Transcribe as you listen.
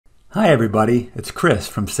Hi everybody, it's Chris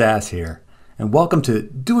from SAS here, and welcome to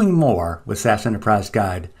Doing More with SAS Enterprise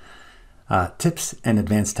Guide, Tips and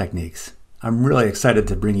Advanced Techniques. I'm really excited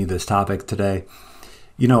to bring you this topic today.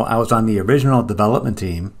 You know, I was on the original development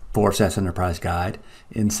team for SAS Enterprise Guide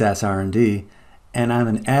in SAS R&D, and I'm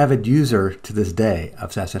an avid user to this day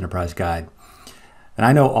of SAS Enterprise Guide. And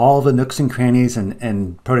I know all the nooks and crannies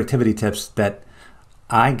and productivity tips that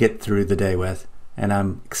I get through the day with, and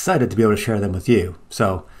I'm excited to be able to share them with you.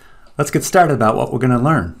 So let's get started about what we're going to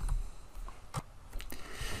learn.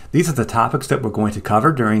 These are the topics that we're going to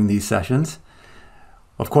cover during these sessions.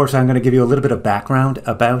 Of course, I'm going to give you a little bit of background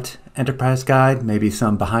about Enterprise Guide, maybe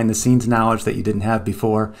some behind-the-scenes knowledge that you didn't have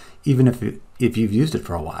before, even if you've used it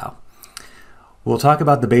for a while. We'll talk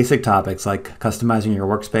about the basic topics like customizing your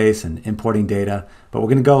workspace and importing data, but we're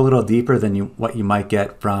going to go a little deeper than what you might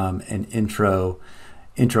get from an intro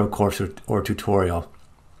course or tutorial.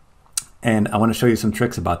 And I want to show you some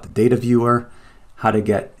tricks about the data viewer, how to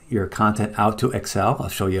get your content out to Excel. I'll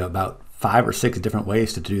show you about 5 or 6 different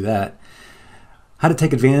ways to do that. How to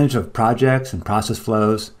take advantage of projects and process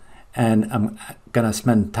flows. And I'm going to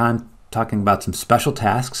spend time talking about some special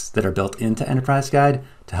tasks that are built into Enterprise Guide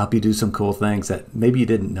to help you do some cool things that maybe you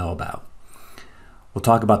didn't know about. We'll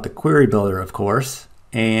talk about the query builder, of course.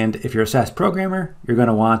 And if you're a SAS programmer, you're going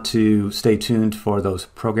to want to stay tuned for those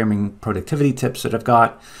programming productivity tips that I've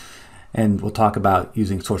got. And we'll talk about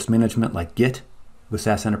using source management like Git with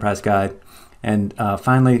SAS Enterprise Guide. And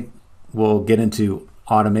finally, we'll get into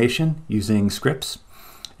automation using scripts.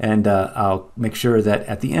 And I'll make sure that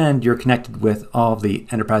at the end, you're connected with all of the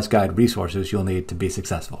Enterprise Guide resources you'll need to be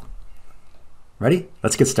successful. Ready?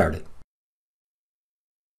 Let's get started.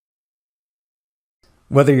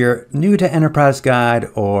 Whether you're new to Enterprise Guide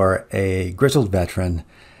or a grizzled veteran,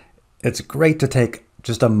 it's great to take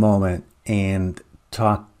just a moment and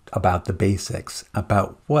talk about the basics,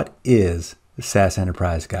 about what is SAS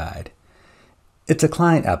Enterprise Guide. It's a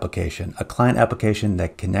client application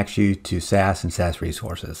that connects you to SAS and SAS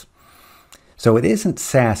resources. So it isn't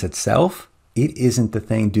SAS itself. It isn't the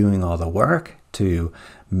thing doing all the work to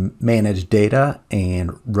manage data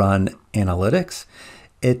and run analytics.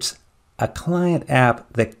 It's a client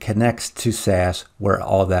app that connects to SAS where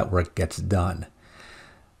all that work gets done.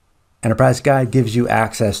 Enterprise Guide gives you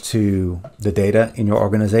access to the data in your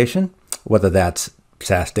organization, whether that's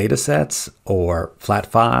SAS datasets or flat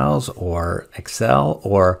files or Excel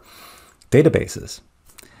or databases.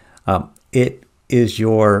 It is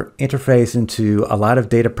your interface into a lot of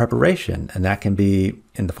data preparation, and that can be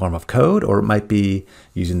in the form of code, or it might be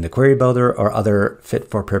using the query builder or other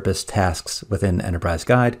fit-for-purpose tasks within Enterprise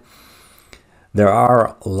Guide. There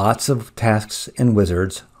are lots of tasks and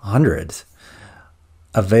wizards, hundreds,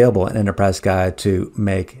 available in Enterprise Guide to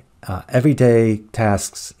make everyday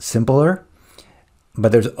tasks simpler,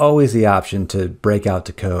 but there's always the option to break out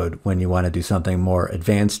to code when you want to do something more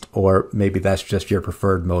advanced, or maybe that's just your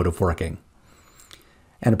preferred mode of working.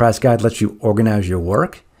 Enterprise Guide lets you organize your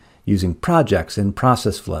work using projects and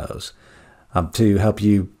process flows to help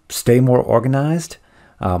you stay more organized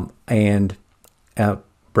and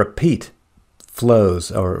repeat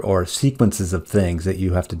flows or sequences of things that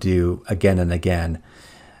you have to do again and again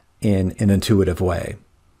in an intuitive way.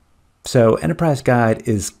 So Enterprise Guide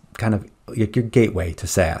is kind of your gateway to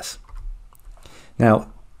SAS.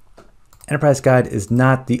 Now, Enterprise Guide is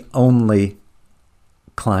not the only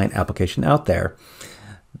client application out there.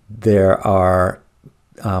 There are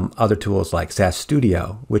other tools like SAS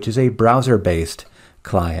Studio, which is a browser-based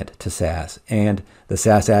client to SAS, and the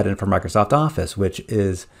SAS add-in for Microsoft Office, which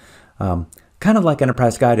is kind of like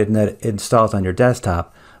Enterprise Guide in that it installs on your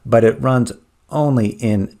desktop, but it runs only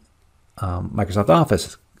in Microsoft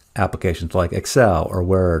Office applications like Excel or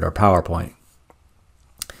Word or PowerPoint.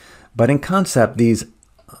 But in concept,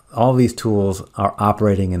 all these tools are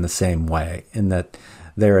operating in the same way, in that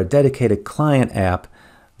they're a dedicated client app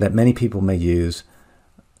that many people may use,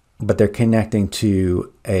 but they're connecting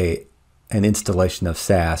to an installation of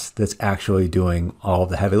SAS that's actually doing all of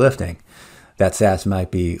the heavy lifting. That SAS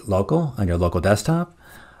might be local on your local desktop,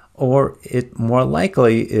 or it more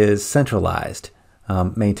likely is centralized,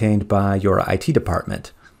 maintained by your IT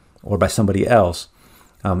department or by somebody else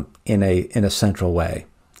in a central way.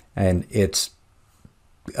 And it's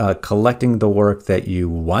collecting the work that you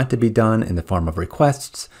want to be done in the form of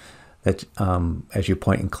requests that as you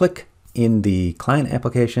point and click in the client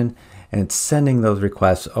application, and it's sending those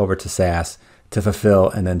requests over to SAS to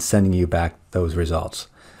fulfill and then sending you back those results.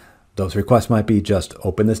 Those requests might be just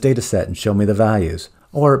open this data set and show me the values,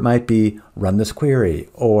 or it might be run this query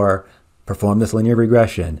or perform this linear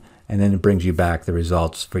regression, and then it brings you back the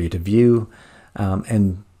results for you to view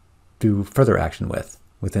and do further action with.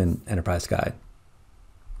 within Enterprise Guide.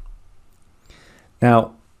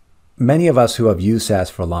 Now, many of us who have used SAS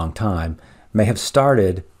for a long time may have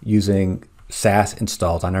started using SAS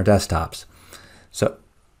installed on our desktops. So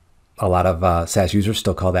a lot of SAS users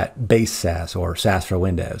still call that base SAS or SAS for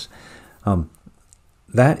Windows.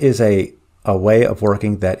 That is a way of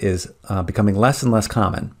working that is becoming less and less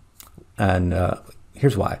common. And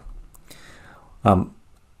here's why.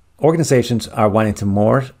 Organizations are wanting to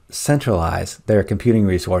more centralize their computing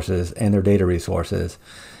resources and their data resources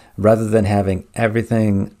rather than having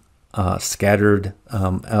everything scattered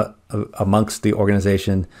amongst the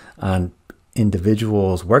organization on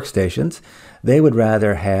individuals' workstations. They would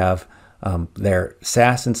rather have their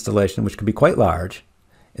SAS installation, which could be quite large,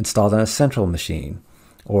 installed on a central machine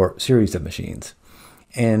or series of machines.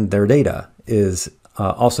 And their data is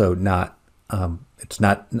also not, it's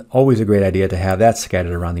not always a great idea to have that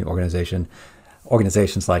scattered around the organization.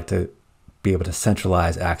 Organizations like to be able to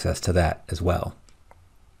centralize access to that as well.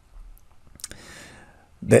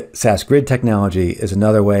 The SAS Grid technology is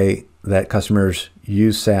another way that customers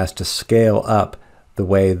use SAS to scale up the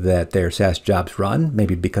way that their SAS jobs run,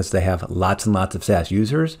 maybe because they have lots and lots of SAS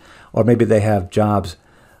users, or maybe they have jobs,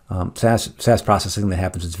 SAS processing that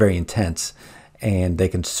happens is very intense, and they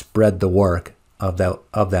can spread the work of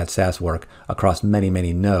that SAS work across many,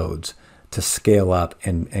 many nodes to scale up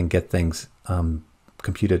and get things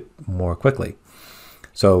computed more quickly.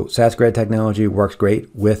 So SAS Grid technology works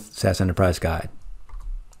great with SAS Enterprise Guide.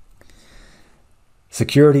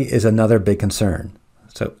 Security is another big concern.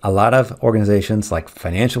 So a lot of organizations like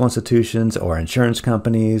financial institutions or insurance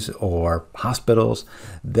companies or hospitals,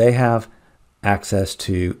 they have access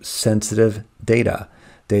to sensitive data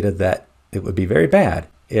that it would be very bad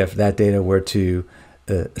if that data were to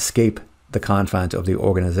escape the confines of the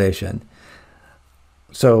organization.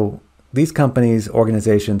 So these companies,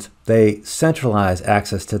 organizations, they centralize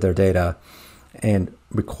access to their data and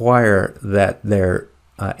require that their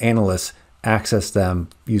analysts access them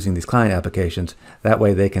using these client applications. That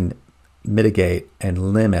way they can mitigate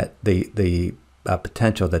and limit the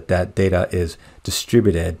potential that data is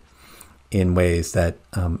distributed in ways that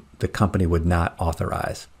the company would not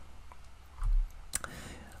authorize.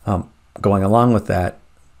 Going along with that,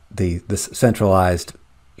 this centralized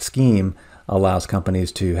scheme allows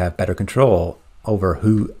companies to have better control over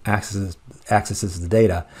who accesses the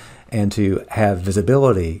data and to have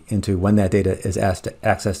visibility into when that data is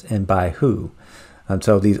accessed and by who.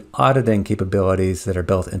 So these auditing capabilities that are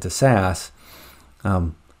built into SAS,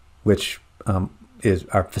 which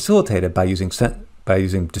are facilitated by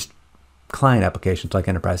using just client applications like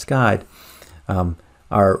Enterprise Guide,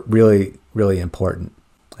 are really, really important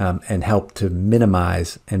and help to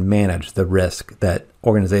minimize and manage the risk that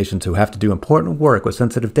organizations who have to do important work with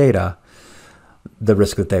sensitive data, the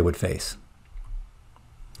risk that they would face.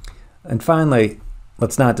 And finally,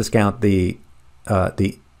 let's not discount the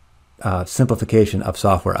simplification of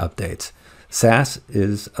software updates. SAS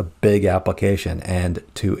is a big application, and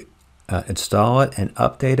to install it and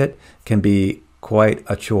update it can be quite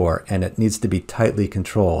a chore, and it needs to be tightly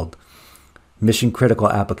controlled. Mission critical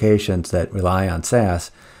applications that rely on SAS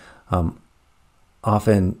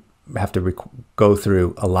often have to go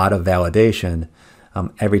through a lot of validation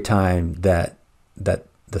every time that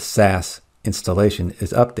the SAS installation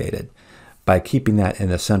is updated. By keeping that in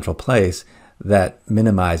a central place, that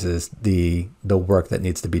minimizes the work that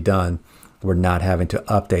needs to be done. We're not having to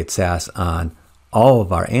update SAS on all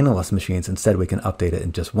of our analyst machines. Instead, we can update it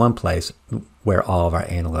in just one place where all of our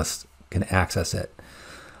analysts can access it.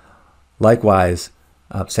 Likewise,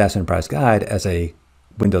 SAS Enterprise Guide as a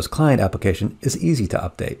Windows client application is easy to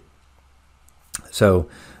update. So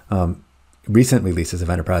recent releases of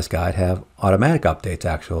Enterprise Guide have automatic updates,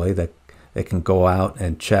 actually, that they can go out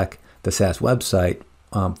and check the SAS website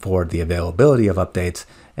for the availability of updates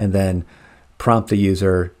and then prompt the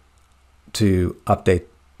user to update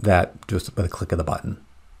that just with a click of the button.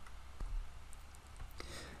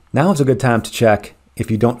 Now is a good time to check,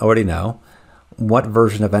 if you don't already know, what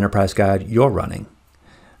version of Enterprise Guide you're running.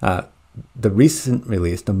 The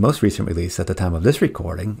most recent release at the time of this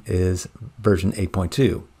recording is version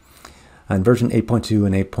 8.2. And version 8.2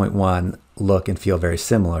 and 8.1 look and feel very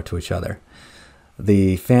similar to each other.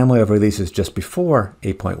 The family of releases just before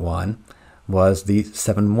 8.1 was the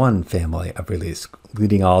 7.1 family of release,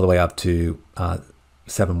 leading all the way up to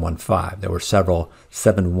 7.1.5. There were several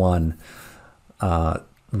 7.1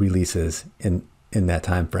 releases in that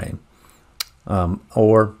time frame.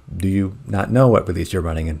 Or do you not know what release you're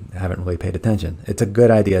running and haven't really paid attention? It's a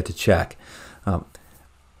good idea to check.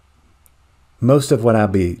 Most of what I'll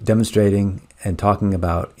be demonstrating and talking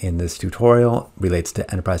about in this tutorial relates to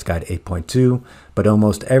Enterprise Guide 8.2, but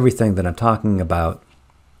almost everything that I'm talking about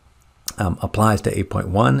applies to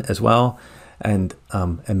 8.1 as well, and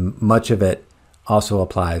much of it also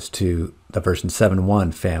applies to the version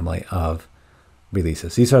 7.1 family of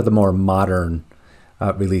releases. These are the more modern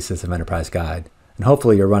releases of Enterprise Guide, and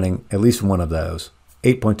hopefully you're running at least one of those.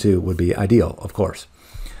 8.2 would be ideal, of course.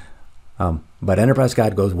 But Enterprise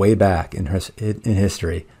Guide goes way back in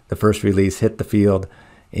history. The first release hit the field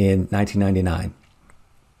in 1999.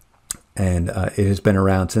 And it has been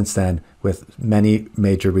around since then with many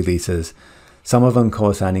major releases, some of them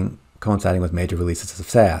coinciding with major releases of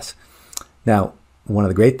SAS. Now, one of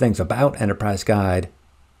the great things about Enterprise Guide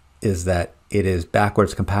is that it is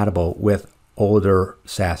backwards compatible with older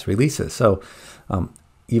SAS releases. So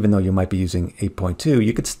even though you might be using 8.2,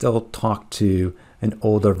 you could still talk to an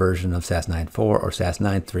older version of SAS 9.4 or SAS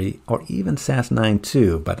 9.3 or even SAS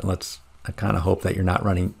 9.2. But I kind of hope that you're not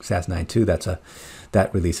running SAS 9.2.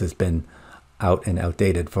 That release has been out and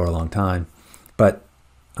outdated for a long time. But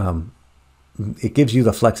it gives you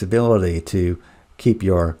the flexibility to keep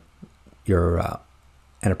your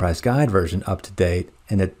Enterprise Guide version up to date,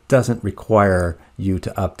 and it doesn't require you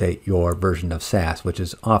to update your version of SAS, which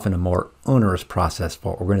is often a more onerous process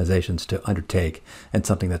for organizations to undertake and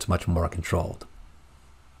something that's much more controlled.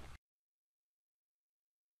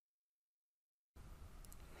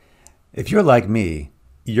 If you're like me,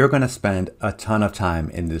 you're going to spend a ton of time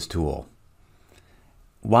in this tool.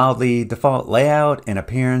 While the default layout and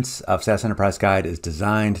appearance of SAS Enterprise Guide is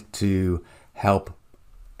designed to help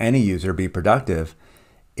any user be productive,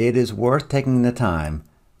 it is worth taking the time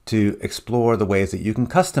to explore the ways that you can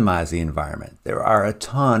customize the environment. There are a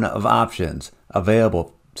ton of options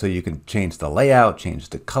available, so you can change the layout, change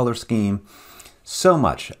the color scheme, so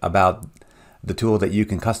much about the tool that you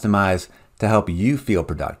can customize to help you feel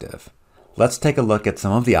productive. Let's take a look at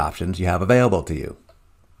some of the options you have available to you.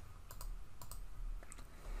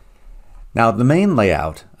 Now, the main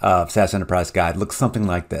layout of SAS Enterprise Guide looks something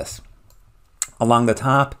like this. Along the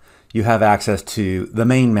top, you have access to the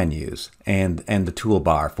main menus and the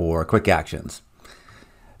toolbar for quick actions.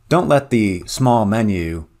 Don't let the small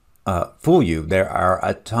menu fool you. There are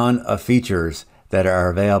a ton of features that are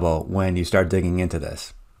available when you start digging into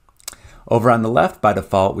this. Over on the left, by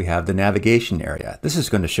default, we have the navigation area. This is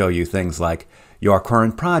going to show you things like your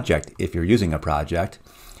current project, if you're using a project,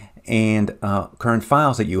 and current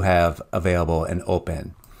files that you have available and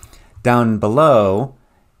open. Down below,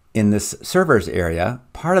 in this servers area,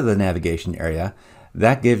 part of the navigation area,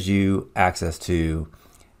 that gives you access to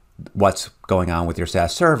what's going on with your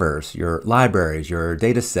SAS servers, your libraries, your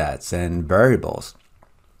data sets, and variables.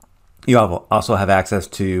 You also have access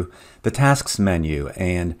to the tasks menu,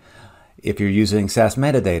 and if you're using SAS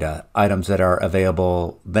metadata, items that are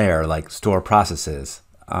available there, like store processes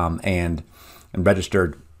and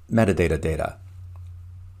registered metadata data.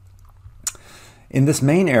 In this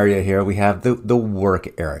main area here, we have the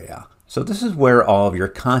work area. So this is where all of your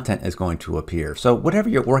content is going to appear. So whatever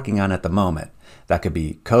you're working on at the moment, that could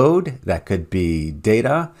be code, that could be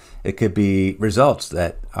data, it could be results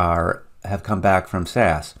that have come back from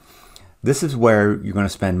SAS. This is where you're going to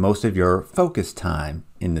spend most of your focus time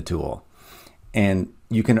in the tool. And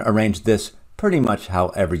you can arrange this pretty much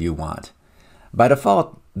however you want. By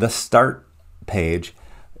default, the start page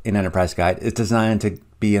in Enterprise Guide is designed to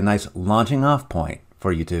be a nice launching off point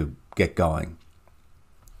for you to get going.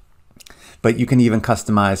 But you can even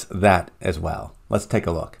customize that as well. Let's take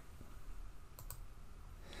a look.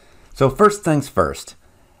 So first things first,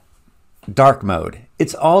 dark mode.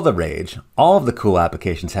 It's all the rage. All of the cool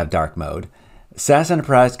applications have dark mode. SAS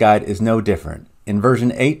Enterprise Guide is no different. In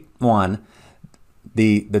version 8.1,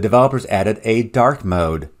 the developers added a dark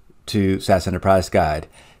mode to SAS Enterprise Guide.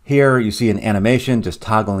 Here you see an animation just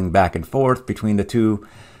toggling back and forth between the two,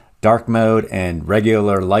 dark mode and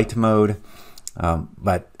regular light mode.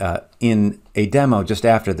 But in a demo just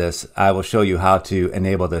after this, I will show you how to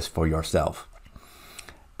enable this for yourself.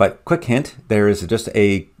 But quick hint, there is just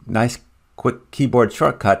a nice quick keyboard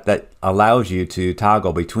shortcut that allows you to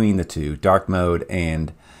toggle between the two, dark mode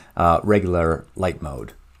and regular light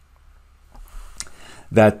mode.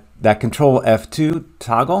 That Control F2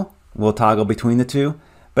 toggle will toggle between the two,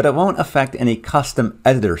 but it won't affect any custom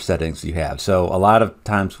editor settings you have. So a lot of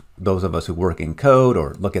times, those of us who work in code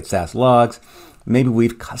or look at SAS logs, maybe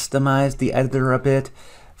we've customized the editor a bit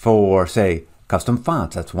for, say, custom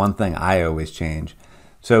fonts. That's one thing I always change.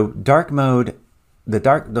 So dark mode, the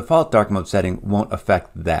default dark mode setting won't affect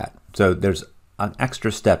that. So there's an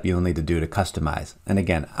extra step you'll need to do to customize. And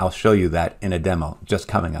again, I'll show you that in a demo just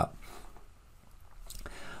coming up.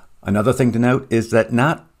 Another thing to note is that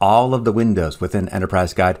not all of the windows within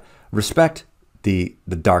Enterprise Guide respect the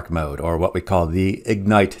dark mode, or what we call the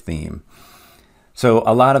Ignite theme. So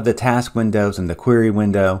a lot of the task windows and the query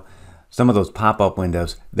window, some of those pop-up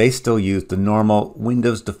windows, they still use the normal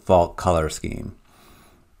Windows default color scheme.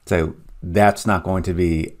 So that's not going to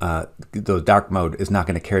be, the dark mode is not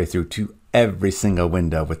going to carry through to every single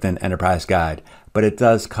window within Enterprise Guide, but it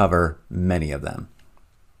does cover many of them.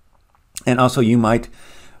 And also you might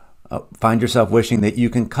find yourself wishing that you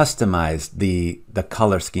can customize the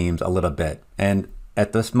color schemes a little bit. And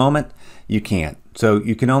at this moment, you can't. So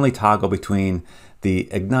you can only toggle between the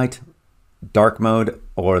Ignite dark mode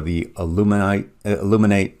or the Illuminate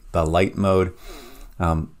the light mode,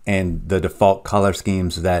 and the default color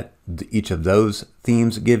schemes that each of those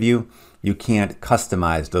themes give you. You can't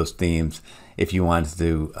customize those themes if you want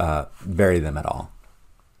to vary them at all.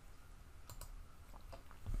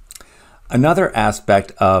 Another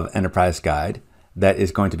aspect of Enterprise Guide that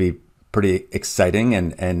is going to be pretty exciting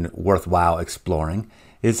and worthwhile exploring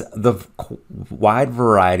is the wide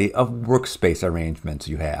variety of workspace arrangements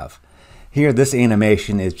you have. Here, this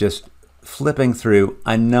animation is just flipping through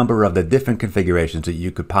a number of the different configurations that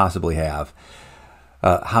you could possibly have,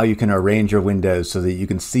 how you can arrange your windows so that you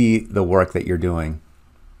can see the work that you're doing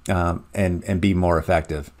and be more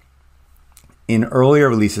effective. In earlier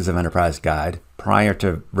releases of Enterprise Guide, prior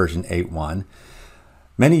to version 8.1,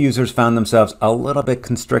 many users found themselves a little bit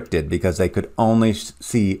constricted because they could only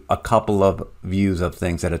see a couple of views of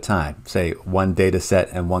things at a time, say one data set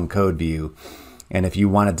and one code view. And if you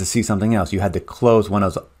wanted to see something else, you had to close one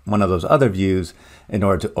of those other views in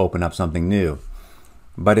order to open up something new.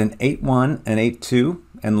 But in 8.1 and 8.2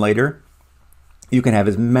 and later, you can have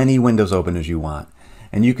as many windows open as you want.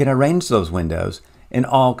 And you can arrange those windows in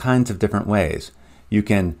all kinds of different ways. You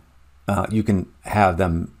can have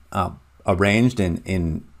them arranged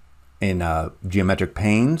in geometric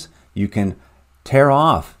panes. You can tear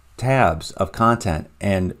off tabs of content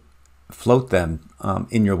and float them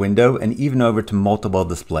in your window and even over to multiple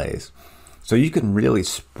displays. So you can really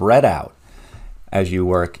spread out as you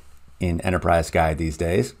work in Enterprise Guide these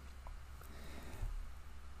days.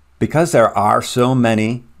 Because there are so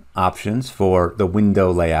many options for the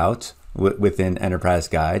window layouts within Enterprise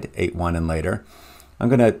Guide 8.1 and later, I'm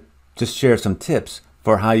going to just share some tips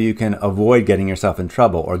for how you can avoid getting yourself in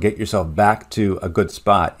trouble or get yourself back to a good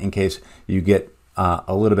spot in case you get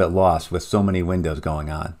a little bit lost with so many windows going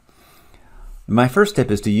on. My first tip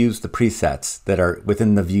is to use the presets that are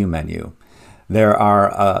within the View menu. There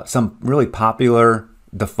are some really popular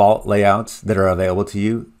default layouts that are available to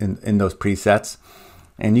you in those presets,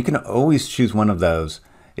 and you can always choose one of those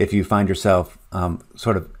if you find yourself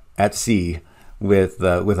sort of at sea with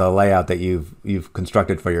a layout that you've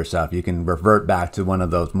constructed for yourself. You can revert back to one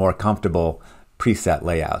of those more comfortable preset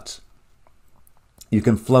layouts. You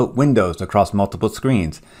can float windows across multiple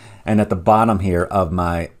screens, and at the bottom here of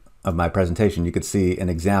my presentation, you can see an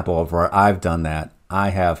example of where I've done that. I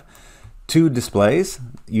have two displays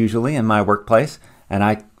usually in my workplace, and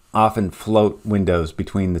I often float windows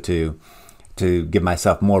between the two to give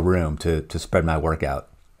myself more room to spread my work out.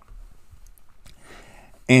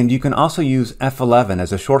 And you can also use F11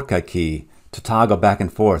 as a shortcut key to toggle back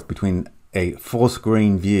and forth between a full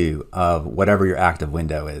screen view of whatever your active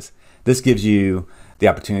window is. This gives you the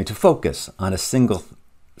opportunity to focus on a single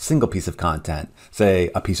piece of content, say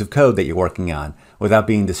a piece of code that you're working on, without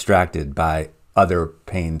being distracted by other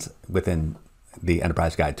panes within the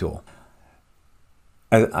Enterprise Guide tool.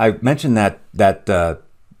 I mentioned that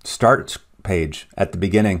start page at the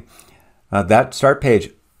beginning. That start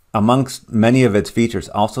page, amongst many of its features,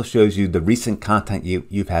 also shows you the recent content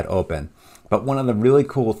you've had open. But one of the really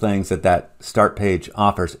cool things that start page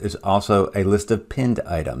offers is also a list of pinned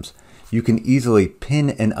items. You can easily pin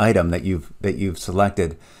an item that you've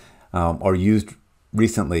selected or used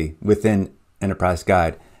recently within Enterprise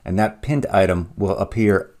Guide, and that pinned item will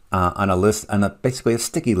appear on a list, basically a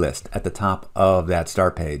sticky list at the top of that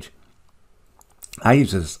start page. I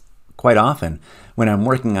use this quite often when I'm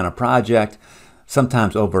working on a project,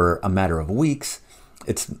 sometimes over a matter of weeks.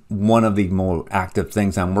 It's one of the more active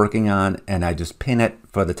things I'm working on, and I just pin it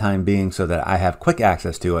for the time being so that I have quick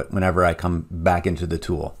access to it whenever I come back into the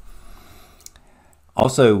tool.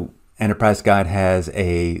 Also, Enterprise Guide has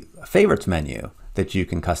a favorites menu that you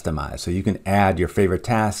can customize. So you can add your favorite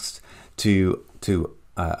tasks to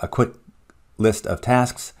a quick list of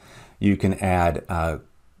tasks. You can add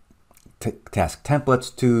task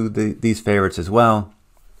templates to these favorites as well.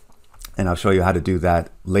 And I'll show you how to do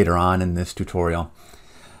that later on in this tutorial.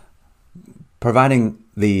 Providing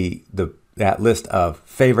that list of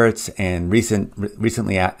favorites and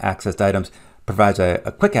recently accessed items provides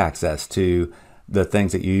a quick access to the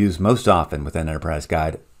things that you use most often within Enterprise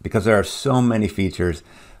Guide, because there are so many features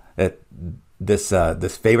that this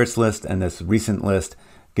favorites list and this recent list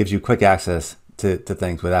gives you quick access to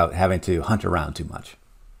things without having to hunt around too much.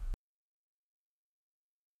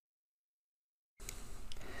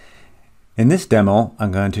 In this demo,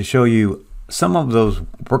 I'm going to show you some of those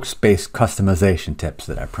workspace customization tips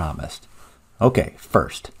that I promised. Okay,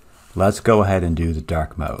 first, let's go ahead and do the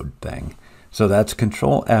dark mode thing. So that's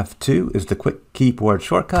Control F2 is the quick keyboard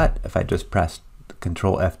shortcut. If I just press the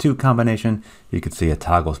Control F2 combination, you can see it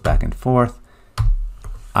toggles back and forth.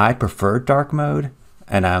 I prefer dark mode,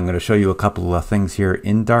 and I'm going to show you a couple of things here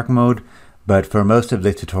in dark mode, but for most of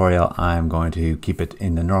the tutorial, I'm going to keep it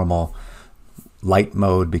in the normal light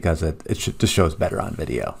mode because it just shows better on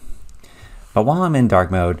video. But while I'm in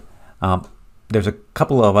dark mode, there's a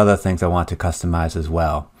couple of other things I want to customize as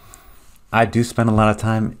well. I do spend a lot of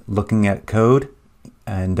time looking at code,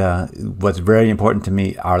 and what's very important to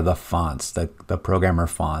me are the fonts, the programmer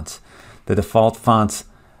fonts. The default fonts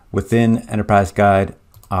within Enterprise Guide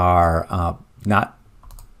are not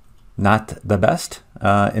the best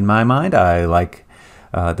in my mind. I like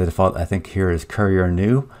the default, I think here is Courier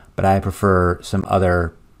New, but I prefer some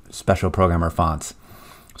other special programmer fonts.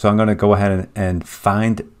 So I'm going to go ahead and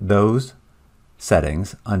find those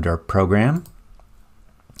settings under Program,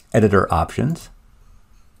 Editor Options,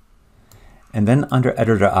 and then under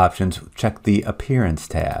Editor Options, check the Appearance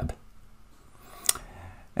tab.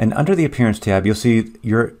 And under the Appearance tab, you'll see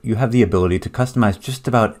you have the ability to customize just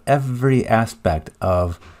about every aspect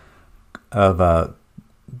of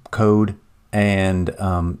code and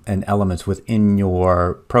elements within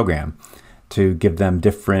your program to give them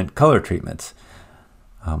different color treatments.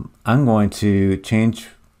 I'm going to change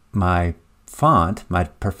my font, my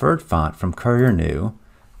preferred font, from Courier New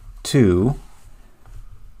to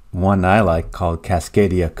one I like called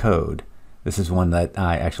Cascadia Code. This is one that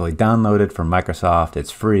I actually downloaded from Microsoft.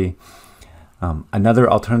 It's free. Another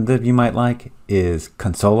alternative you might like is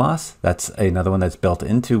Consolas. That's another one that's built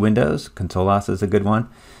into Windows. Consolas is a good one,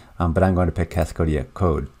 but I'm going to pick Cascadia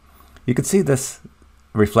Code. You can see this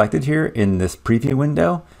reflected here in this preview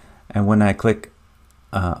window, and when I click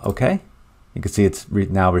OK, you can see it's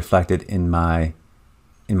now reflected in my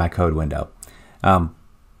code window. I'm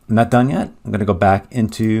not done yet. I'm going to go back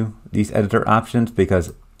into these editor options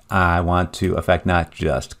because I want to affect not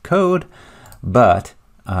just code, but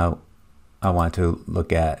I want to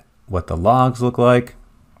look at what the logs look like.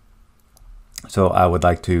 So I would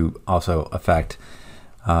like to also affect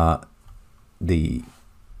the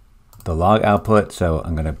log output. So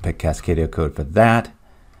I'm going to pick Cascadia Code for that.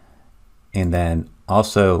 And then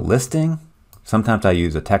also listing. Sometimes I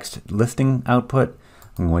use a text listing output.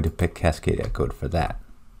 I'm going to pick Cascadia Code for that.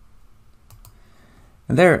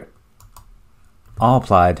 And they're all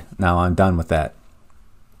applied. Now I'm done with that.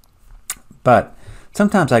 But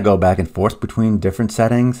sometimes I go back and forth between different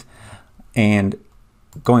settings, and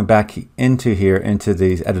going back into here into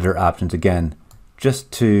these editor options again,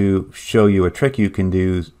 just to show you a trick you can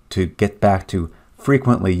do to get back to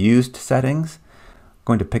frequently used settings. I'm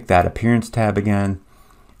going to pick that Appearance tab again,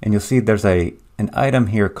 and you'll see there's an item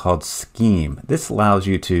here called Scheme. This allows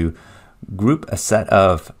you to group a set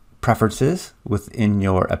of preferences within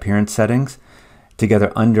your appearance settings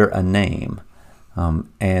together under a name,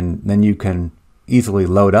 and then you can easily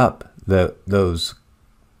load up those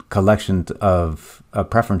collections of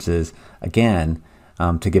preferences again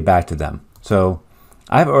to get back to them. So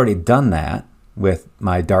I've already done that with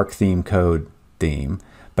my dark theme code theme,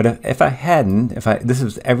 but if I hadn't, this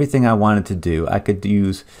is everything I wanted to do, I could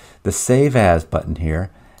use the Save As button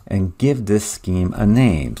here and give this scheme a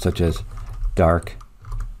name, such as dark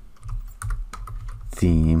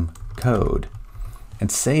theme code,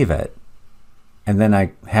 and save it, and then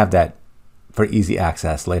I have that for easy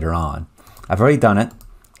access later on. I've already done it,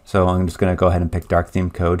 so I'm just going to go ahead and pick dark theme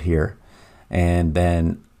code here, and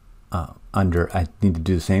then I need to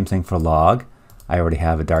do the same thing for log. I already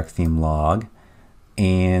have a dark theme log,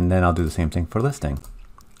 and then I'll do the same thing for listing.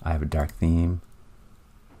 I have a dark theme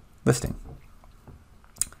listing,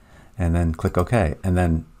 and then click OK, and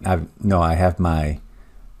then I have my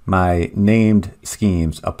named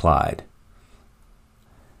schemes applied.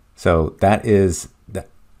 So that is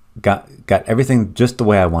got everything just the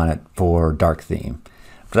way I want it for dark theme.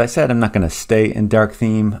 But I said I'm not going to stay in dark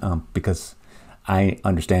theme because I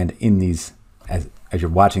understand in these, as you're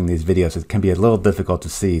watching these videos, it can be a little difficult to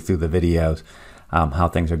see through the videos how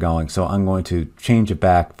things are going. So I'm going to change it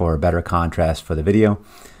back for a better contrast for the video,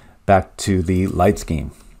 back to the light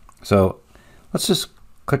scheme. So let's just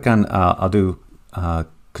click on, I'll do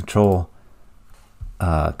Control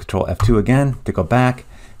Control F2 again to go back.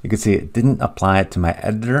 You can see it didn't apply it to my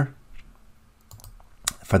editor.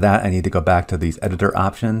 For that, I need to go back to these editor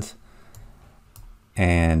options,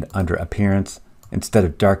 and under appearance, instead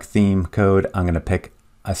of dark theme code, I'm going to pick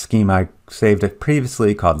a scheme I saved it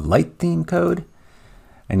previously called light theme code.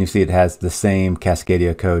 And you see it has the same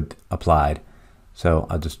Cascadia code applied. So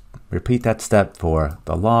I'll just repeat that step for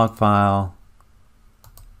the log file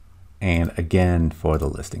and again for the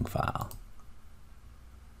listing file.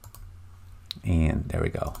 And there we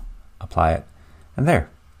go. Apply it, and there.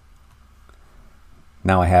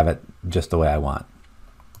 Now I have it just the way I want.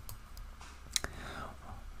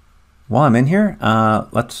 While I'm in here,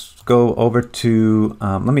 let's go over to,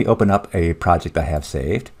 let me open up a project I have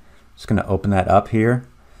saved. Just going to open that up here.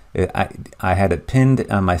 I had it pinned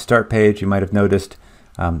on my start page. You might have noticed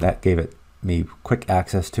that gave me quick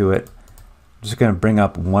access to it. I'm just going to bring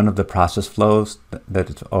up one of the process flows that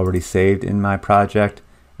it's already saved in my project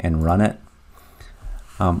and run it.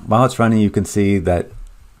 While it's running, you can see that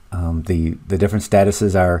the different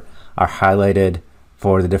statuses are highlighted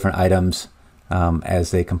for the different items.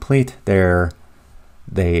 As they complete,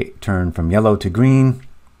 they turn from yellow to green.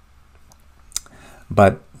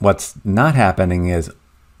 But what's not happening is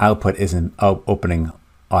output isn't opening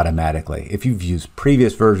automatically. If you've used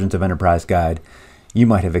previous versions of Enterprise Guide, you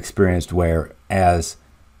might have experienced where as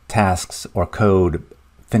tasks or code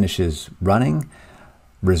finishes running,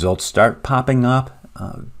 results start popping up,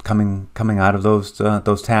 coming out of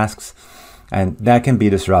those tasks, and that can be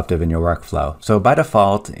disruptive in your workflow. So by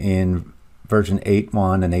default in version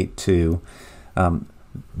 8.1 and 8.2,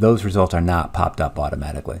 those results are not popped up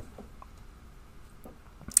automatically.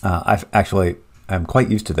 I'm quite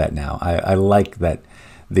used to that now. I like that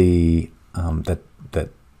that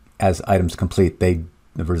as items complete, the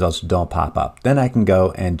results don't pop up. Then I can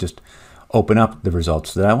go and just open up the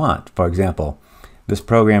results that I want. For example, this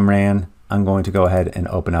program ran. I'm going to go ahead and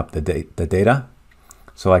open up the data,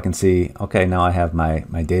 so I can see, okay, now I have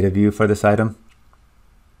my data view for this item.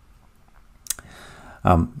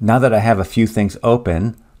 Now that I have a few things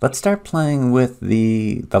open, let's start playing with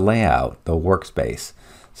the layout, the workspace.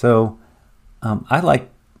 So I like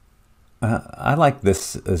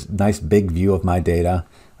this nice big view of my data.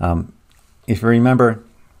 If you remember,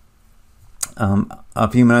 a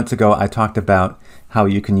few minutes ago I talked about how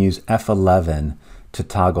you can use F11 to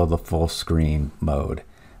toggle the full screen mode,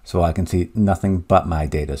 so I can see nothing but my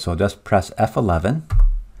data. So just press F11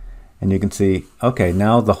 and you can see, okay,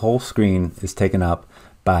 now the whole screen is taken up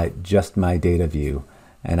by just my data view,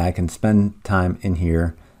 and I can spend time in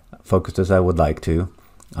here, focused as I would like to,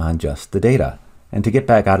 on just the data. And to get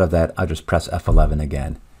back out of that, I'll just press F11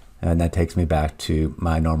 again, and that takes me back to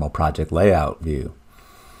my normal project layout view.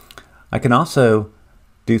 I can also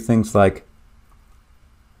do things like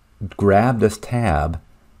grab this tab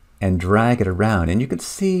and drag it around, and you can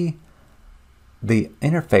see the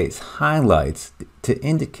interface highlights to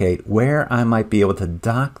indicate where I might be able to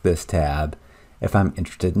dock this tab if I'm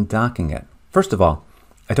interested in docking it. First of all,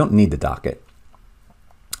 I don't need to dock it.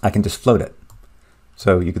 I can just float it.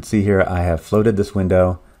 So you can see here I have floated this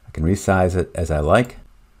window. I can resize it as I like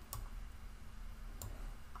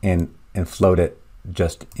and float it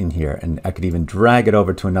just in here. And I could even drag it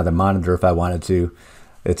over to another monitor if I wanted to.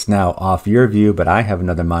 It's now off your view, but I have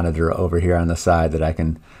another monitor over here on the side that I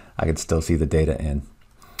can still see the data in.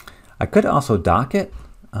 I could also dock it,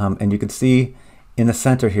 and you can see in the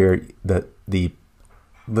center here the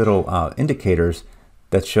little indicators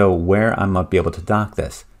that show where I might be able to dock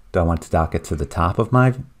this. Do I want to dock it to the top of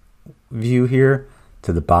my view here,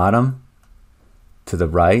 to the bottom, to the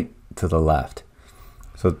right, to the left?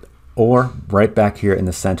 So, or right back here in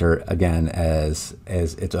the center again as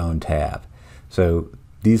its own tab. So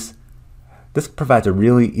this provides a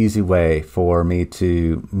really easy way for me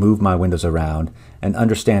to move my windows around and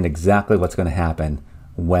understand exactly what's going to happen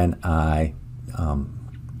when I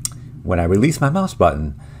release my mouse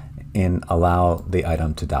button and allow the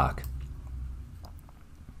item to dock.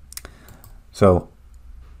 So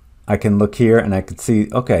I can look here and I can see,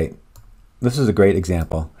 okay, this is a great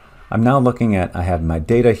example. I'm now looking at, I have my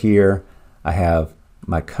data here, I have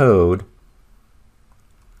my code.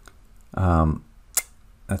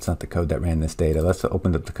 That's not the code that ran this data. Let's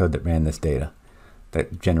open up the code that ran this data,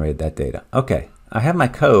 that generated that data. Okay, I have my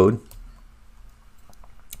code,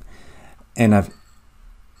 and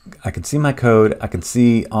I can see my code. I can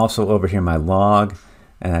see also over here my log,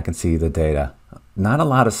 and I can see the data. Not a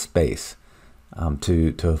lot of space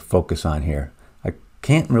to focus on here. I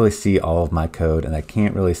can't really see all of my code, and I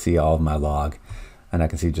can't really see all of my log, and I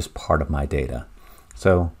can see just part of my data.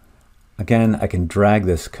 So again, I can drag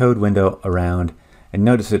this code window around And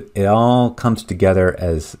notice it all comes together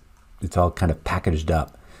as it's all kind of packaged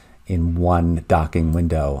up in one docking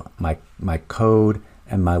window. My code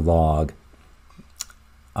and my log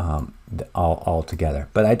all together.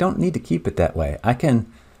 But I don't need to keep it that way. I can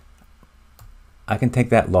take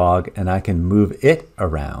that log and I can move it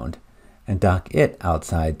around and dock it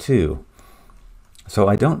outside too. So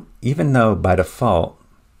I don't, even though by default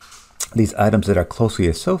these items that are closely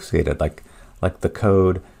associated, like the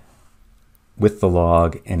code with the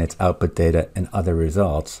log and its output data and other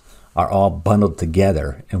results, are all bundled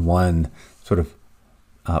together in one sort of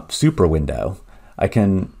super window, I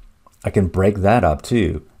can break that up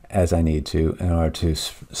too as I need to in order to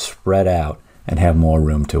spread out and have more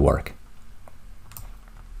room to work.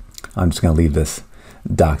 I'm just going to leave this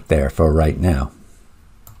docked there for right now.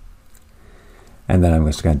 And then I'm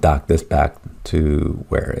just going to dock this back to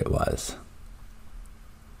where it was,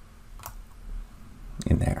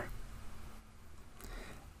 in there.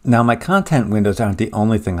 Now my content windows aren't the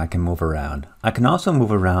only thing I can move around. I can also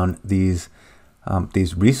move around these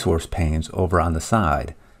resource panes over on the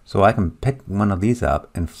side. So I can pick one of these up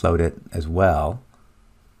and float it as well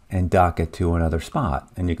and dock it to another spot.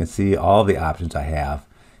 And you can see all the options I have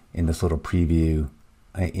in this little preview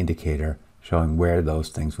indicator showing where those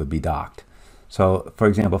things would be docked. So for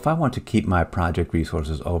example, if I want to keep my project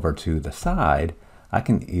resources over to the side, I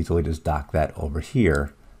can easily just dock that over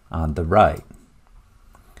here on the right.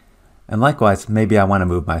 And likewise, maybe I want to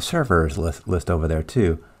move my servers list over there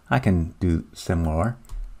too. I can do similar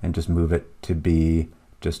and just move it to be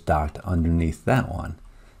just docked underneath that one.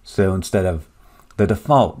 So instead of the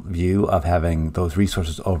default view of having those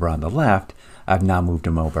resources over on the left, I've now moved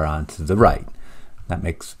them over onto the right.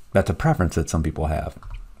 That's a preference that some people have.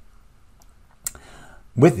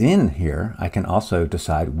 Within here, I can also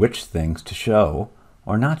decide which things to show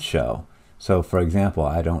or not show. So for example,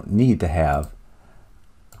 I don't need to have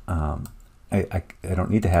I don't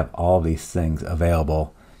need to have all these things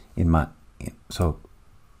available in my, so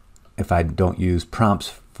if I don't use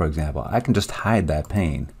prompts, for example, I can just hide that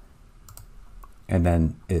pane and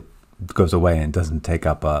then it goes away and doesn't take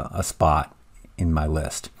up a spot in my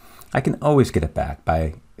list. I can always get it back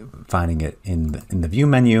by finding it in the view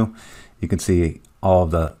menu. You can see all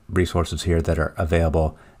of the resources here that are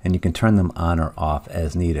available, and you can turn them on or off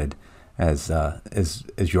as needed, as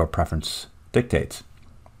your preference dictates.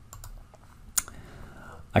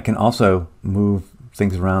 I can also move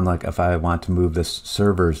things around, like if I want to move this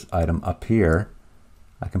servers item up here,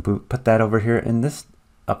 I can put that over here in this,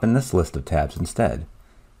 up in this list of tabs instead.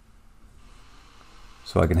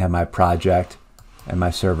 So I can have my project and my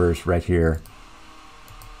servers right here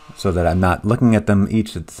so that I'm not looking at them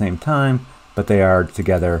each at the same time, but they are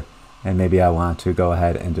together. And maybe I want to go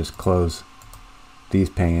ahead and just close these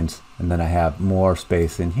panes, and then I have more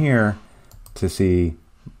space in here to see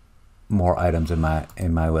more items in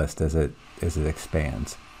my list as it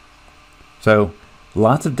expands. So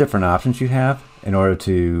lots of different options you have in order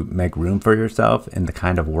to make room for yourself in the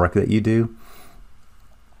kind of work that you do.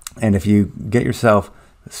 And if you get yourself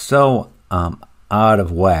so out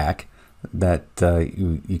of whack that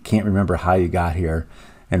you can't remember how you got here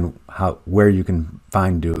and where you can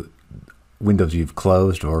find windows you've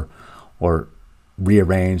closed or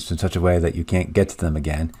rearranged in such a way that you can't get to them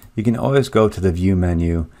again, you can always go to the view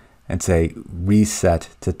menu and say reset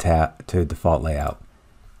to default layout.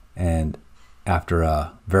 And after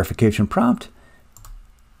a verification prompt,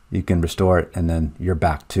 you can restore it, and then you're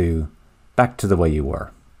back to the way you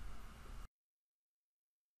were.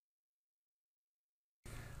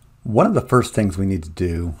 One of the first things we need to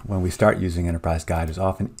do when we start using Enterprise Guide is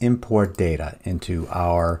often import data into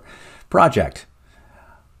our project.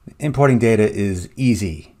 Importing data is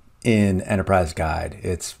easy in Enterprise Guide.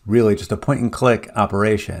 It's really just a point and click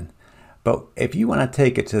operation. But if you want to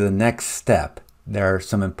take it to the next step, there are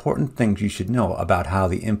some important things you should know about how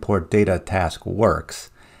the import data task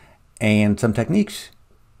works, and some techniques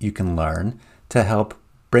you can learn to help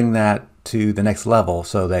bring that to the next level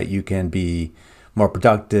so that you can be more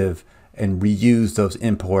productive and reuse those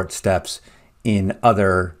import steps in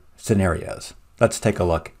other scenarios. Let's take a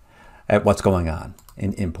look at what's going on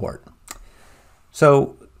in import.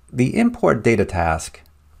 So the import data task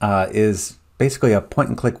is basically a point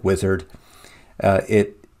and click wizard.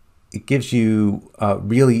 It gives you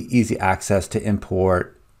really easy access to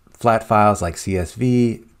import flat files like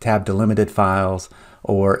CSV, tab delimited files,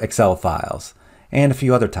 or Excel files, and a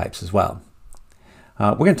few other types as well.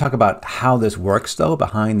 We're going to talk about how this works though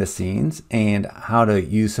behind the scenes, and how to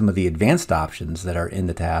use some of the advanced options that are in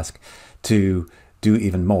the task to do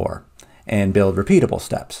even more and build repeatable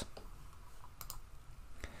steps.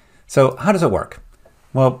 So how does it work?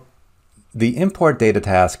 Well, the import data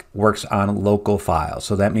task works on local files.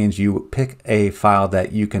 So that means you pick a file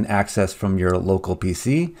that you can access from your local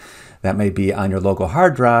PC. That may be on your local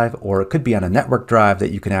hard drive, or it could be on a network drive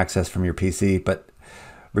that you can access from your PC. But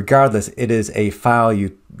regardless, it is a file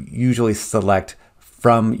you usually select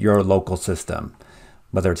from your local system,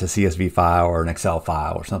 whether it's a CSV file or an Excel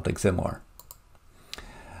file or something similar.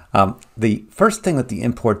 The first thing that the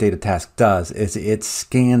import data task does is it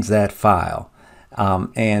scans that file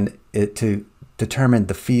and it to determine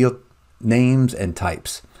the field names and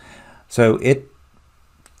types. So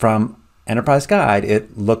from Enterprise Guide,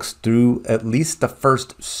 it looks through at least the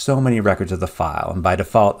first so many records of the file. And by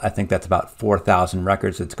default, I think that's about 4,000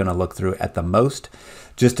 records it's going to look through at the most,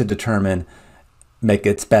 just to make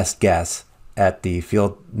its best guess at the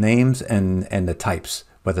field names and the types,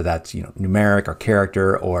 whether that's numeric or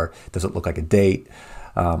character, or does it look like a date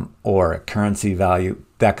or a currency value,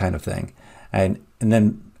 that kind of thing. And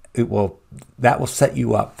then that will set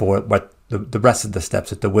you up for what the rest of the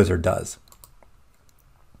steps that the wizard does.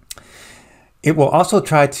 It will also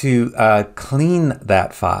try to clean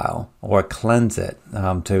that file or cleanse it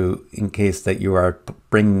in case that you are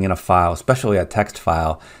bringing in a file, especially a text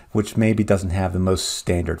file, which maybe doesn't have the most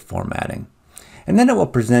standard formatting. And then it will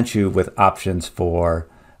present you with options for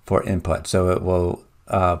input. So it will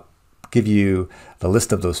give you the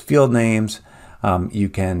list of those field names.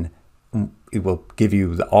 It will give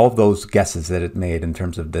you all of those guesses that it made in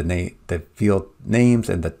terms of the field names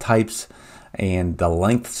and the types and the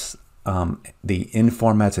lengths, the in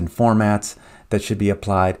formats and formats that should be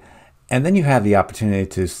applied. And then you have the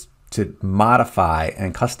opportunity to modify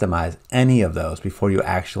and customize any of those before you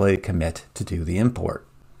actually commit to do the import.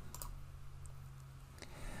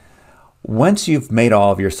 Once you've made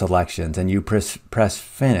all of your selections and you press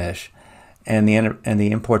finish and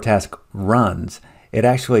the import task runs, it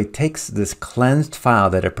actually takes this cleansed file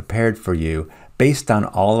that it prepared for you based on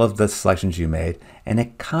all of the selections you made, and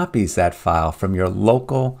it copies that file from your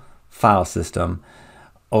local file system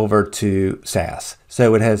over to SAS.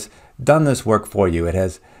 So it has done this work for you. It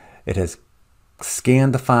has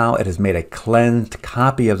scanned the file. It has made a cleansed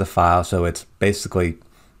copy of the file. So it's basically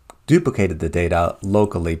duplicated the data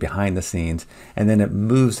locally behind the scenes, and then it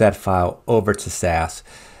moves that file over to SAS,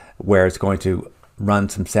 where it's going to run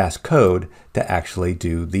some SAS code to actually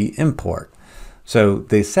do the import. So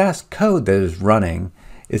the SAS code that is running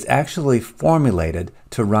is actually formulated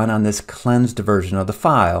to run on this cleansed version of the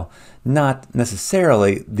file, not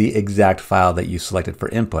necessarily the exact file that you selected for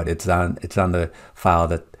input. It's on the file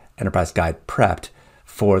that Enterprise Guide prepped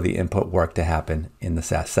for the input work to happen in the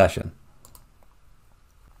SAS session.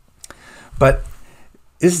 But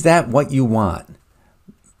is that what you want?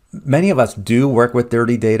 Many of us do work with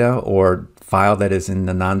dirty data or file that is in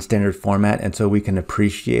the non-standard format, and so we can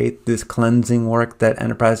appreciate this cleansing work that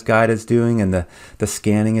Enterprise Guide is doing and the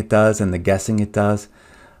scanning it does and the guessing it does.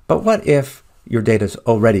 But what if your data is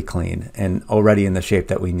already clean and already in the shape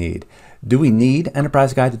that we need? Do we need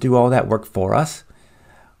Enterprise Guide to do all that work for us?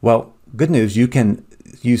 Well, good news, you can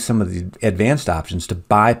use some of the advanced options to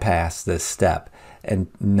bypass this step and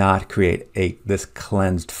not create this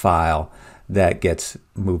cleansed file that gets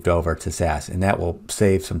moved over to SAS, and that will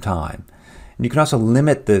save some time. And you can also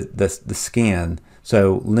limit the scan,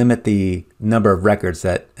 so limit the number of records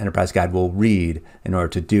that Enterprise Guide will read in order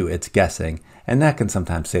to do its guessing, and that can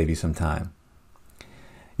sometimes save you some time.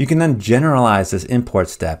 You can then generalize this import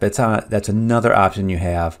step. That's another option you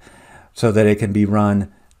have, so that it can be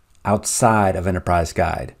run outside of Enterprise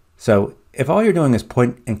Guide. So if all you're doing is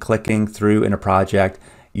point and clicking through in a project,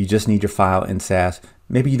 you just need your file in SAS,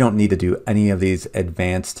 maybe you don't need to do any of these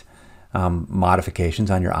advanced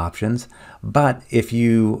modifications on your options. But if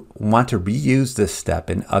you want to reuse this step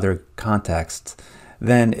in other contexts,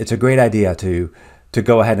 then it's a great idea to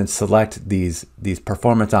go ahead and select these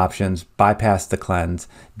performance options, bypass the cleanse,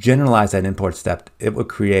 generalize that import step. It will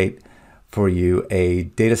create for you a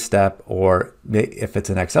data step, or if it's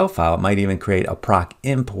an Excel file, it might even create a proc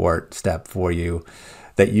import step for you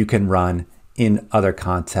that you can run in other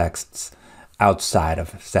contexts outside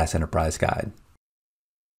of SAS Enterprise Guide.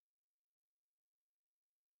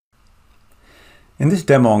 In this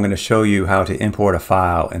demo, I'm going to show you how to import a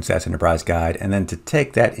file in SAS Enterprise Guide and then to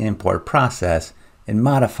take that import process and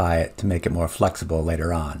modify it to make it more flexible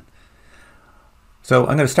later on. So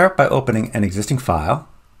I'm going to start by opening an existing file.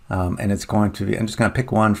 And it's going to be, I'm just going to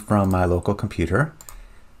pick one from my local computer.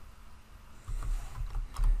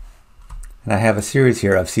 And I have a series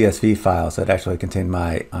here of CSV files that actually contain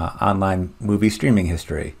my online movie streaming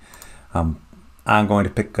history. I'm going to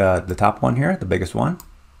pick the top one here, the biggest one.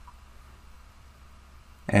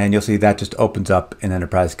 And you'll see that just opens up in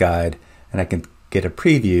Enterprise Guide, and I can get a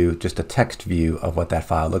preview, just a text view of what that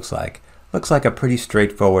file looks like. Looks like a pretty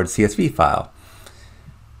straightforward CSV file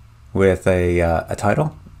with a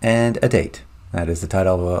title and a date. That is the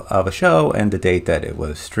title of a show and the date that it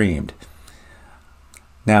was streamed.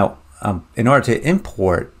 Now, in order to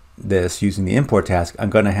import this using the import task, I'm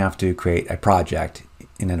going to have to create a project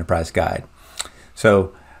in Enterprise Guide.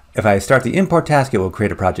 So if I start the import task, it will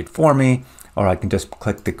create a project for me, or I can just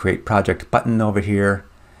click the Create Project button over here,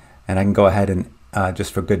 and I can go ahead and,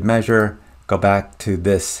 just for good measure, go back to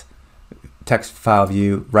this text file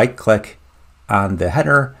view, right-click on the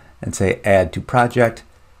header, and say Add to Project.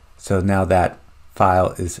 So now that file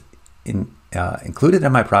is included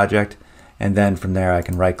in my project, and then from there I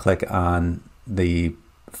can right-click on the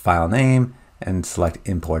file name and select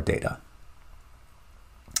Import Data.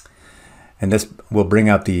 And this will bring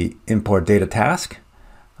up the Import Data task,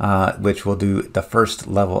 which will do the first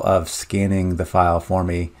level of scanning the file for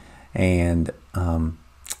me and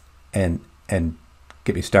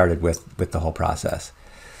get me started with the whole process.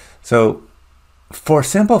 So for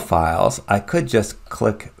simple files, I could just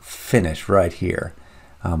click Finish right here,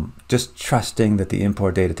 just trusting that the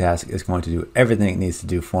Import Data task is going to do everything it needs to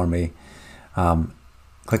do for me.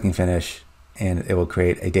 Clicking Finish, and it will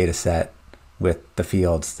create a data set with the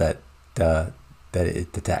fields that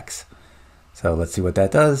it detects. So let's see what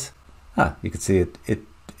that does. You can see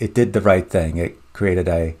it did the right thing. It created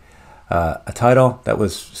a title that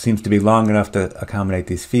seems to be long enough to accommodate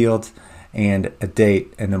these fields, and a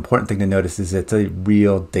date. An important thing to notice is it's a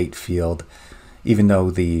real date field, even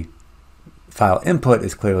though the file input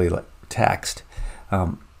is clearly text.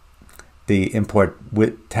 The import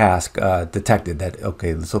with task detected that,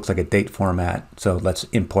 okay, this looks like a date format, so let's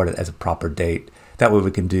import it as a proper date. That way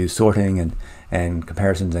we can do sorting and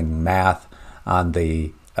comparisons and math on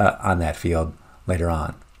that field later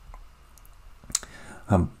on.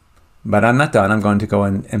 But I'm not done. I'm going to go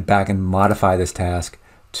in and back and modify this task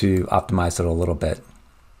to optimize it a little bit.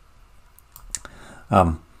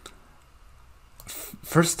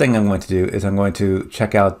 First thing I'm going to do is I'm going to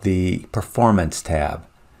check out the Performance tab,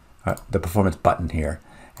 the Performance button here,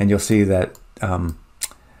 and you'll see that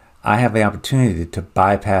I have the opportunity to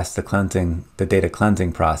bypass the data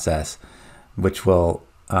cleansing process, which will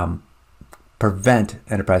prevent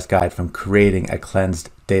Enterprise Guide from creating a cleansed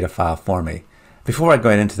data file for me. Before I go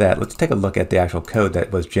into that, let's take a look at the actual code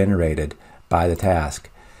that was generated by the task.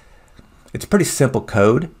 It's pretty simple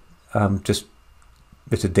code.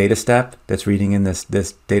 It's a data step that's reading in this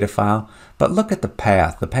data file. But look at the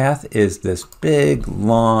path. The path is this big,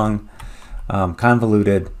 long,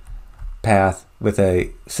 convoluted path with a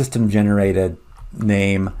system-generated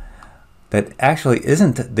name that actually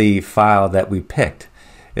isn't the file that we picked.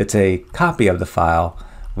 It's a copy of the file,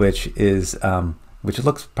 which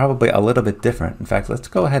looks probably a little bit different. In fact, let's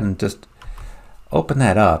go ahead and just open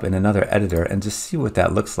that up in another editor and just see what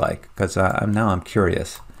that looks like, because now I'm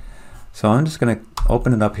curious. So I'm just going to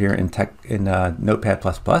open it up here in Notepad++,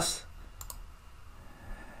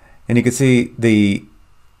 and you can see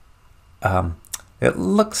it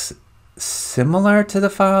looks similar to the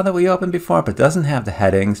file that we opened before, but doesn't have the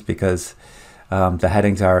headings because the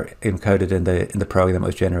headings are encoded in the program that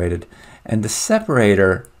was generated, and the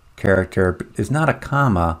separator character is not a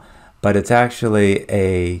comma, but it's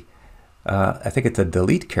actually I think it's a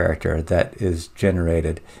delete character that is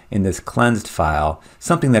generated in this cleansed file,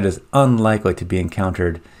 something that is unlikely to be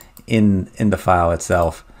encountered in the file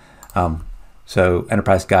itself. So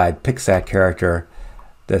Enterprise Guide picks that character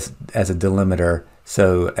as a delimiter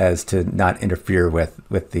so as to not interfere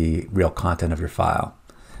with the real content of your file.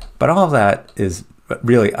 But all of that is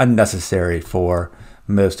really unnecessary for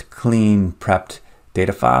most clean prepped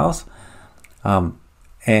data files.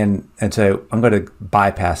 And so I'm going to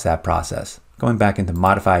bypass that process. Going back into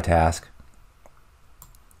Modify Task,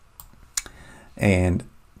 and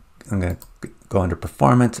I'm going to go under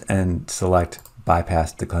Performance and select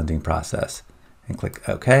Bypass the Cleansing Process, and click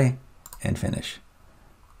OK and Finish.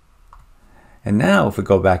 And now if we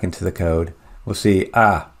go back into the code, we'll see,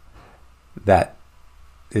 that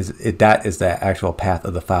is the actual path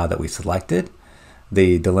of the file that we selected.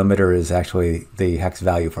 The delimiter is actually the hex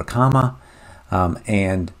value for comma,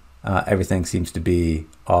 and everything seems to be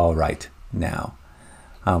all right now.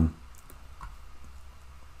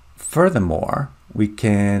 Furthermore, we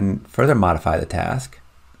can further modify the task.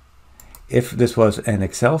 If this was an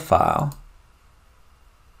Excel file,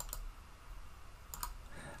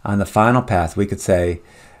 on the final path, we could say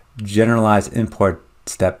generalize import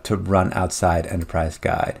step to run outside Enterprise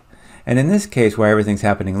Guide. And in this case, where everything's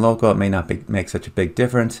happening local, it may not make such a big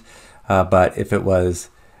difference. But if it was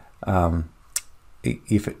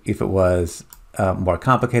more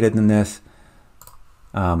complicated than this,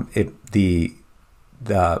 the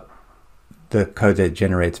code that it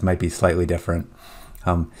generates might be slightly different,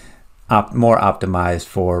 more optimized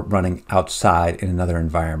for running outside in another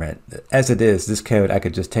environment. As it is, this code, I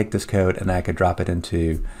could just take this code and I could drop it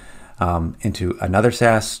into another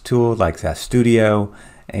SAS tool like SAS Studio,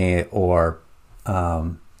 or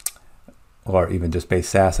even just base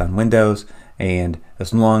SAS on Windows. And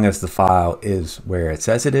as long as the file is where it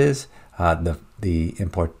says it is, the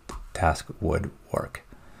import task would work.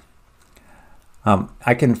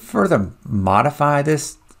 I can further modify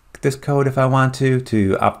this code if I want to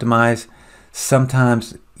optimize.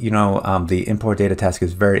 Sometimes, the import data task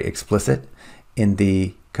is very explicit in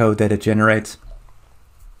the code that it generates.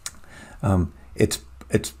 It's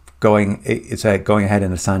going ahead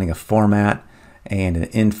and assigning a format and an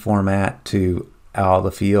in format to all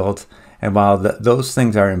the fields. And while those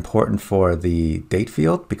things are important for the date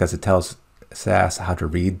field because it tells SAS how to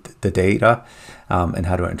read the data and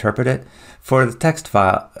how to interpret it, for the text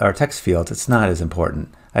file or text fields, it's not as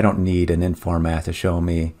important. I don't need an in format to show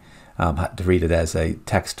me how to read it as a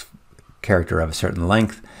text character of a certain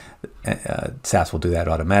length. SAS will do that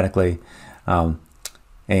automatically. I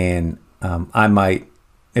might,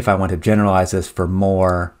 if I want to generalize this for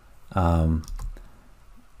more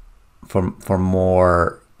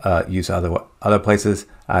use other places,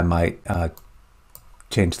 I might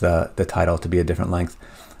change the title to be a different length.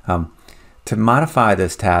 To modify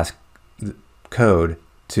this task code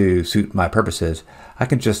to suit my purposes, I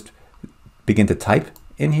can just begin to type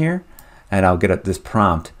in here, and I'll get this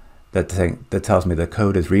prompt that tells me the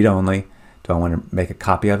code is read-only. Do I want to make a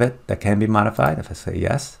copy of it that can be modified? If I say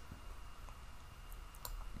yes.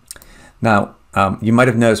 Now, you might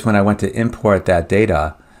have noticed when I went to import that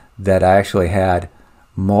data that I actually had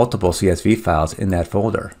multiple CSV files in that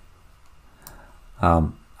folder.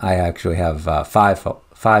 I actually have five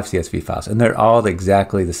CSV files, and they're all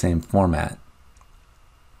exactly the same format.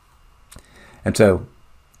 And so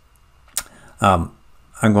I'm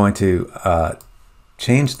going to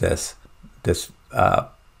change this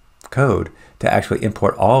code to actually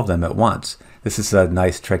import all of them at once. This is a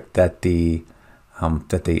nice trick that the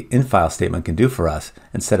in-file statement can do for us.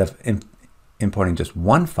 Instead of importing just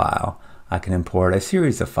one file, I can import a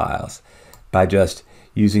series of files by just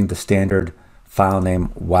using the standard file name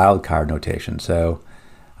wildcard notation. So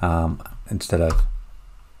instead of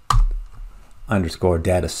underscore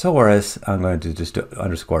datasaurus, I'm going to just do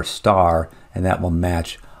underscore star, and that will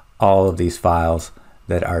match all of these files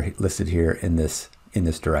that are listed here in this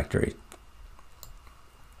directory.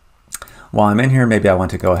 While I'm in here, maybe I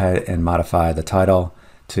want to go ahead and modify the title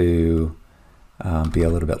to be a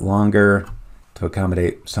little bit longer to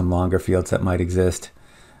accommodate some longer fields that might exist.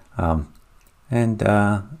 I'm going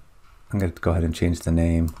to go ahead and change the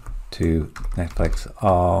name to Netflix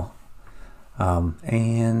All.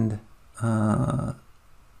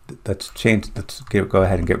 Let's go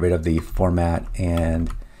ahead and get rid of the format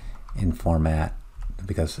and in format,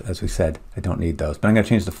 because as we said, I don't need those. But I'm going to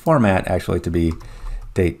change the format actually to be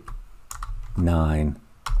date 9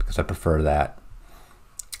 because I prefer that.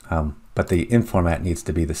 But the in format needs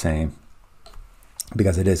to be the same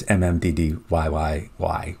because it is MMDDYYYY.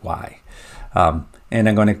 And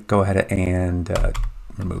I'm going to go ahead and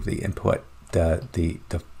remove the input,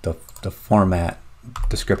 the format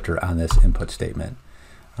descriptor on this input statement,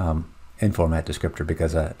 in format descriptor,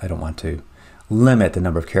 because I don't want to limit the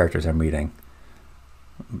number of characters I'm reading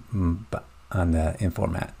on the in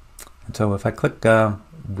format. And so if I click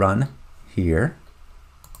run here,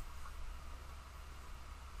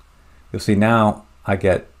 you'll see now I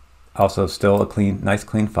get also still a nice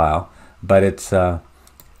clean file, but it's a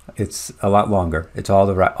lot longer. It's all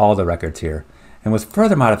the records here, and with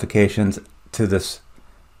further modifications to this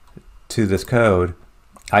code,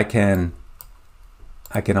 I can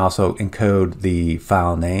also encode the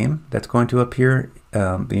file name that's going to appear,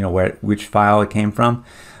 which file it came from,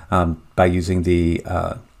 by using the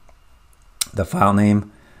file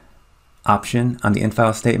name option on the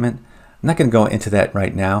in-file statement. I'm not going to go into that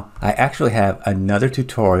right now. I actually have another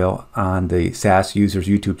tutorial on the SAS Users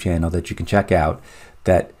YouTube channel that you can check out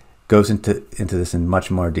that goes into this in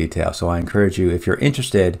much more detail. So I encourage you, if you're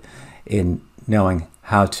interested in knowing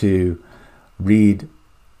how to read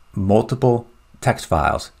multiple text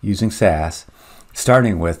files using SAS,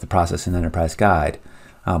 starting with the Process and Enterprise Guide,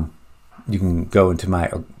 you can go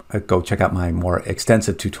check out my more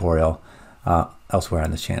extensive tutorial elsewhere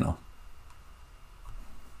on this channel.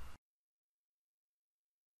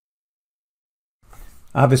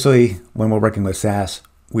 Obviously, when we're working with SAS,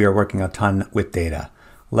 we are working a ton with data.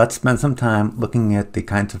 Let's spend some time looking at the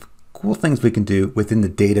kinds of cool things we can do within the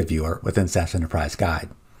data viewer within SAS Enterprise Guide.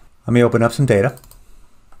 Let me open up some data.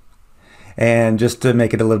 And just to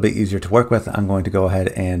make it a little bit easier to work with, I'm going to go ahead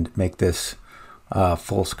and make this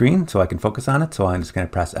full screen so I can focus on it. So I'm just going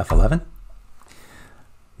to press F11.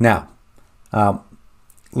 Now,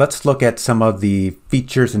 let's look at some of the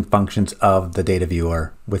features and functions of the data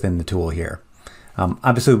viewer within the tool here.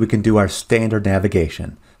 Obviously, we can do our standard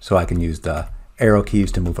navigation. So I can use the arrow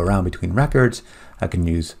keys to move around between records. I can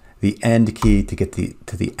use the end key to get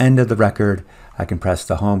to the end of the record. I can press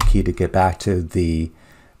the home key to get back to the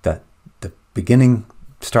beginning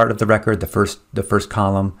start of the record, the first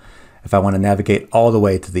column. If I want to navigate all the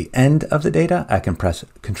way to the end of the data, I can press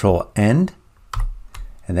Control End,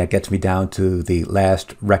 and that gets me down to the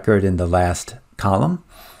last record in the last column.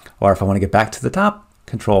 Or if I want to get back to the top,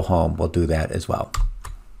 Control Home will do that as well.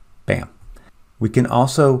 Bam. We can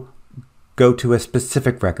also go to a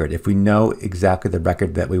specific record. If we know exactly the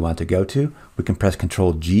record that we want to go to, we can press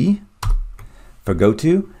Control G for go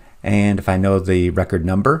to. And if I know the record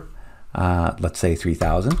number, let's say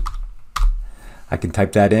 3000, I can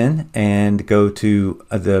type that in and go to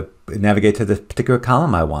navigate to the particular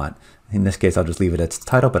column I want. In this case, I'll just leave it as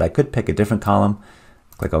title, but I could pick a different column,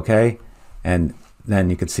 click OK, and then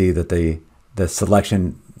you can see that the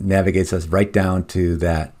selection navigates us right down to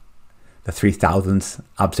the 3000th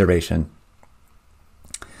observation.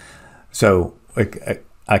 So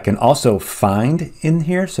I can also find in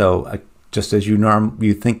here. So just as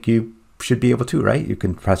you think you should be able to, right? You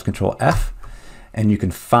can press Control F, and you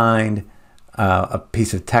can find a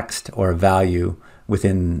piece of text or a value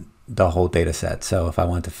within the whole data set. So if I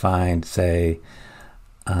want to find, say,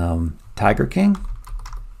 Tiger King,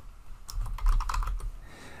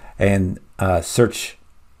 and search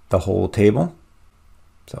the whole table,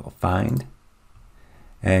 so find,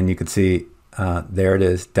 and you can see there it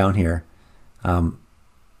is down here.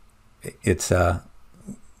 It's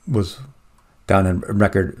was down in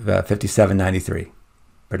record 5793.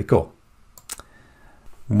 Pretty cool.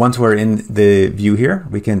 Once we're in the view here,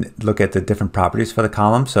 we can look at the different properties for the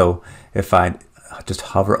column. So if I just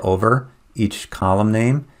hover over each column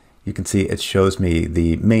name, you can see it shows me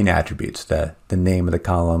the main attributes, the name of the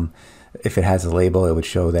column. If it has a label, it would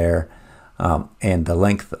show there, and the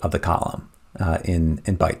length of the column in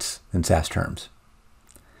bytes, in SAS terms.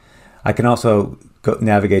 I can also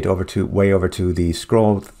navigate way over to the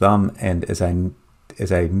scroll thumb, and as I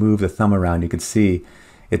move the thumb around, you can see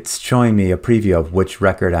it's showing me a preview of which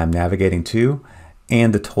record I'm navigating to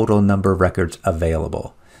and the total number of records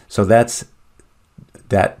available. So that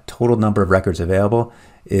total number of records available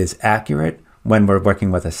is accurate when we're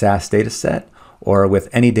working with a SAS data set or with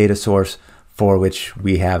any data source for which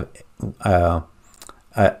we have a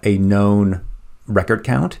known record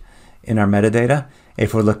count in our metadata.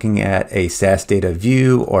 If we're looking at a SAS data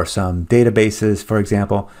view or some databases, for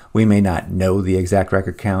example, we may not know the exact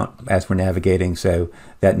record count as we're navigating, so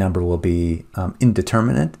that number will be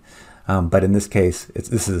indeterminate. But in this case,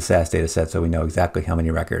 this is a SAS data set, so we know exactly how many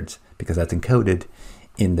records because that's encoded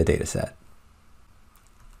in the data set.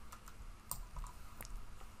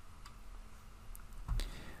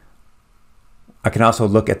 I can also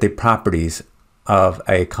look at the properties of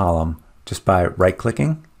a column just by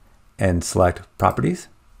right-clicking and select properties,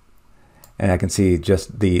 and I can see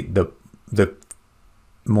just the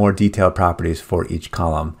more detailed properties for each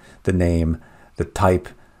column: the name, the type,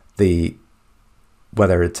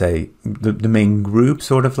 whether it's the main group,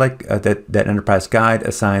 sort of like that Enterprise Guide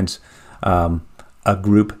assigns a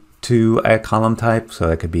group to a column type. So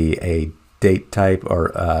that could be a date type or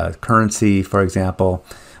a currency, for example,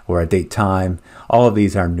 or a date time. All of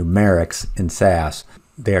these are numerics in SAS.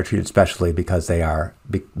 They are treated specially because they are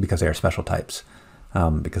special types,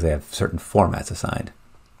 because they have certain formats assigned.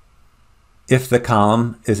 If the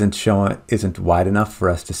column isn't wide enough for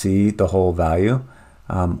us to see the whole value,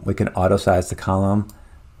 we can auto size the column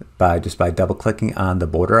by double clicking on the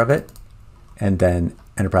border of it, and then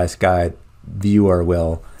Enterprise Guide Viewer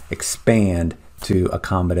will expand to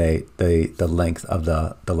accommodate the length of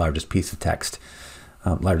the largest piece of text,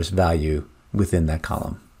 largest value within that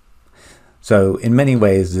column. So in many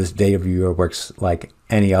ways, this data viewer works like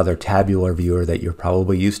any other tabular viewer that you're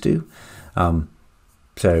probably used to.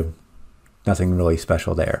 So nothing really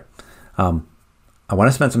special there. I want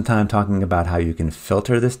to spend some time talking about how you can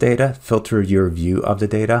filter this data, filter your view of the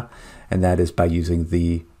data, and that is by using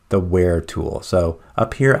the Where tool. So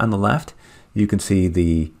up here on the left, you can see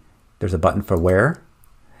there's a button for Where,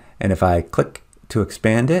 and if I click to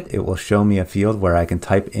expand it, it will show me a field where I can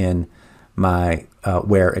type in my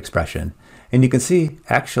Where expression. And you can see,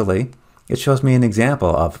 actually, it shows me an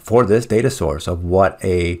example for this data source of what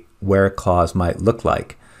a where clause might look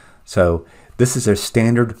like. So this is a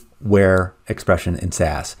standard where expression in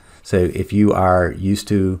SAS. So if you are used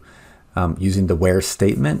to using the where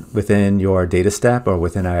statement within your data step or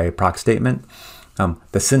within a proc statement,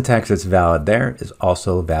 the syntax that's valid there is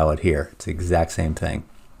also valid here. It's the exact same thing.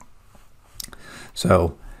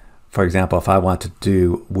 So, for example, if I want to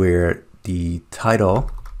do where the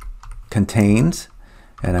title contains,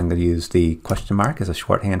 and I'm going to use the question mark as a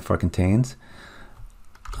shorthand for contains,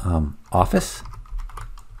 office,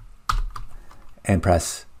 and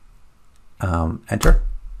press enter,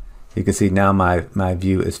 you can see now my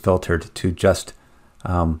view is filtered to just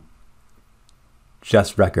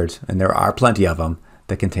records, and there are plenty of them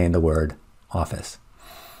that contain the word office.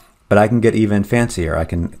 But I can get even fancier. I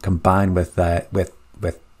can combine with that with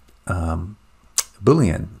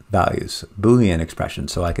Boolean values, Boolean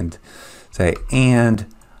expressions. So I can say, and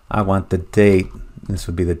I want the date, this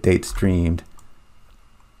would be the date streamed,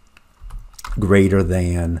 greater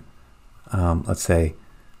than, let's say,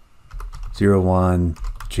 01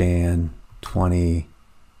 Jan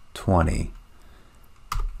 2020.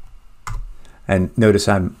 And notice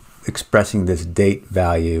I'm expressing this date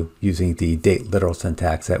value using the date literal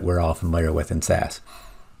syntax that we're all familiar with in SAS,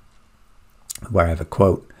 where I have a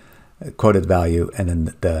quoted value and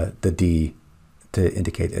then the D to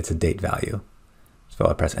indicate it's a date value. So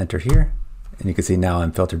I press enter here, and you can see now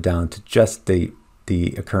I'm filtered down to just the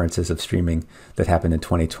occurrences of streaming that happened in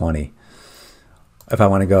 2020. If I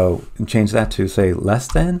want to go and change that to say less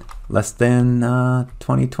than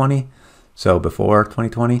 2020, so before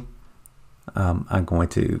 2020, I'm going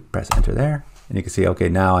to press enter there, and you can see, okay,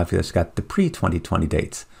 now I've just got the pre-2020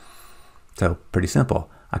 dates. So pretty simple.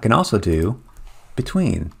 I can also do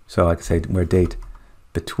between. So I can say where date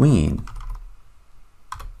between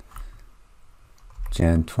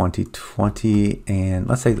Jan 2020 and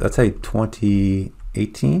let's say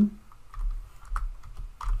 2018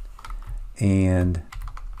 and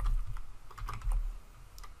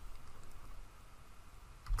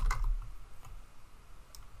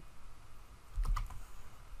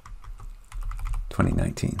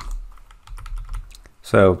 (2019).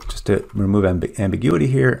 So just to remove ambiguity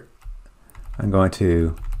here, I'm going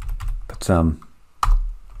to put some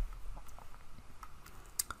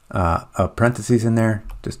parentheses in there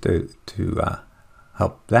just to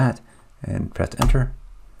help that, and press enter.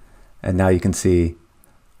 And now you can see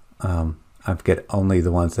I get only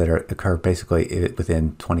the ones that occur basically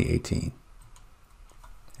within 2018.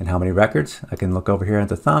 And how many records? I can look over here at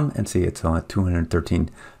the thumb and see it's only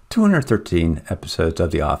 213 episodes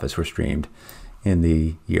of The Office were streamed in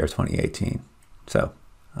the year 2018. So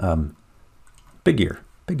big year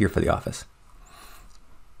for The Office.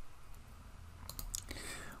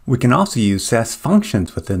 We can also use SAS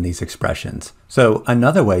functions within these expressions. So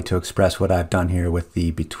another way to express what I've done here with the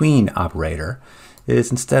between operator is,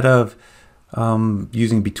 instead of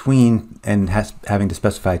using between and having to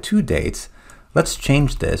specify two dates, let's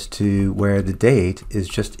change this to where the date is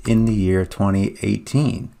just in the year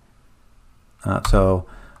 2018. So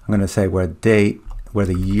I'm going to say where the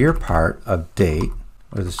year part of date,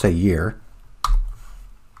 or let's say year,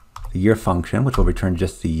 the year function, which will return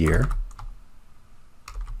just the year,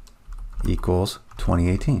 equals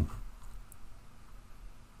 2018.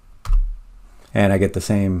 And I get the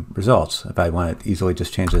same results. If I want to easily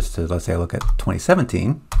just change this to, let's say I look at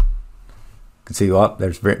 2017, you can see, well,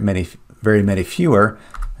 there's very many fewer.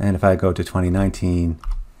 And if I go to 2019,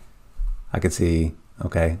 I can see,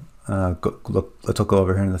 okay, let's look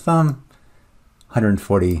over here in the thumb,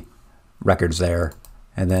 140 records there.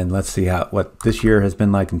 And then let's see what this year has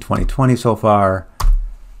been like in 2020 so far.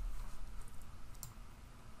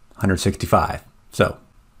 165. So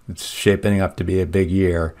it's shaping up to be a big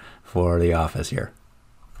year for The Office here.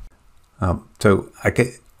 So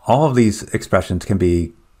all of these expressions can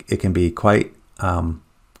be quite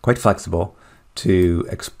flexible to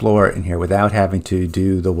explore in here without having to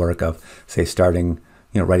do the work of, say, starting,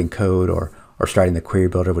 writing code or starting the query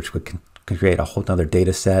builder, which would create a whole other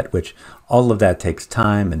data set, which all of that takes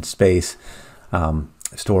time and space,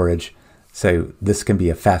 storage. So this can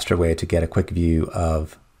be a faster way to get a quick view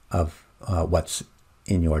of what's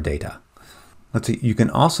in your data. Let's see, you can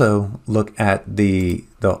also look at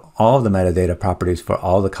all of the metadata properties for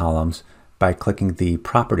all the columns by clicking the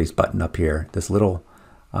properties button up here, this little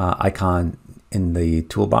icon in the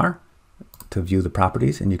toolbar to view the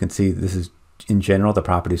properties. And you can see this is in general the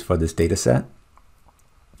properties for this data set.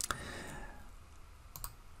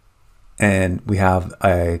 And we have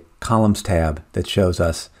a columns tab that shows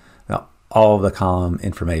us all of the column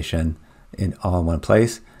information all in one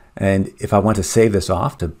place. And if I want to save this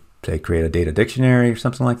off to, say, create a data dictionary or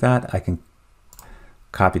something like that, I can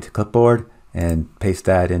copy to clipboard and paste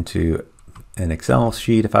that into an Excel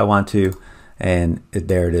sheet if I want to, and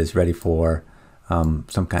there it is, ready for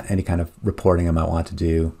any kind of reporting I might want to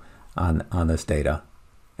do on this data.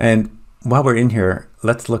 And while we're in here,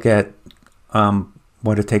 let's look at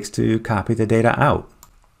what it takes to copy the data out.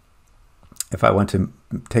 If I want to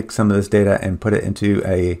take some of this data and put it into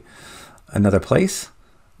another place,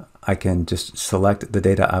 I can just select the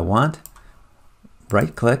data I want,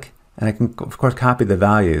 right click, and I can of course copy the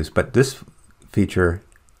values, but this feature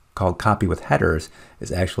called copy with headers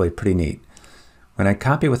is actually pretty neat. When I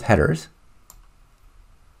copy with headers,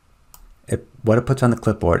 what it puts on the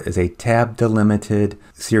clipboard is a tab delimited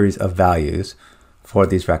series of values for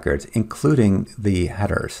these records, including the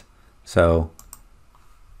headers. So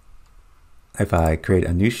if I create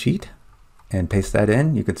a new sheet and paste that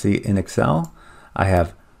in, you can see in Excel, I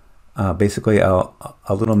have basically a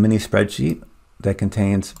little mini spreadsheet that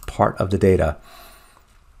contains part of the data.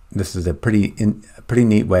 This is a pretty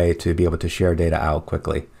neat way to be able to share data out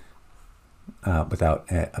quickly without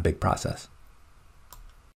a big process.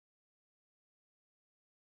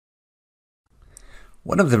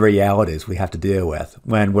 One of the realities we have to deal with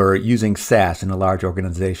when we're using SAS in a large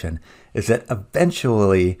organization is that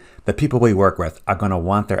eventually the people we work with are going to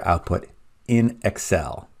want their output in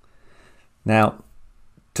Excel. Now,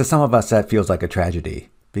 to some of us that feels like a tragedy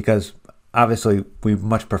because obviously we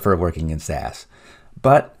much prefer working in SAS.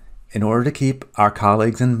 But in order to keep our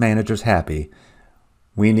colleagues and managers happy,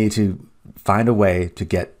 we need to find a way to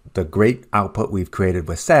get the great output we've created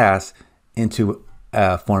with SAS into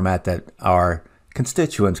a format that our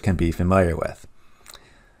constituents can be familiar with.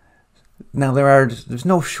 Now there's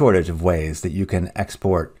no shortage of ways that you can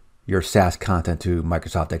export your SAS content to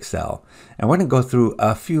Microsoft Excel, and we're going to go through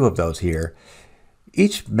a few of those here.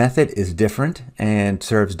 Each method is different and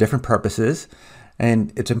serves different purposes,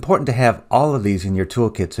 and it's important to have all of these in your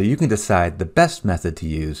toolkit so you can decide the best method to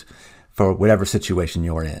use for whatever situation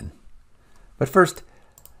you're in. But first,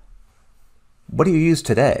 what do you use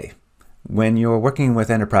today? When you're working with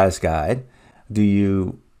Enterprise Guide, do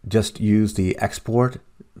you just use the export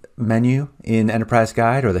menu in Enterprise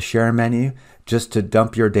Guide or the share menu just to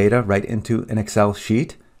dump your data right into an Excel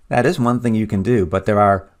sheet? That is one thing you can do, but there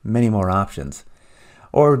are many more options.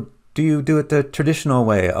 Or do you do it the traditional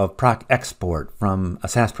way of proc export from a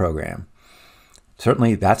SAS program?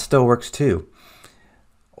 Certainly that still works too.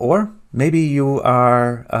 Or maybe you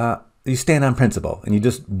stand on principle and you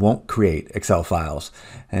just won't create Excel files,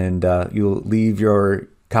 and you'll leave your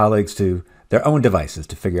colleagues to their own devices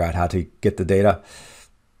to figure out how to get the data.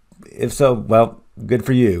 If so, well, good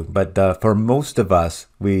for you. But for most of us,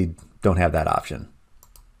 we don't have that option.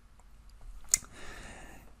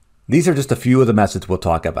 These are just a few of the methods we'll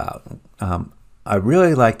talk about. I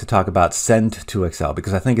really like to talk about send to Excel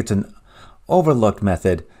because I think it's an overlooked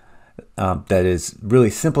method that is really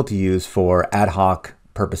simple to use for ad hoc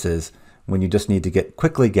purposes when you just need to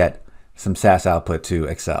quickly get some SAS output to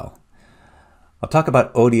Excel. I'll talk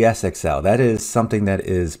about ODS Excel. That is something that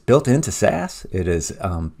is built into SAS. It is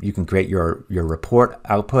you can create your report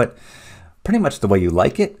output pretty much the way you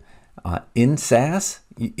like it in SAS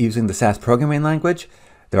using the SAS programming language.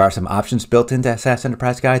 There are some options built into SAS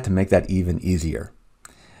Enterprise Guide to make that even easier.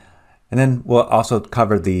 And then we'll also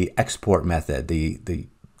cover the export method, the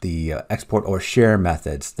export or share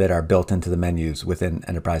methods that are built into the menus within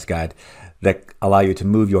Enterprise Guide that allow you to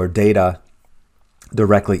move your data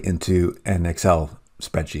directly into an Excel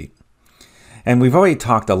spreadsheet. And we've already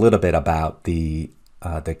talked a little bit about the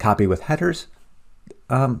copy with headers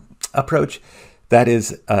approach. That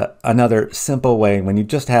is another simple way when you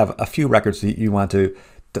just have a few records that you want to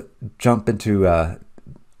jump into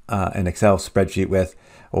an Excel spreadsheet with,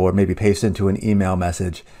 or maybe paste into an email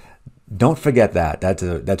message. Don't forget that.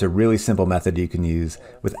 That's a really simple method you can use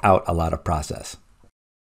without a lot of process.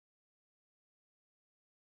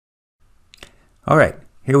 All right,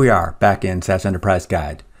 here we are back in SAS Enterprise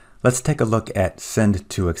Guide. Let's take a look at Send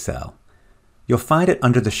to Excel. You'll find it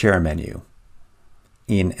under the Share menu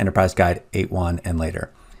in Enterprise Guide 8.1 and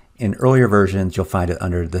later. In earlier versions, you'll find it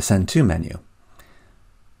under the Send to menu.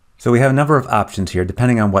 So we have a number of options here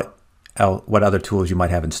depending on what other tools you might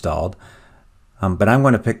have installed. But I'm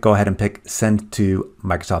going to go ahead and pick Send to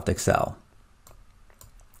Microsoft Excel.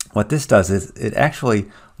 What this does is it actually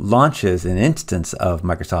launches an instance of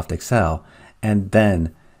Microsoft Excel, and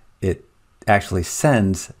then it actually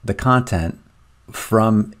sends the content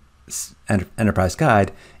from Enterprise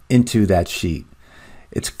Guide into that sheet.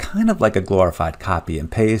 It's kind of like a glorified copy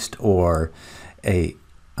and paste, or is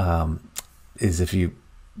if you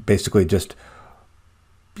basically just,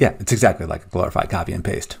 yeah, it's exactly like a glorified copy and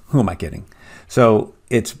paste. Who am I kidding? So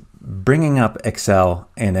it's bringing up Excel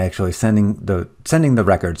and actually sending the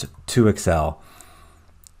records to Excel,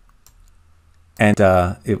 and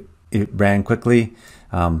it ran quickly.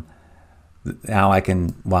 Now I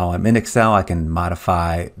can, while I'm in Excel, I can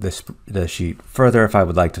modify the sheet further if I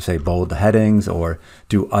would like to, say, bold the headings or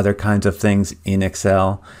do other kinds of things in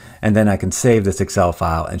Excel. And then I can save this Excel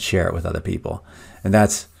file and share it with other people. And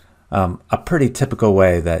that's a pretty typical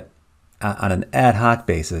way that on an ad hoc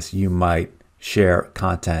basis, you might share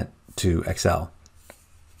content to Excel.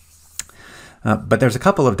 But there's a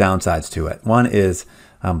couple of downsides to it. One is,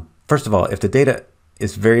 first of all, if the data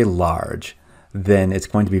is very large, then it's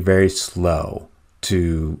going to be very slow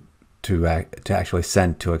to actually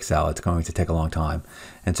send to Excel. It's going to take a long time.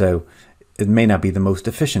 And so it may not be the most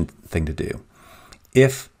efficient thing to do.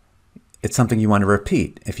 If it's something you want to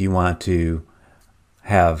repeat, if you want to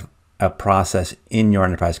have a process in your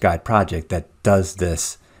Enterprise Guide project that does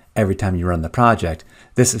this every time you run the project,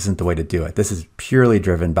 this isn't the way to do it. This is purely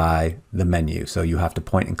driven by the menu. So you have to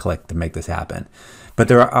point and click to make this happen. But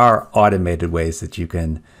there are automated ways that you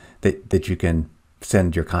can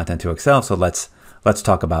send your content to Excel. So let's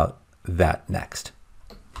talk about that next.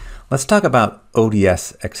 Let's talk about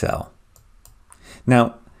ODS Excel.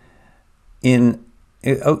 Now, if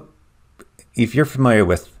you're familiar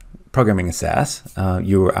with programming in SAS,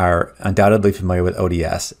 you are undoubtedly familiar with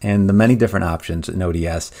ODS and the many different options in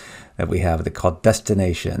ODS that we have that are called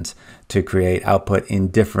destinations to create output in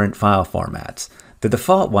different file formats. The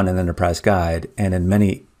default one in Enterprise Guide and in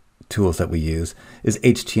many tools that we use is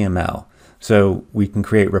HTML. So we can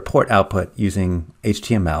create report output using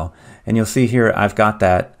HTML. And you'll see here I've got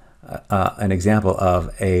that an example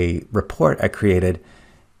of a report I created.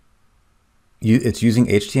 It's using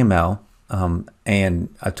HTML.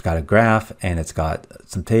 And it's got a graph and it's got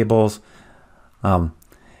some tables. All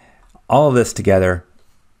of this together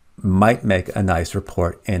might make a nice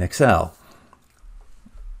report in Excel,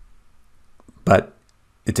 but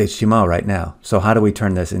it's HTML right now. So how do we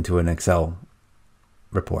turn this into an Excel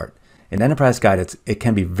report? In Enterprise Guide, it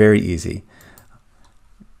can be very easy.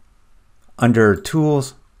 Under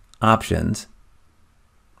Tools, Options,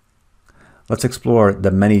 let's explore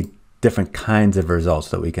the many different kinds of results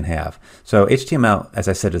that we can have. So HTML, as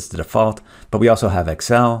I said, is the default, but we also have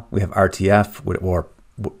Excel, we have RTF, or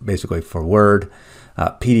basically for Word,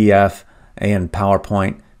 PDF, and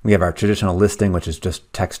PowerPoint. We have our traditional listing, which is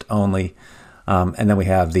just text only. And then we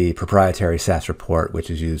have the proprietary SAS report, which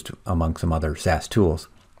is used among some other SAS tools.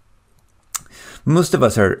 Most of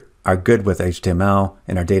us are good with HTML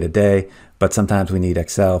in our day-to-day, but sometimes we need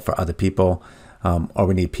Excel for other people, or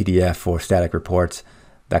we need PDF for static reports,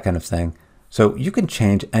 that kind of thing. So you can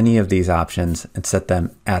change any of these options and set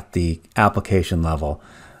them at the application level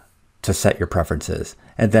to set your preferences.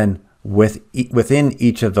 And then within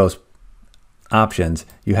each of those options,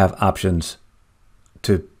 you have options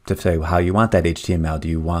to say how you want that HTML. Do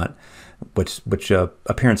you want, which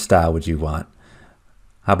appearance style would you want?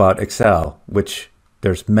 How about Excel, which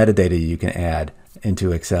there's metadata you can add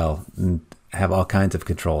into Excel and have all kinds of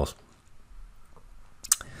controls.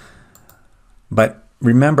 But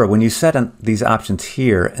remember, when you set these options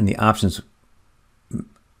here in the options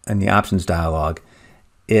dialog,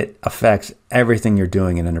 it affects everything you're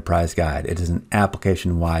doing in Enterprise Guide. It is an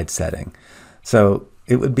application-wide setting. So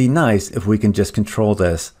it would be nice if we can just control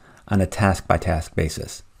this on a task-by-task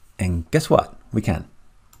basis. And guess what? We can.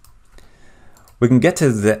 We can get to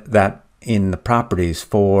that in the properties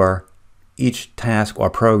for each task or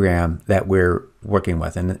program that we're working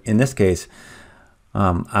with. And in this case,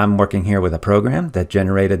 I'm working here with a program that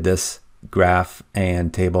generated this graph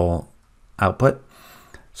and table output.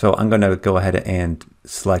 So I'm going to go ahead and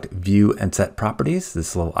select View and Set Properties,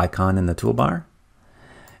 this little icon in the toolbar.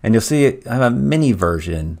 And you'll see I have a mini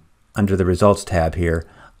version under the Results tab here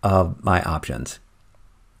of my options.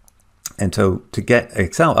 And so to get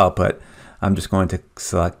Excel output, I'm just going to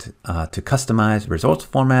select to customize results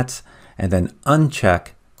formats and then uncheck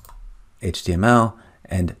HTML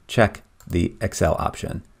and check the Excel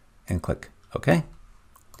option and click OK.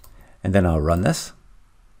 And then I'll run this.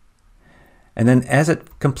 And then as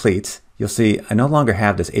it completes, you'll see I no longer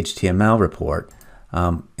have this HTML report.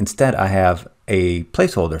 Instead, I have a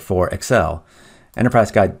placeholder for Excel.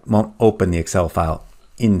 Enterprise Guide won't open the Excel file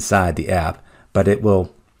inside the app, but it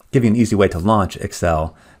will give you an easy way to launch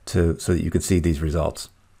Excel so that you can see these results.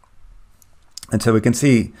 And so we can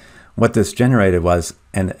see what this generated was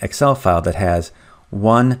an Excel file that has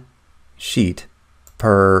one sheet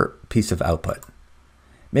per piece of output.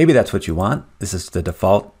 Maybe that's what you want. This is the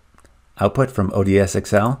default output from ODS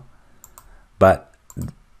Excel, but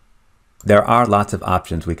there are lots of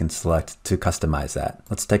options we can select to customize that.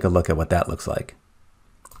 Let's take a look at what that looks like.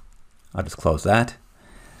 I'll just close that.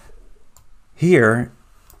 Here,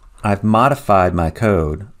 I've modified my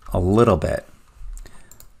code a little bit.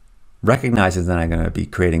 recognizes that I'm going to be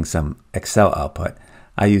creating some Excel output,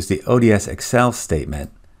 I use the ODS Excel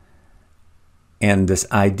statement and this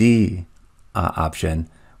ID option,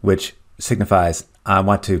 which signifies I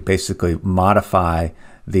want to basically modify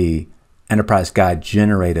the Enterprise Guide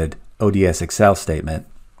generated ODS Excel statement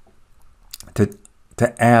to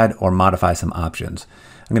add or modify some options.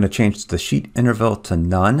 I'm going to change the sheet interval to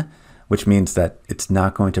none, which means that it's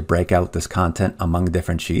not going to break out this content among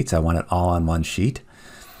different sheets. I want it all on one sheet.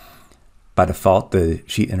 By default, the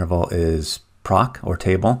sheet interval is proc or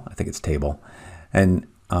table. I think it's table, and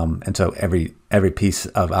so every piece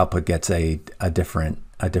of output gets a different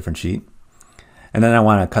sheet. And then I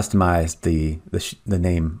want to customize the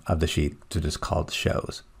name of the sheet to just call it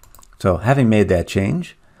shows. So having made that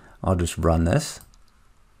change, I'll just run this,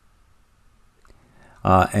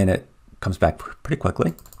 and it comes back pretty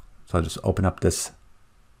quickly. So I'll just open up this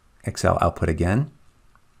Excel output again,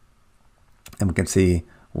 and we can see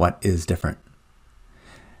what is different.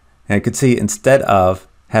 And you can see instead of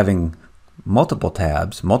having multiple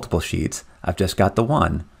tabs, multiple sheets, I've just got the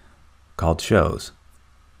one called shows,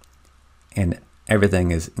 and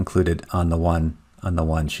everything is included on the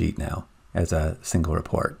one sheet now as a single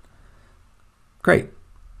report. Great.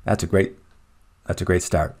 That's a great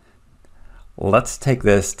start. Let's take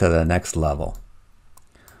this to the next level.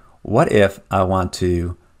 What if I want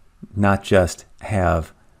to not just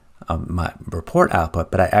have my report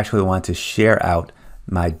output, but I actually want to share out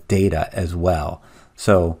my data as well?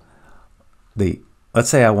 So let's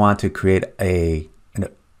say I want to create an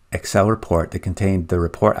Excel report that contained the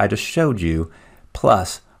report I just showed you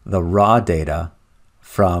plus the raw data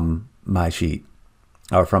from my sheet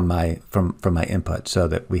or from my input, so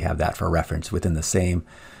that we have that for reference within the same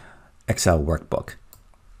Excel workbook.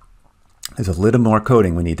 There's a little more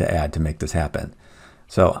coding we need to add to make this happen.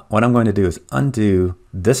 So what I'm going to do is undo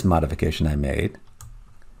this modification I made,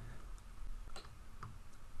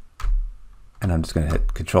 and I'm just going to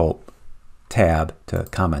hit Control Tab to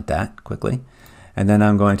comment that quickly, and then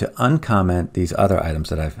I'm going to uncomment these other items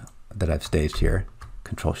that I've staged here.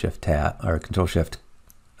 Control Shift Tab or Control Shift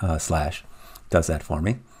slash does that for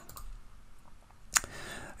me.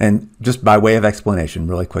 And just by way of explanation,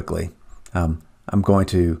 really quickly, I'm going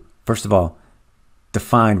to first of all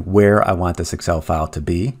define where I want this Excel file to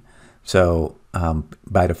be. So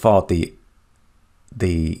by default,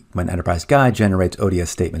 when Enterprise Guide generates ODS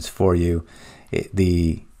statements for you,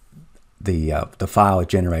 the file it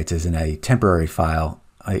generates is in a temporary file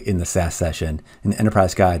in the SAS session, and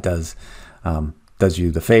Enterprise Guide does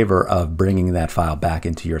you the favor of bringing that file back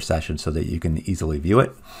into your session so that you can easily view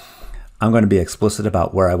it. I'm going to be explicit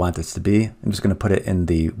about where I want this to be. I'm just going to put it in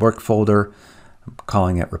the work folder. I'm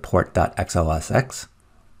calling it report.xlsx.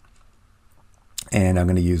 And I'm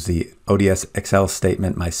going to use the ODS Excel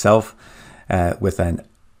statement myself with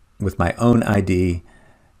my own ID,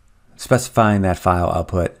 specifying that file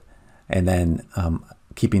output, and then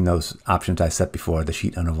keeping those options I set before, the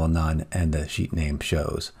sheet interval none and the sheet name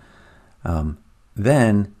shows.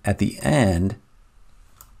 Then at the end,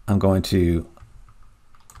 I'm going to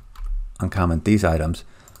uncomment these items.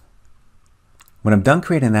 When I'm done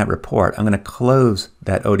creating that report, I'm going to close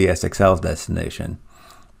that ODS Excel destination.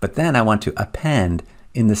 But then I want to append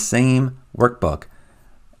in the same workbook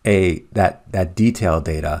that detailed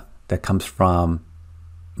data that comes from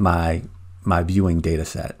my viewing data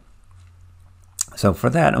set. So for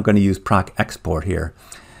that, I'm going to use proc export here,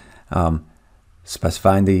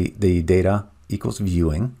 specifying the data equals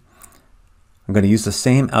viewing. I'm going to use the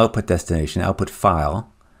same output destination, output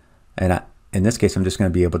file, and in this case, I'm just going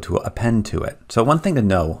to be able to append to it. So one thing to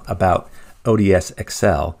know about ODS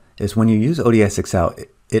Excel is when you use ODS Excel,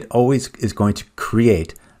 it always is going to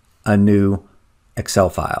create a new Excel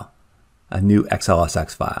file, a new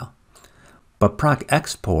XLSX file. But proc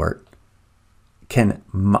export can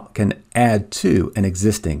add to an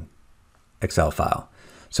existing Excel file.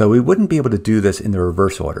 So we wouldn't be able to do this in the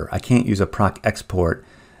reverse order. I can't use a proc export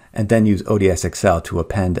and then use ODS Excel to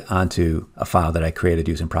append onto a file that I created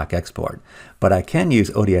using proc export. But I can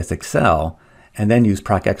use ODS Excel and then use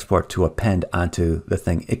proc export to append onto the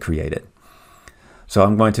thing it created. So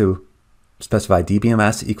I'm going to specify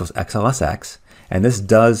dbms equals xlsx, and this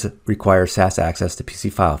does require SAS access to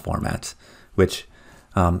PC file formats, which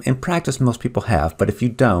in practice most people have, but if you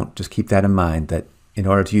don't, just keep that in mind that in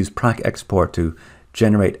order to use proc export to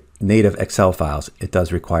generate native Excel files, it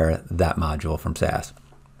does require that module from SAS.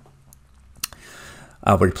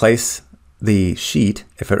 I'll replace the sheet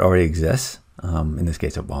if it already exists. In this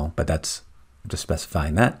case it won't, but that's just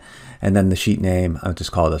specifying that. And then the sheet name, I'll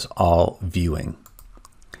just call this all viewing.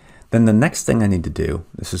 Then the next thing I need to do,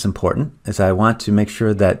 this is important, is I want to make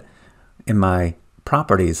sure that in my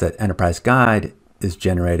properties that Enterprise Guide is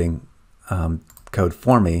generating code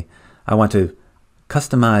for me, I want to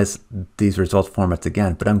customize these results formats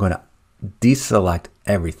again, but I'm going to deselect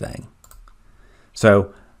everything.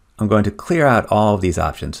 So I'm going to clear out all of these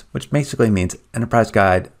options, which basically means Enterprise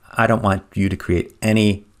Guide, I don't want you to create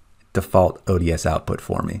any default ODS output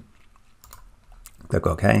for me. Click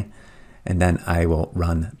OK, and then I will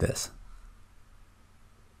run this.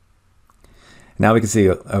 Now we can see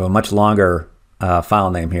a much longer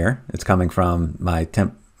file name here. It's coming from my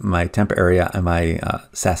temp area and my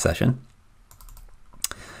SAS session.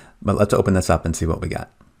 But let's open this up and see what we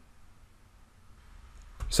got.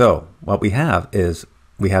 So what we have is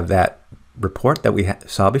we have that report that we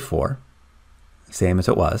saw before, same as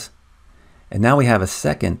it was. And now we have a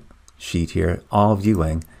second sheet here, all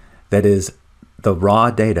viewing, that is the raw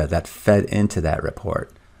data that fed into that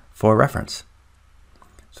report for reference.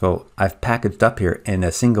 So I've packaged up here in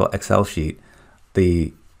a single Excel sheet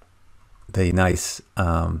the nice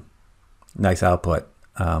nice output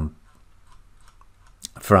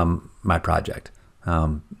from my project.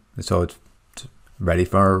 So it's ready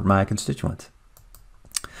for my constituents.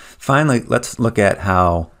 Finally, let's look at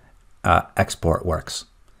how export works.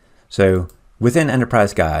 So within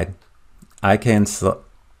Enterprise Guide, I can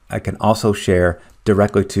also share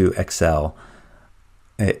directly to Excel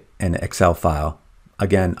an Excel file.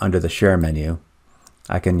 Again, under the Share menu,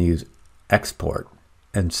 I can use Export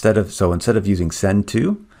instead of using Send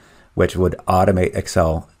To, which would automate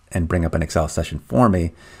Excel and bring up an Excel session for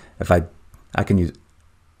me. If I'd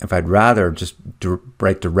rather just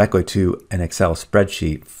write directly to an Excel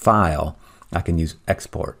spreadsheet file, I can use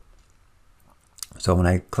Export. So when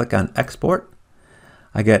I click on Export,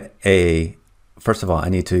 I get first of all, I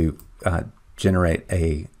need to generate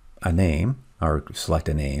a name or select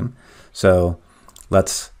a name. So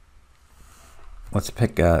let's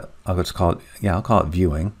pick I'll call it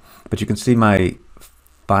viewing, but you can see my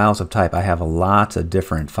files of type. I have lots of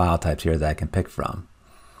different file types here that I can pick from,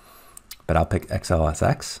 but I'll pick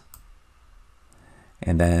XLSX,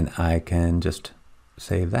 and then I can just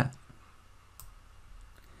save that.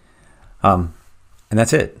 And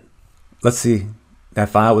that's it. Let's see, that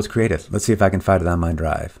file was created. Let's see if I can find it on my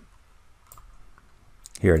drive.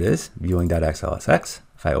 Here it is, viewing.xlsx.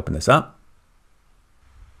 If I open this up,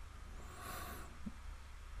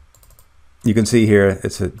 you can see here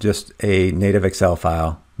it's just a native Excel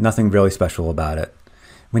file, nothing really special about it.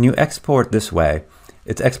 When you export this way,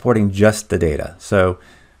 it's exporting just the data. So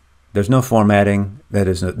there's no formatting, that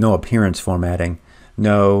is no appearance formatting,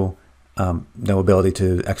 no ability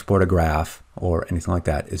to export a graph or anything like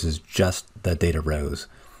that. This is just the data rows.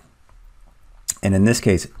 And in this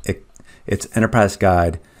case, it's Enterprise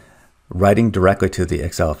Guide writing directly to the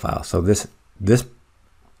Excel file. So this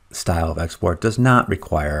style of export does not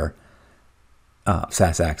require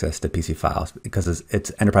SAS access to PC files, because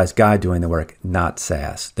it's Enterprise Guide doing the work, not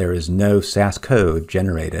SAS. There is no SAS code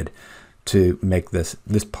generated to make this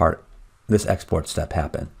export step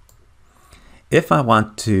happen. If I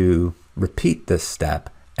want to repeat this step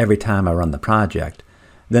every time I run the project,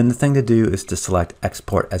 then the thing to do is to select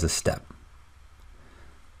Export as a Step.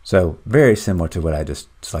 So very similar to what I just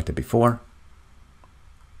selected before.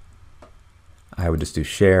 I would just do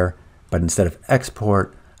Share, but instead of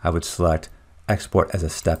Export, I would select Export as a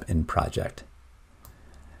Step in Project.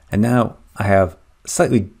 And now I have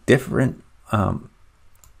slightly different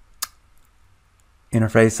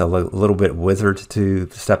interface, a little bit wizard to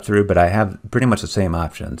step through, but I have pretty much the same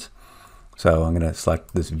options. So I'm going to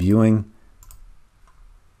select this viewing,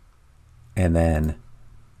 and then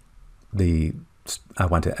I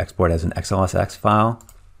want to export as an XLSX file.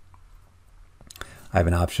 I have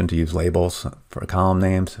an option to use labels for column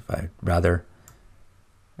names if I'd rather,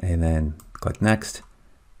 and then click Next.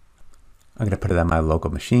 I'm going to put it on my local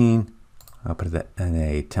machine. I'll put it in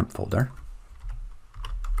a temp folder.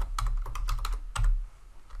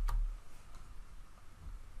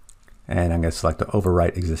 And I'm going to select the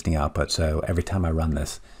overwrite existing output. So every time I run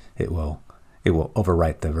this, it will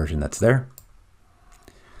overwrite the version that's there.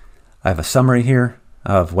 I have a summary here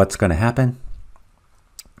of what's going to happen.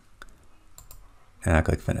 And I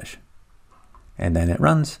click Finish. And then it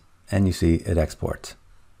runs, and you see it exports.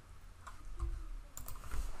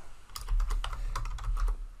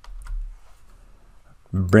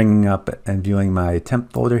 Bringing up and viewing my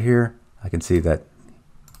temp folder here, I can see that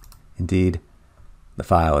indeed the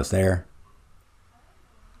file is there.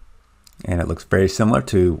 And it looks very similar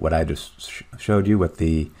to what I just showed you with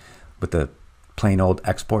the plain old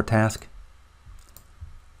export task.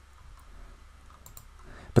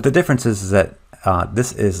 But the difference is that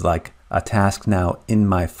this is like a task now in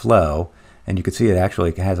my flow, And you can see it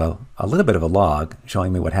actually has a little bit of a log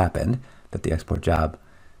showing me what happened, that the export job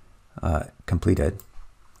completed.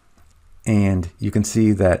 And you can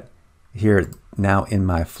see that here now in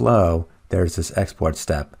my flow, there's this export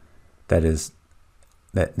step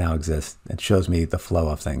that now exists. It shows me the flow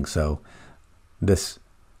of things. So this,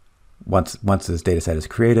 once this data set is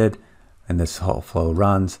created and this whole flow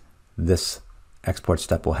runs, this export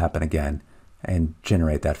step will happen again and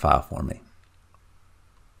generate that file for me.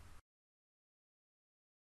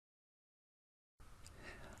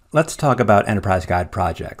 Let's talk about Enterprise Guide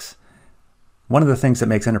projects. One of the things that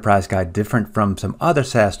makes Enterprise Guide different from some other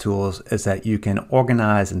SAS tools is that you can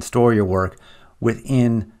organize and store your work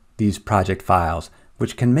within these project files,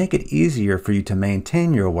 which can make it easier for you to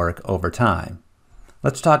maintain your work over time.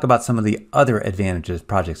 Let's talk about some of the other advantages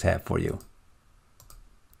projects have for you.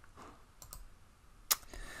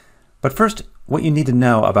 But first, what you need to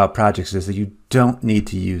know about projects is that you don't need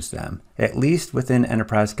to use them, at least within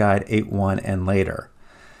Enterprise Guide 8.1 and later.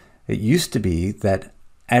 It used to be that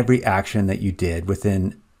every action that you did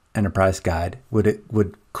within Enterprise Guide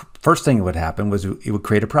first thing that would happen was it would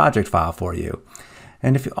create a project file for you.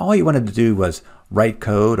 And if all you wanted to do was write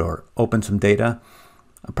code or open some data,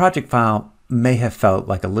 a project file may have felt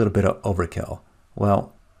like a little bit of overkill.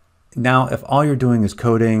 Well, now if all you're doing is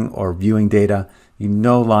coding or viewing data, you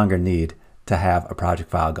no longer need to have a project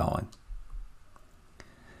file going.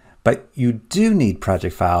 But you do need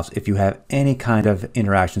project files if you have any kind of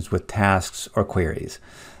interactions with tasks or queries.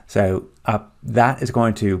 So that is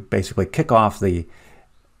going to basically kick off the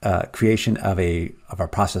creation of a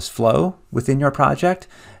process flow within your project,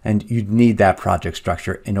 and you need that project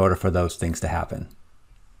structure in order for those things to happen.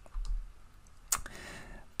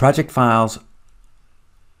 Project files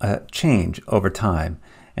change over time,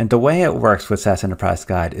 and the way it works with SAS Enterprise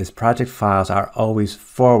Guide is project files are always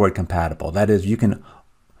forward compatible. That is, you can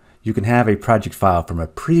have a project file from a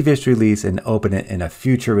previous release and open it in a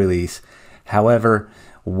future release. However,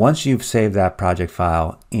 once you've saved that project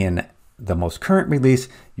file in the most current release,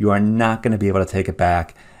 you are not going to be able to take it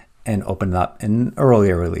back and open it up in an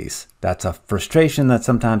earlier release. That's a frustration that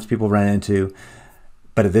sometimes people run into,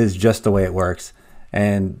 but it is just the way it works.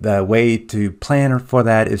 And the way to plan for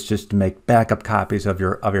that is just to make backup copies of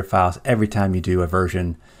your files every time you do a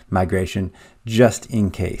version migration, just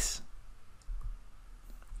in case.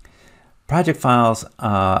 Project files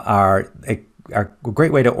are a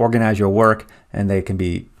great way to organize your work, and they can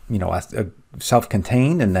be,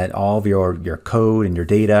 self-contained, and that all of your code and your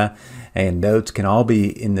data and notes can all be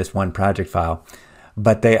in this one project file.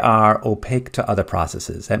 But they are opaque to other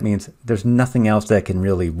processes. That means there's nothing else that can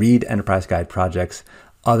really read Enterprise Guide projects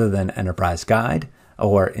other than Enterprise Guide,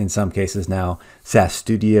 or in some cases now SAS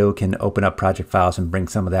Studio can open up project files and bring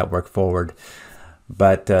some of that work forward.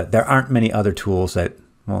 But there aren't many other tools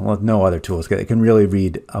no other tools that can really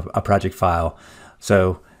read a project file.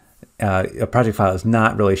 So a project file is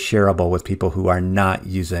not really shareable with people who are not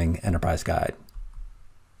using Enterprise Guide.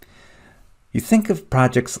 You think of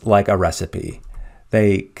projects like a recipe.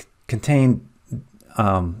 They contain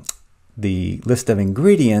the list of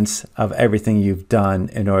ingredients of everything you've done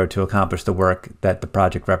in order to accomplish the work that the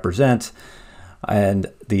project represents, and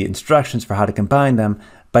the instructions for how to combine them,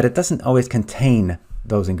 but it doesn't always contain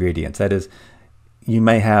those ingredients. That is, you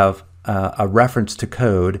may have a reference to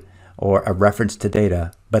code or a reference to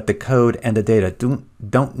data, but the code and the data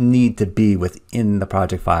don't need to be within the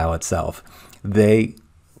project file itself. They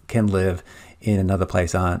can live in another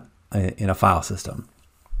place in a file system.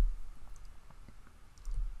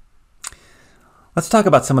 Let's talk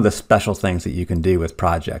about some of the special things that you can do with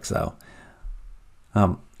projects, though.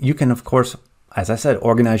 You can, of course, as I said,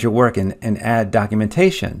 organize your work and add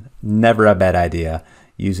documentation. Never a bad idea,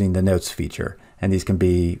 using the notes feature. And these can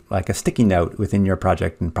be like a sticky note within your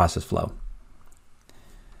project and process flow.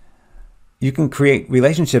 You can create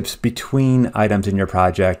relationships between items in your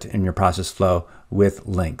project and your process flow with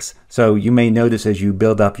links. So you may notice as you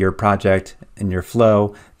build up your project and your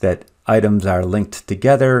flow that items are linked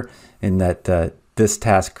together, and that this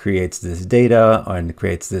task creates this data and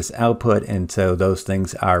creates this output, and so those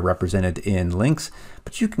things are represented in links.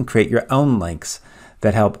 But you can create your own links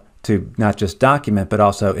that help to not just document, but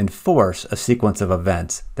also enforce a sequence of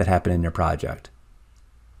events that happen in your project.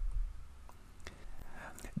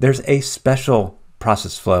 There's a special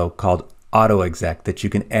process flow called auto-exec that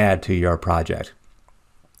you can add to your project.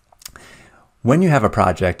 When you have a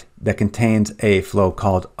project that contains a flow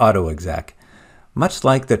called auto-exec, much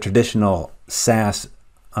like the traditional SAS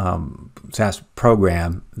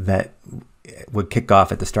program that would kick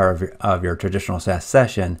off at the start of your traditional SAS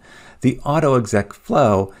session, the auto-exec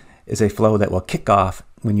flow is a flow that will kick off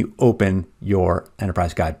when you open your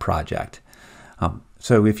Enterprise Guide project.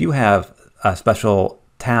 So if you have a special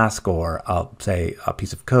task or say a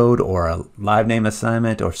piece of code or a live name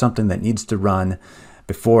assignment or something that needs to run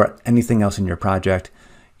before anything else in your project,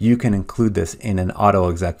 you can include this in an auto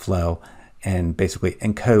exec flow and basically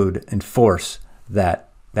enforce that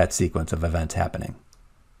sequence of events happening.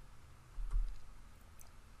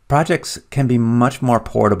 Projects can be much more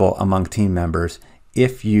portable among team members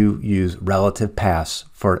if you use relative paths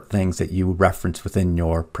for things that you reference within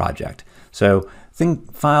your project. So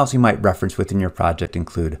files you might reference within your project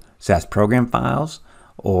include SAS program files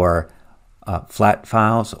or flat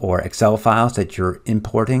files or Excel files that you're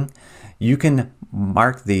importing. You can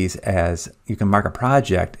mark a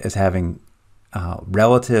project as having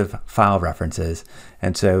relative file references,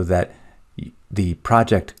 and so that the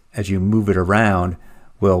project, as you move it around,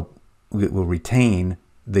 will retain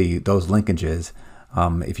those linkages.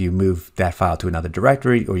 If you move that file to another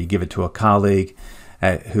directory or you give it to a colleague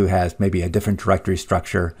who has maybe a different directory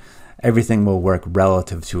structure, everything will work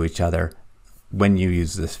relative to each other when you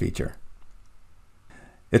use this feature.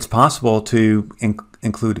 It's possible to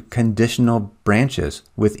include conditional branches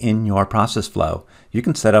within your process flow. You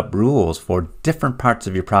can set up rules for different parts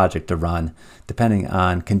of your project to run depending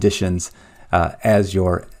on conditions as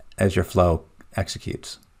your flow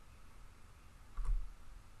executes.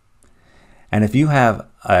 And if you have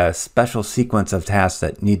a special sequence of tasks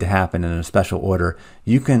that need to happen in a special order,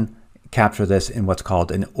 you can capture this in what's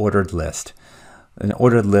called an ordered list. An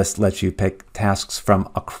ordered list lets you pick tasks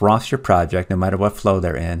from across your project, no matter what flow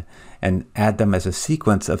they're in, and add them as a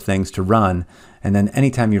sequence of things to run. And then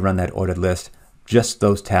anytime you run that ordered list, just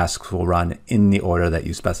those tasks will run in the order that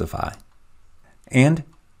you specify. And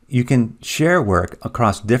you can share work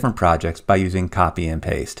across different projects by using copy and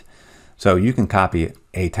paste. So you can copy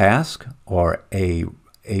a task or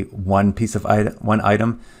one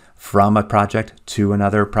item from a project to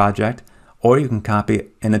another project, or you can copy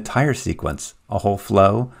an entire sequence, a whole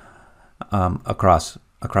flow across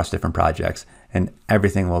different projects, and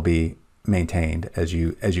everything will be maintained as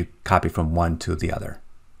you copy from one to the other.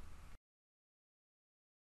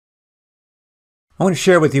 I want to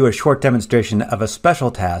share with you a short demonstration of a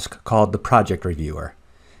special task called the Project Reviewer.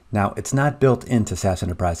 Now, it's not built into SAS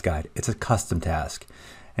Enterprise Guide. It's a custom task,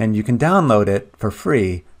 and you can download it for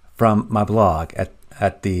free from my blog at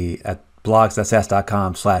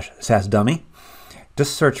blogs.sas.com/sasdummy.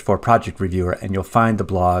 Just search for Project Reviewer and you'll find the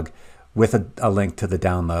blog with a link to the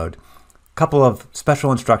download. A couple of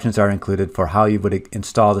special instructions are included for how you would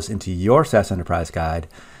install this into your SAS Enterprise Guide.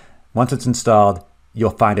 Once it's installed,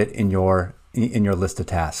 you'll find it in your list of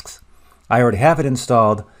tasks. I already have it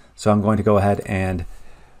installed, so I'm going to go ahead and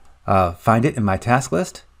find it in my task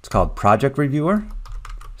list. It's called Project Reviewer.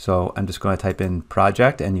 So I'm just going to type in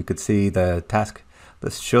project, and you could see the task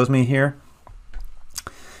list shows me here.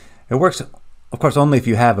 It works, of course, only if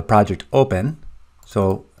you have a project open.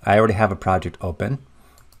 So I already have a project open.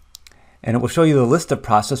 And it will show you the list of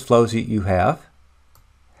process flows that you have,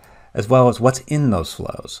 as well as what's in those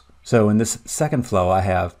flows. So in this second flow, I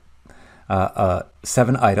have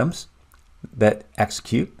 7 items that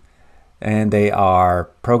execute, and they are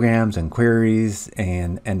programs and queries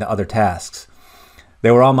and other tasks. They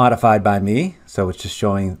were all modified by me, so it's just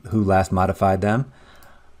showing who last modified them,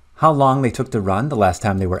 how long they took to run the last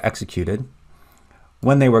time they were executed,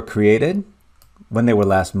 when they were created, when they were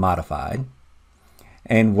last modified,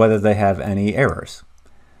 and whether they have any errors.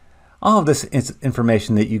 All of this is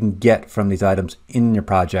information that you can get from these items in your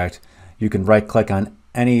project. You can right-click on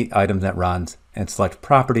any item that runs and select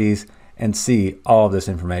Properties and see all of this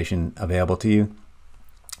information available to you.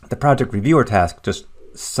 The Project Reviewer task just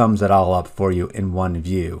sums it all up for you in one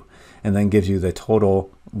view and then gives you the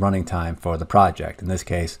total running time for the project. In this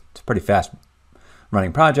case, it's a pretty fast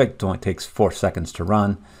running project. It only takes 4 seconds to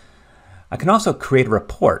run. I can also create a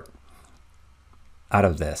report out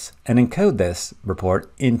of this and encode this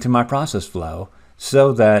report into my process flow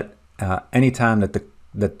so that anytime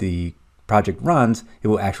that the project runs, it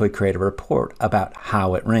will actually create a report about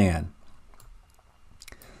how it ran.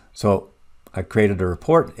 So I created a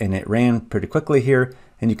report and it ran pretty quickly here,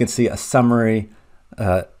 and you can see a summary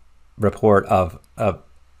report of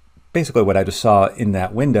basically what I just saw in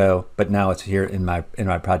that window, but now it's here in my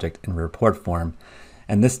project in report form.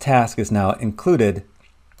 And this task is now included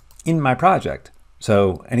in my project.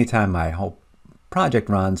 So anytime my whole project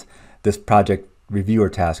runs, this Project Reviewer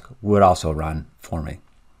task would also run for me.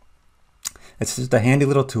 It's just a handy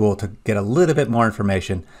little tool to get a little bit more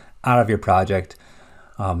information out of your project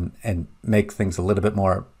and make things a little bit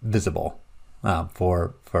more visible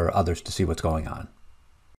for others to see what's going on.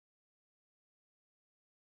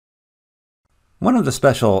 One of the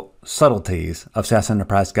special subtleties of SAS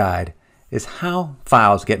Enterprise Guide is how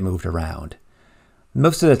files get moved around.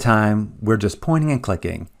 Most of the time, we're just pointing and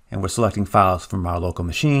clicking, and we're selecting files from our local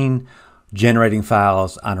machine, generating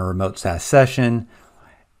files on a remote SAS session,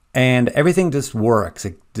 and everything just works.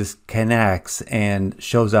 It just connects and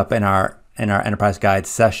shows up in our Enterprise Guide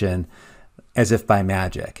session as if by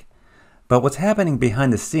magic. But what's happening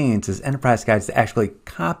behind the scenes is Enterprise Guide is actually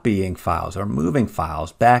copying files or moving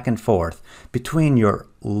files back and forth between your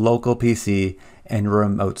local PC and your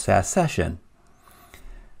remote SAS session.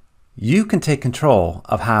 You can take control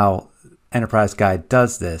of how Enterprise Guide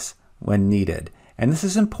does this when needed. And this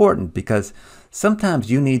is important because sometimes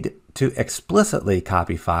you need to explicitly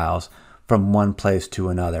copy files from one place to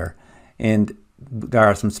another. And there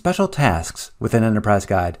are some special tasks within Enterprise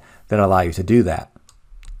Guide that allow you to do that.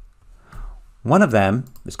 One of them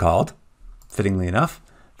is called, fittingly enough,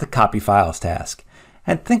 the copy files task.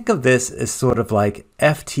 And think of this as sort of like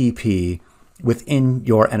FTP within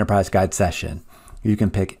your Enterprise Guide session. You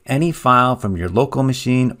can pick any file from your local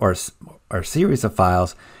machine or series of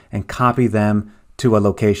files and copy them to a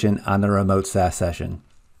location on the remote SAS session.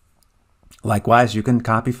 Likewise, you can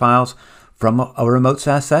copy files from a remote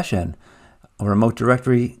SAS session, a remote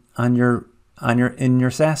directory in your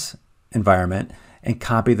SAS environment, and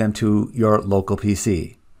copy them to your local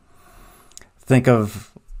PC. Think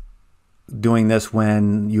of doing this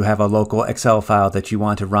when you have a local Excel file that you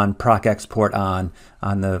want to run proc export on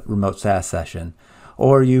the remote SAS session.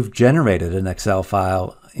 Or you've generated an Excel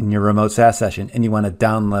file in your remote SAS session and you want to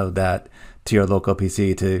download that to your local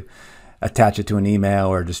PC to attach it to an email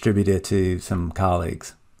or distribute it to some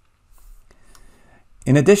colleagues.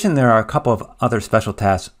 In addition, there are a couple of other special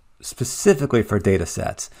tasks specifically for data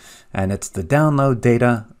sets, and it's the download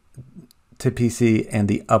data to PC and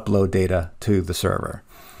the upload data to the server.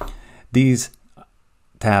 These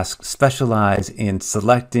tasks specialize in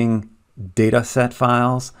selecting data set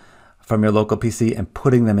files from your local PC and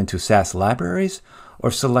putting them into SAS libraries,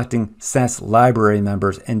 or selecting SAS library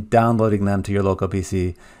members and downloading them to your local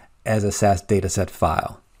PC as a SAS dataset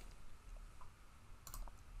file.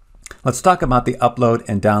 Let's talk about the upload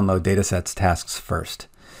and download datasets tasks first.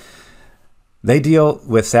 They deal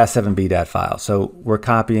with SAS7BDAT files. So we're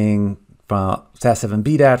copying from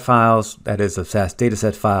SAS7BDAT files, that is a SAS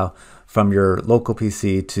dataset file, from your local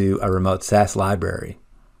PC to a remote SAS library.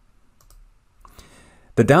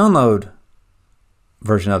 The download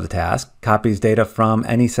version of the task copies data from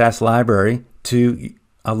any SAS library to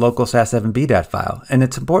a local SAS7BDAT file. And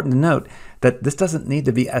it's important to note that this doesn't need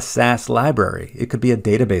to be a SAS library. It could be a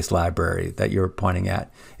database library that you're pointing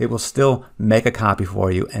at. It will still make a copy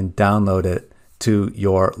for you and download it to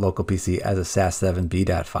your local PC as a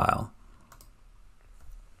SAS7BDAT file.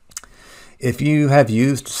 If you have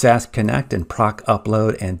used SAS Connect and proc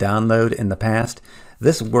upload and download in the past,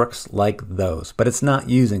 this works like those, but it's not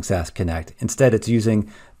using SAS Connect. Instead, it's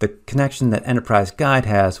using the connection that Enterprise Guide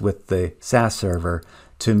has with the SAS server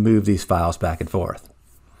to move these files back and forth.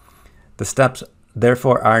 The steps,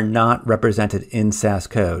 therefore, are not represented in SAS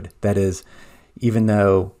code. That is, even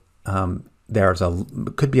though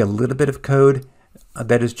could be a little bit of code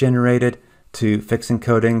that is generated to fix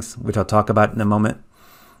encodings, which I'll talk about in a moment.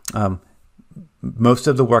 Most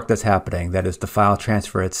of the work that's happening, that is the file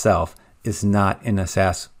transfer itself, is not in a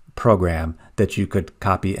SAS program that you could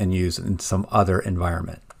copy and use in some other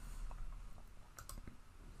environment.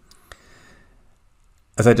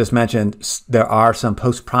 As I just mentioned, there are some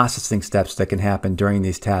post-processing steps that can happen during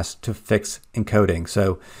these tasks to fix encoding.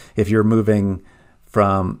 So if you're moving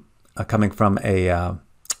from, if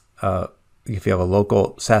you have a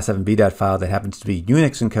local SAS7BDAT file that happens to be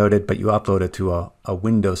Unix encoded, but you upload it to a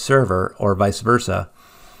Windows server or vice versa,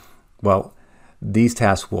 well, these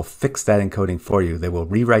tasks will fix that encoding for you. They will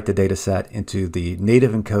rewrite the data set into the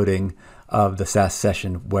native encoding of the SAS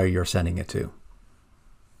session where you're sending it to.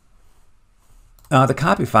 The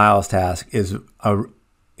copy files task is a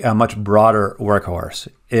much broader workhorse.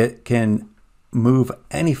 It can move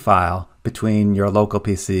any file between your local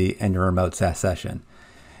PC and your remote SAS session.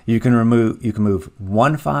 You can move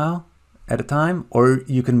one file at a time, or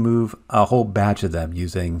you can move a whole batch of them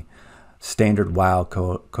using standard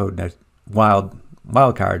wildcard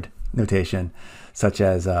notation, such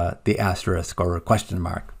as the asterisk or question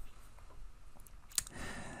mark.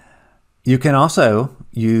 You can also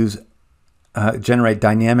generate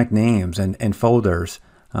dynamic names and folders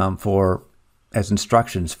as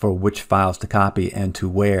instructions for which files to copy and to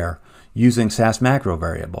where using SAS macro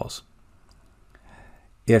variables.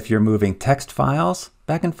 If you're moving text files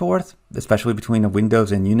back and forth, especially between a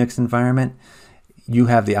Windows and Unix environment, you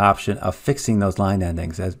have the option of fixing those line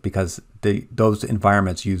endings because those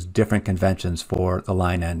environments use different conventions for the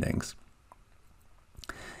line endings.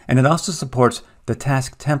 And it also supports the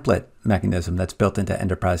task template mechanism that's built into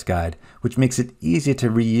Enterprise Guide, which makes it easy to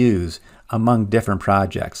reuse among different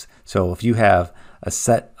projects. So if you have a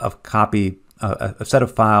set of a set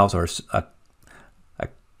of files or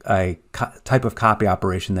a type of copy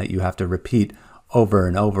operation that you have to repeat over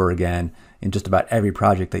and over again in just about every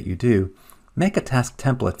project that you do, make a task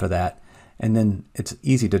template for that, and then it's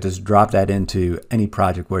easy to just drop that into any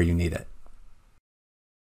project where you need it.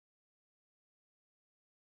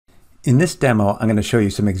 In this demo, I'm going to show you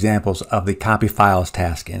some examples of the copy files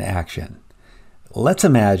task in action. Let's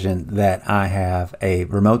imagine that I have a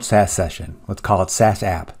remote SAS session, let's call it SAS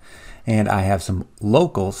app, and I have some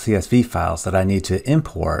local CSV files that I need to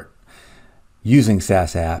import using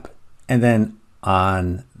SAS app, and then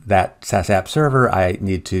on that SAS app server, I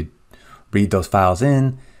need to read those files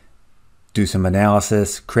in, do some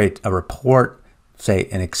analysis, create a report, say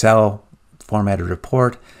an Excel formatted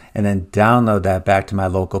report, and then download that back to my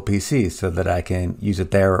local PC so that I can use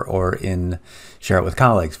it there or share it with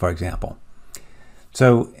colleagues, for example.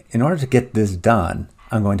 So in order to get this done,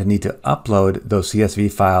 I'm going to need to upload those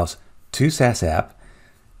CSV files to SAS app,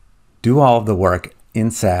 do all of the work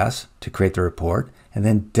in SAS to create the report, and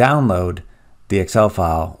then download the Excel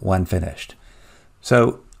file when finished.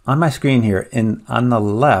 So on my screen here, on the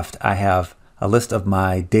left, I have a list of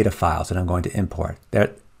my data files that I'm going to import.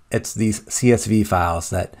 It's these CSV files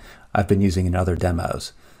that I've been using in other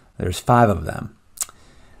demos. There's 5 of them.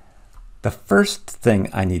 The first thing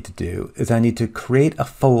I need to do is I need to create a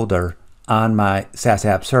folder on my SAS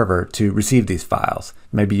app server to receive these files.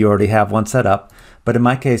 Maybe you already have one set up, but in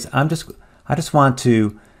my case, I just want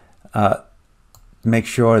to make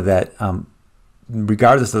sure that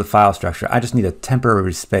regardless of the file structure, I just need a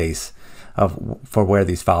temporary space for where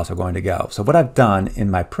these files are going to go. So what I've done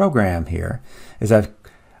in my program here is I've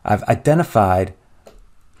identified,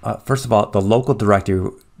 first of all, the local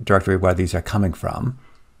directory where these are coming from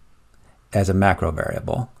as a macro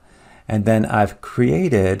variable. And then I've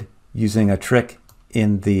created, using a trick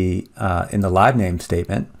in the live name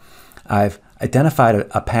statement, I've identified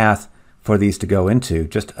a path for these to go into,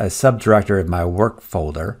 just a subdirectory of my work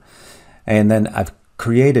folder. And then I've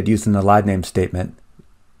created, using the live name statement,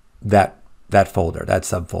 that folder, that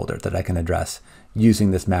subfolder that I can address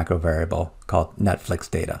using this macro variable called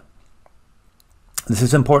Netflix data. This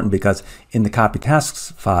is important because in the copy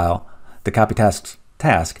tasks file, the copy tasks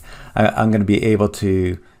task, I'm going to be able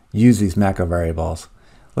to use these macro variables.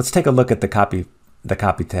 Let's take a look at the copy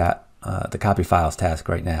files task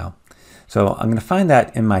right now. So I'm going to find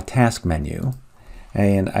that in my task menu,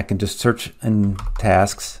 and I can just search in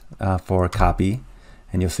tasks for copy,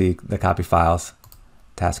 and you'll see the copy files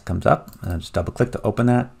task comes up, and I'll just double click to open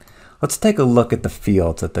that. Let's take a look at the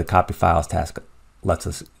fields that the copy files task lets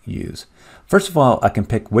us use. First of all, I can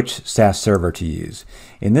pick which SAS server to use.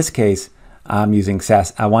 In this case, I'm using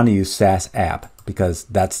SAS. I want to use SAS app because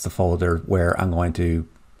that's the folder where I'm going to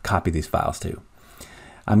copy these files to.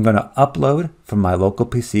 I'm going to upload from my local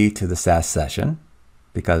PC to the SAS session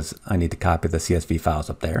because I need to copy the CSV files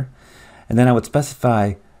up there. And then I would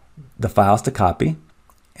specify the files to copy,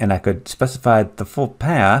 and I could specify the full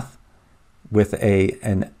path with a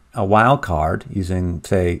wildcard using,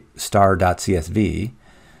 say, star.csv,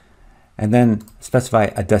 and then specify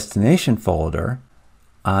a destination folder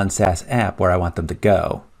on SAS app where I want them to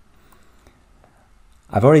go.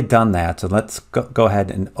 I've already done that, so let's go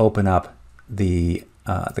ahead and open up the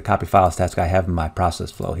copy files task I have in my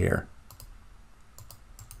process flow here.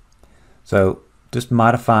 So just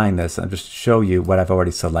modifying this, I'll just show you what I've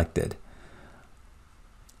already selected.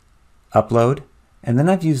 Upload, and then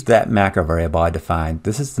I've used that macro variable I defined.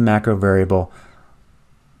 This is the macro variable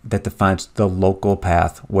that defines the local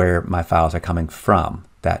path where my files are coming from.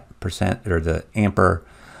 That percent or the amper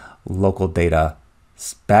local data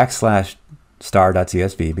backslash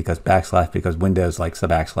star.csv because Windows likes the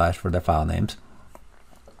backslash for their file names.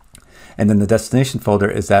 And then the destination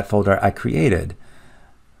folder is that folder I created,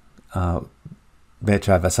 which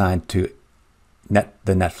I've assigned to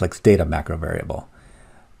the Netflix data macro variable.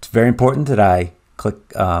 It's very important that I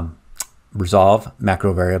click resolve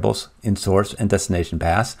macro variables in source and destination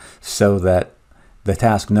paths so that the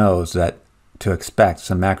task knows that to expect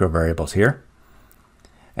some macro variables here,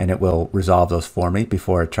 and it will resolve those for me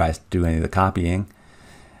before it tries to do any of the copying.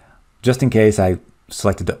 Just in case, I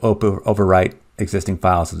selected to overwrite existing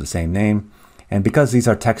files of the same name, and because these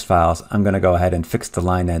are text files, I'm going to go ahead and fix the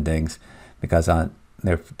line endings because on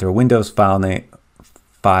their Windows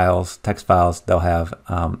text files, they'll have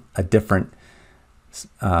a different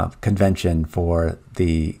convention for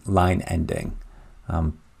the line ending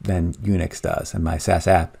than Unix does, and my SAS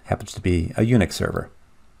app happens to be a Unix server.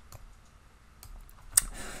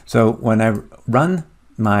 So when I run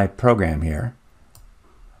my program here,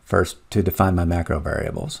 first to define my macro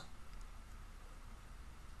variables,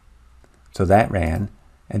 so that ran,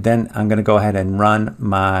 and then I'm going to go ahead and run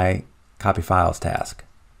my copy files task.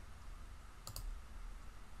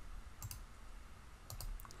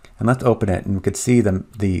 And let's open it, and we could see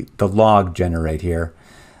the log generate here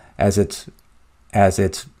as it's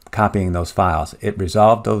copying those files. It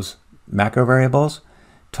resolved those macro variables,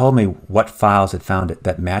 told me what files it found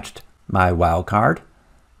that matched my wildcard,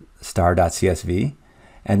 star.csv,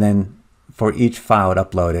 and then for each file it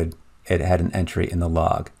uploaded, it had an entry in the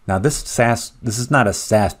log. Now this is not a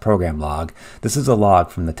SAS program log. This is a log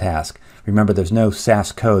from the task. Remember, there's no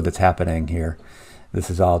SAS code that's happening here. This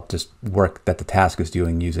is all just work that the task is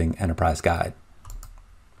doing using Enterprise Guide.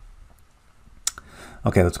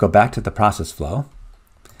 Okay, let's go back to the process flow.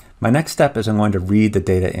 My next step is I'm going to read the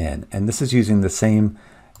data in, and this is using the same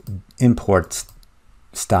import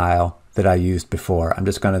style that I used before. I'm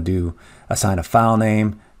just going to assign a file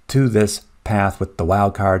name to this path with the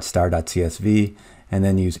wildcard star.csv, and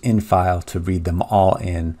then use infile to read them all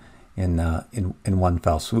in one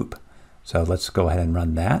fell swoop. So let's go ahead and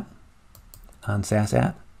run that on SAS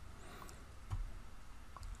app.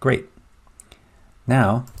 Great.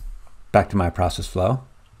 Now back to my process flow.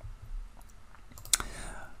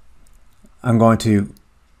 I'm going to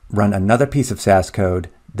run another piece of SAS code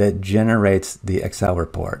that generates the Excel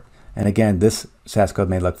report. And again, this SAS code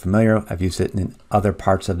may look familiar. I've used it in other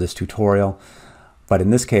parts of this tutorial, but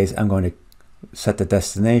in this case, I'm going to set the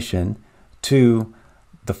destination to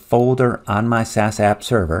the folder on my SAS app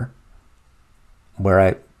server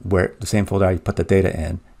where the same folder I put the data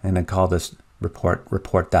in, and then call this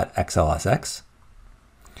report.xlsx,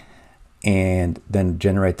 and then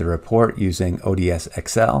generate the report using ODS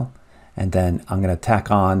Excel. And then I'm going to tack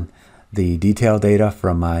on the detail data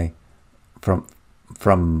from my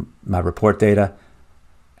report data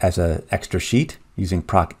as an extra sheet using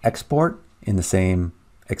proc export in the same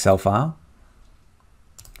Excel file.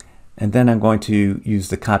 And then I'm going to use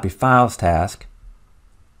the copy files task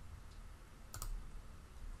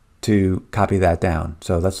to copy that down.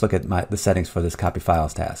 So let's look at the settings for this copy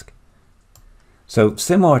files task. So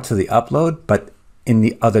similar to the upload, but in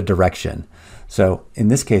the other direction. So in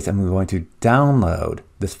this case, I'm going to download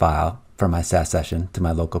this file from my SAS session to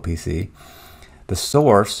my local PC. The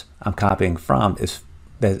source I'm copying from is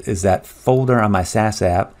that folder on my SAS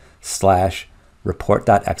app /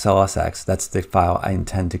 report.xlsx. That's the file I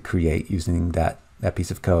intend to create using that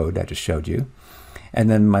piece of code I just showed you. And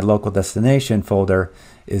then my local destination folder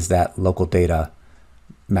is that local data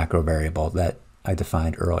macro variable that I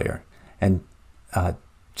defined earlier. And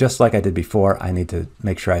just like I did before, I need to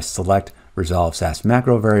make sure I select resolve SAS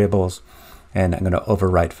macro variables, and I'm going to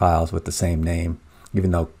overwrite files with the same name,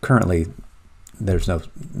 even though currently there's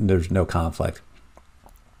no conflict.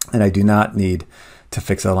 And I do not need to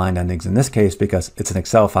fix the line endings in this case because it's an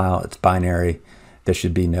Excel file, it's binary. There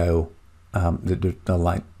should be no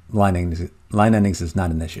line endings is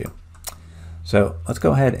not an issue. So let's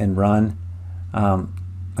go ahead and run. I'm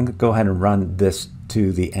going to go ahead and run this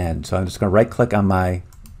to the end. So I'm just going to right click on my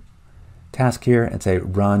task here and say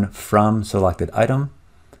run from selected item,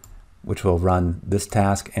 which will run this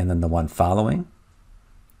task and then the one following.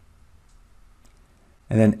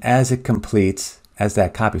 And then as it completes, as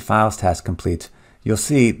that copy files task completes, you'll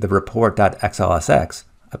see the report.xlsx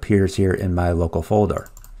appears here in my local folder.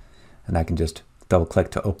 And I can just double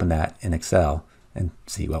click to open that in Excel and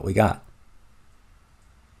see what we got.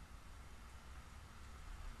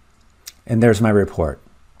 And there's my report.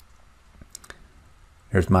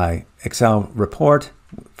 Here's my Excel report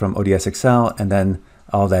from ODS Excel, and then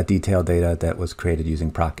all that detailed data that was created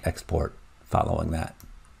using proc export following that.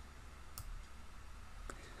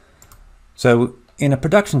 So in a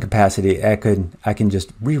production capacity, I can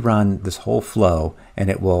just rerun this whole flow, and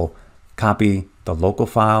it will copy the local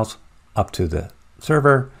files up to the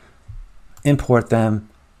server, import them,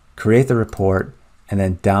 create the report, and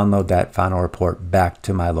then download that final report back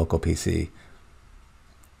to my local PC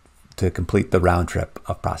to complete the round trip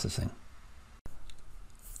of processing.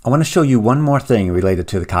 I want to show you one more thing related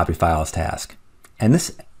to the copy files task. And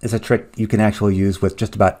this is a trick you can actually use with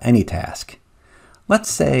just about any task. Let's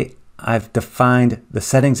say I've defined the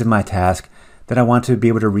settings in my task that I want to be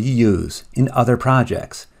able to reuse in other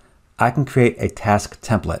projects. I can create a task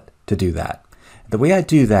template to do that. The way I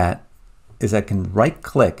do that is I can right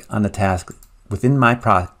click on the task within my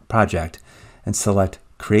project and select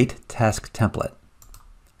Create Task Template.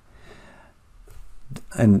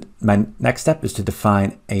 And my next step is to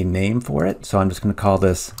define a name for it. So I'm just going to call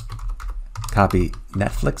this Copy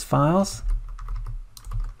Netflix Files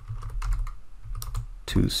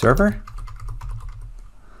to server.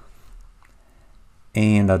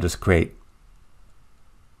 And I'll just create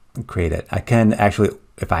it. I can actually,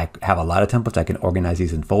 if I have a lot of templates, I can organize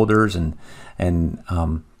these in folders and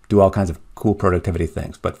do all kinds of cool productivity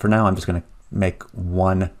things. But for now, I'm just going to make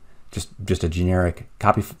one, just a generic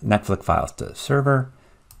copy Netflix files to server.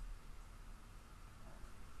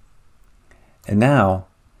 And now,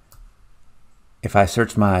 if I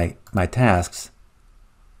search my tasks,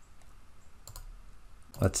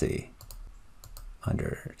 let's see,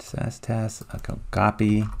 under SAS tasks, I'll go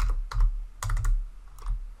copy.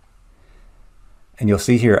 And you'll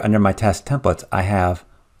see here under my task templates, I have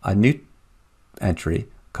a new entry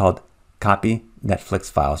called copy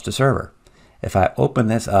Netflix files to server. If I open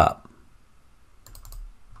this up,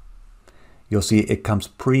 you'll see it comes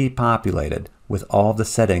pre-populated with all the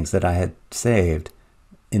settings that I had saved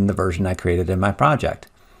in the version I created in my project.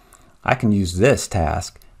 I can use this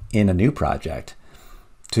task in a new project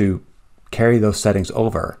to carry those settings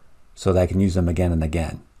over so that I can use them again and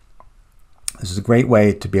again. This is a great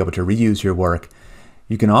way to be able to reuse your work.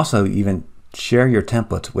 You can also even share your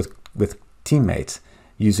templates with teammates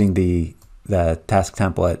using the task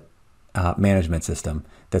template management system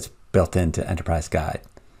that's built into Enterprise Guide.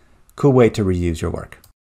 Cool way to reuse your work.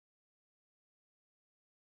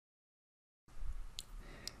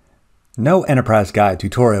 No Enterprise Guide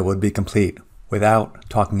tutorial would be complete without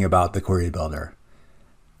talking about the Query Builder.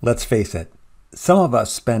 Let's face it, some of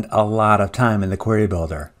us spend a lot of time in the Query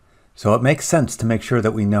Builder, so it makes sense to make sure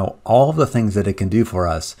that we know all of the things that it can do for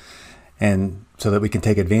us, and so that we can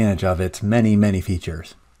take advantage of its many, many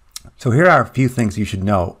features. So here are a few things you should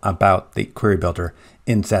know about the Query Builder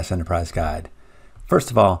in SAS Enterprise Guide.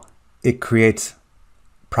 First of all, it creates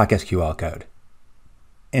ProcSQL code.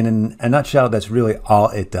 In a nutshell, that's really all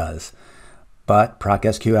it does. But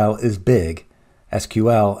ProcSQL is big.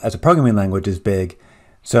 SQL as a programming language is big,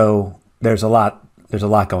 so there's a lot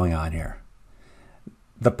going on here.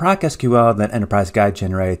 The ProcSQL that Enterprise Guide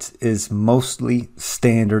generates is mostly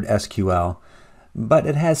standard SQL, but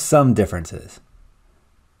it has some differences.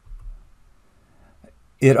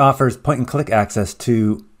 It offers point-and-click access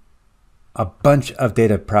to a bunch of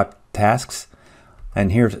data prep tasks,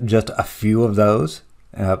 and here's just a few of those.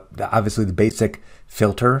 Obviously the basic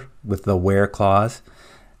filter with the where clause,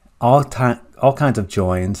 all kinds of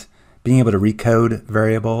joins, being able to recode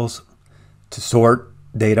variables, to sort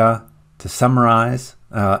data, to summarize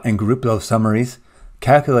and group those summaries,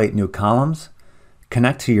 calculate new columns,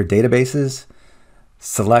 connect to your databases,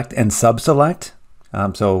 select and subselect,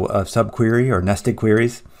 so a subquery or nested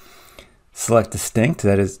queries, select distinct,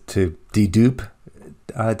 that is to dedupe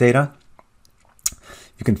data.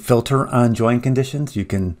 You can filter on join conditions. You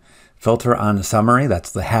can filter on a summary.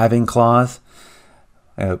 That's the having clause.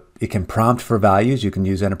 It can prompt for values. You can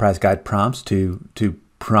use Enterprise Guide prompts to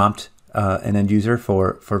prompt an end user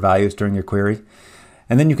for values during your query.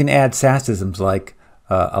 And then you can add SASisms like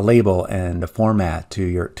a label and a format to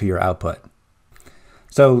your output.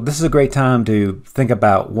 So this is a great time to think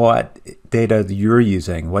about what data you're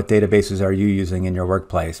using, what databases are you using in your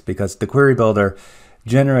workplace, because the Query Builder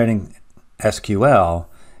generating SQL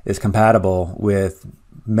is compatible with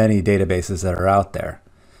many databases that are out there.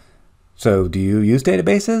 So do you use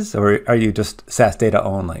databases, or are you just SAS data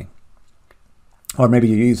only? Or maybe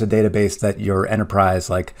you use a database that your enterprise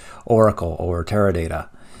like Oracle or Teradata.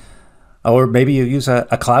 Or maybe you use a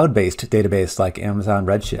cloud-based database like Amazon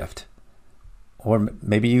Redshift. Or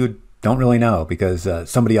maybe you don't really know because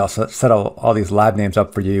somebody else set all these lab names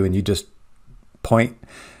up for you and you just point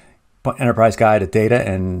Enterprise Guide at data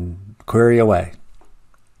and query away.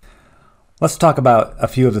 Let's talk about a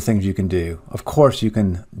few of the things you can do. Of course, you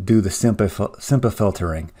can do the simple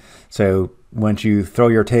filtering. So once you throw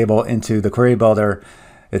your table into the Query Builder,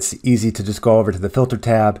 it's easy to just go over to the Filter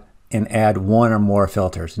tab and add one or more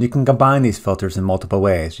filters. And you can combine these filters in multiple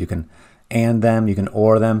ways. You can AND them, you can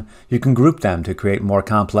OR them, you can group them to create more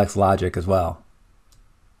complex logic as well.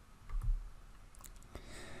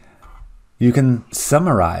 You can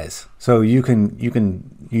summarize. So you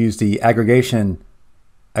can use the aggregation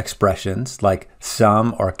expressions like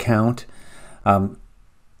sum or count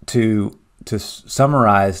to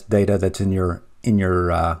summarize data that's in your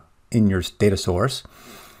data source,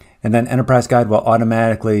 and then Enterprise Guide will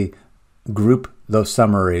automatically group those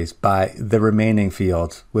summaries by the remaining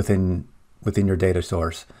fields within your data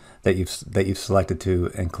source that you've selected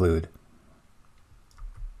to include.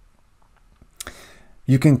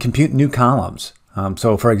 You can compute new columns.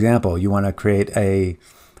 So for example, you want to create a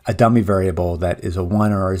dummy variable that is a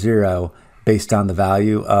 1 or a 0 based on the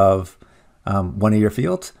value of one of your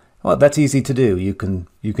fields. Well, that's easy to do. You can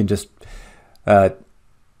just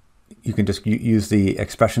you can just use the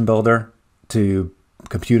expression builder to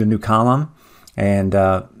compute a new column, and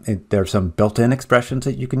there's some built-in expressions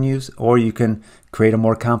that you can use, or you can create a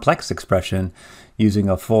more complex expression using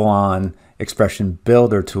a full-on expression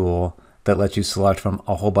builder tool that lets you select from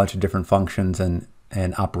a whole bunch of different functions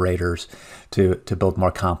and operators to build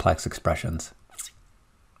more complex expressions.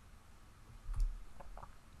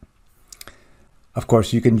 Of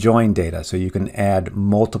course, you can join data, so you can add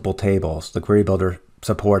multiple tables. The Query Builder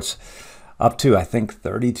supports up to, I think,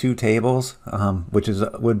 32 tables, which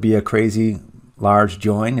would be a crazy large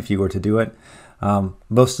join if you were to do it.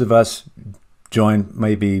 Most of us join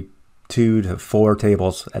maybe 2 to 4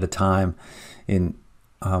 tables at a time,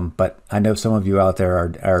 but I know some of you out there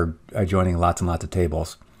are joining lots and lots of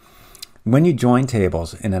tables. When you join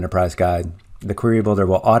tables in Enterprise Guide, the Query Builder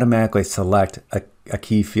will automatically select a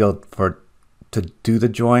key field to do the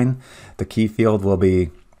join. The key field will be,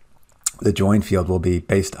 the join field will be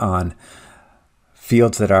based on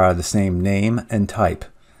fields that are the same name and type.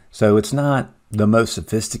 So it's not the most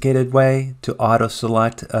sophisticated way to auto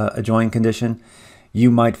select a join condition. You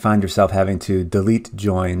might find yourself having to delete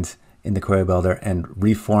joins in the Query Builder and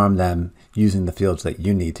reform them using the fields that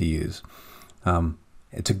you need to use.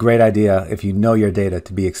 It's a great idea if you know your data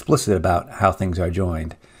to be explicit about how things are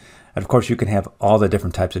joined. And of course, you can have all the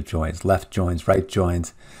different types of joins: left joins, right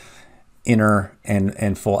joins, inner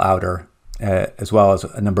and full outer, as well as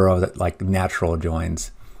a number of like natural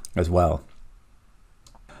joins as well.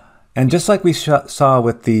 And just like we saw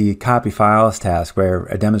with the copy files task, where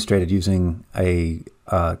I demonstrated using a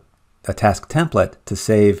task template to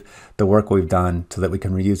save the work we've done so that we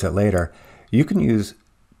can reuse it later, you can use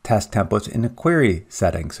task templates in a query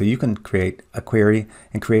setting. So you can create a query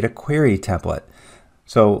and create a query template.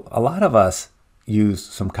 So a lot of us use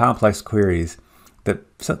some complex queries that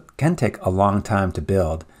can take a long time to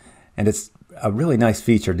build, and it's a really nice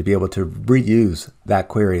feature to be able to reuse that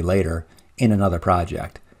query later in another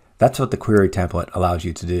project. That's what the query template allows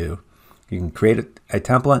you to do. You can create a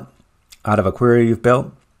template out of a query you've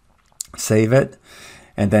built, save it,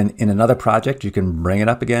 and then in another project you can bring it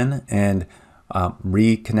up again and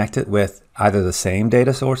reconnect it with either the same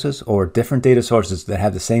data sources or different data sources that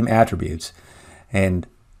have the same attributes, and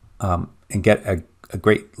get a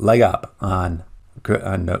great leg up on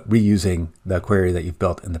reusing the query that you've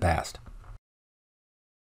built in the past.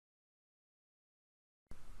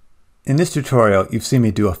 In this tutorial, you've seen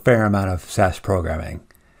me do a fair amount of SAS programming.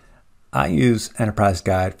 I use Enterprise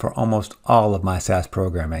Guide for almost all of my SAS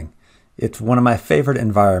programming. It's one of my favorite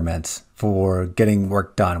environments for getting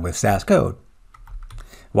work done with SAS code.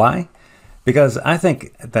 Why? Because I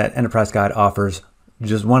think that Enterprise Guide offers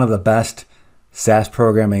just one of the best SAS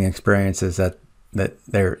programming experiences that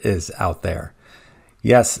there is out there.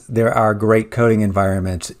 Yes, there are great coding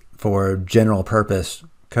environments for general purpose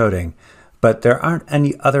coding, but there aren't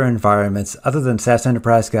any other environments other than SAS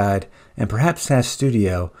Enterprise Guide and perhaps SAS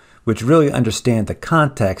Studio which really understand the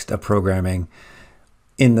context of programming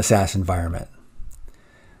in the SAS environment.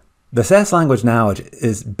 The SAS language knowledge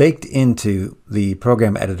is baked into the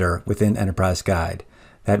program editor within Enterprise Guide.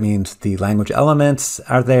 That means the language elements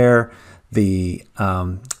are there, the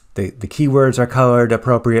keywords are colored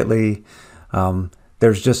appropriately.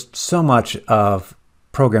 There's just so much of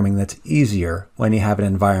programming that's easier when you have an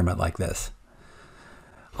environment like this.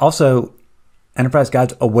 Also, Enterprise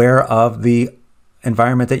Guide's aware of the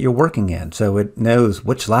environment that you're working in, so it knows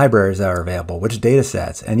which libraries are available, which data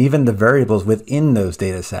sets, and even the variables within those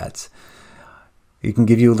data sets. It can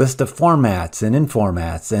give you a list of formats and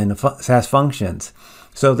informats and SAS functions.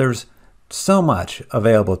 So there's so much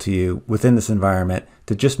available to you within this environment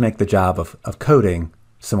to just make the job of coding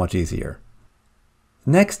so much easier.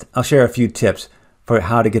 Next, I'll share a few tips for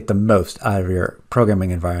how to get the most out of your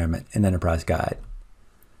programming environment in Enterprise Guide.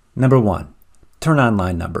 Number 1, turn on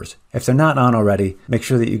line numbers. If they're not on already, make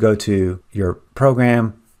sure that you go to your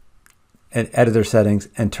program and editor settings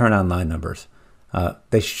and turn on line numbers.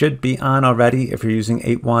 They should be on already if you're using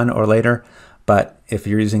 8.1 or later, but if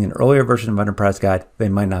you're using an earlier version of Enterprise Guide, they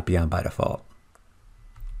might not be on by default.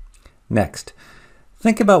 Next,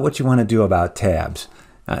 think about what you want to do about tabs.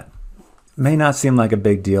 May not seem like a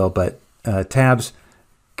big deal, but tabs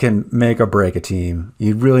can make or break a team.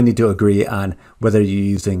 You really need to agree on whether you're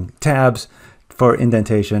using tabs for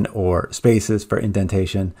indentation or spaces for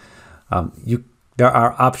indentation. There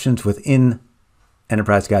are options within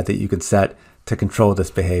Enterprise Guide that you can set to control this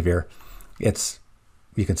behavior.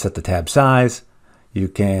 You can set the tab size. You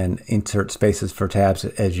can insert spaces for tabs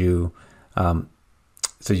as you,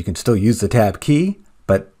 so you can still use the tab key,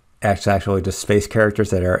 but actually just space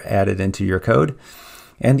characters that are added into your code.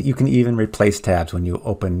 And you can even replace tabs when you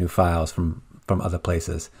open new files from other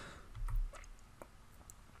places.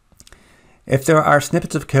 If there are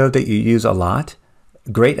snippets of code that you use a lot,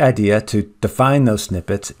 great idea to define those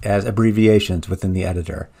snippets as abbreviations within the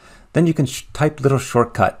editor. Then you can type little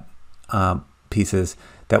shortcut pieces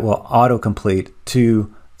that will autocomplete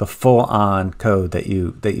to the full-on code that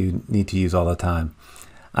you need to use all the time.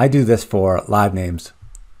 I do this for live names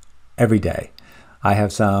every day. I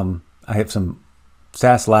have some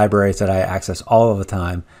SAS libraries that I access all of the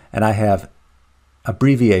time, and I have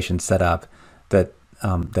abbreviations set up that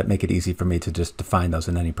that make it easy for me to just define those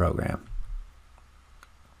in any program.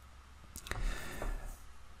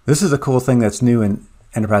 This is a cool thing that's new in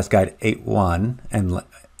Enterprise Guide 8.1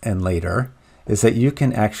 and later, is that you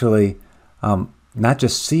can actually not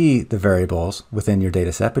just see the variables within your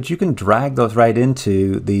data set, but you can drag those right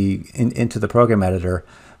into the program editor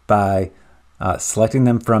by selecting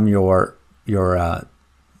them from your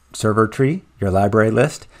server tree, your library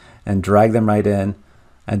list, and drag them right in,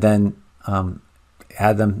 and then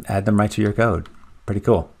add them right to your code. Pretty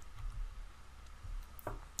cool.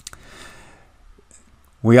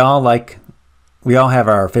 We all have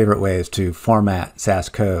our favorite ways to format SAS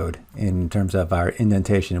code in terms of our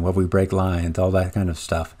indentation and where we break lines, all that kind of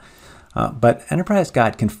stuff. But Enterprise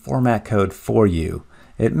Guide can format code for you.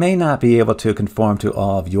 It may not be able to conform to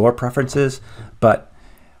all of your preferences, but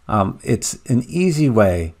it's an easy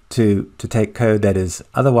way to take code that is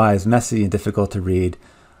otherwise messy and difficult to read,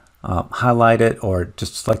 highlight it, or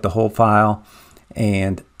just select the whole file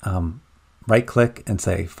and right-click and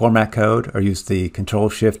say Format Code, or use the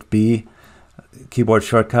Control-Shift-B keyboard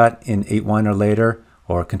shortcut in 8.1 or later,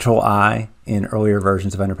 or Control-I in earlier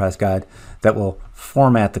versions of Enterprise Guide, that will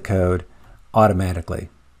format the code automatically.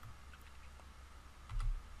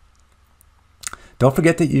 Don't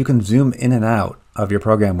forget that you can zoom in and out of your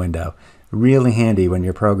program window. Really handy when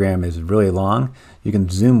your program is really long. You can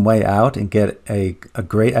zoom way out and get a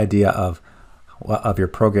great idea of your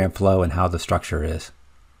program flow and how the structure is.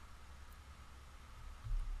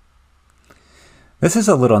 This is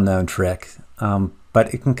a little known trick,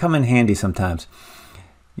 but it can come in handy sometimes.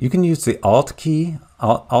 You can use the Alt key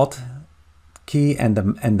and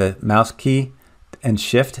the mouse key and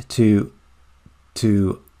Shift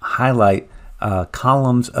to highlight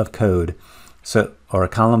columns of code, or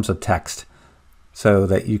columns of text, so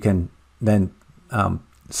that you can then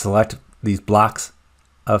select these blocks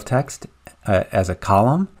of text as a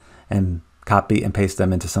column and copy and paste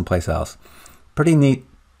them into someplace else. Pretty neat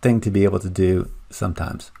thing to be able to do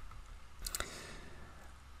sometimes.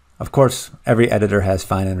 Of course, every editor has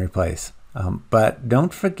find and replace, but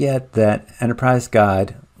don't forget that Enterprise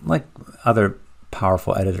Guide, like other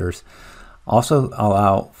powerful editors, also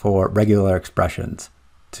allow for regular expressions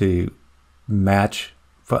to match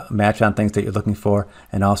on things that you're looking for,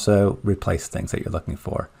 and also replace things that you're looking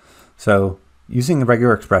for. So using the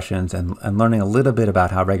regular expressions and learning a little bit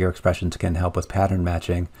about how regular expressions can help with pattern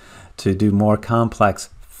matching to do more complex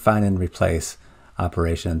find and replace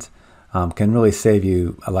operations can really save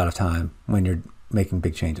you a lot of time when you're making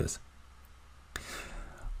big changes.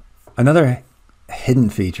 Another hidden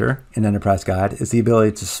feature in Enterprise Guide is the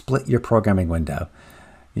ability to split your programming window.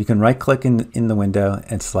 You can right-click in the window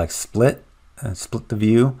and select Split, split the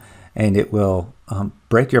view, and it will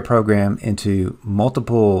break your program into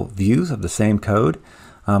multiple views of the same code,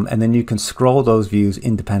 and then you can scroll those views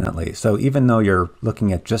independently. So even though you're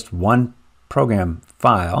looking at just one program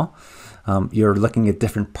file, you're looking at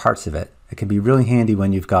different parts of it. It can be really handy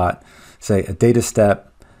when you've got, say, a data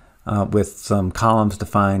step with some columns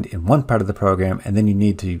defined in one part of the program, and then you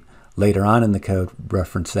need to later on in the code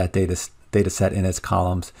reference that data set in its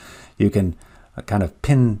columns. You can kind of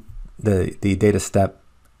pin the data step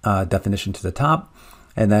definition to the top,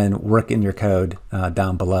 and then work in your code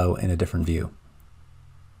down below in a different view.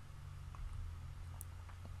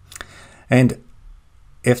 And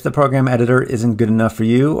if the program editor isn't good enough for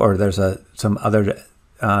you, or there's some other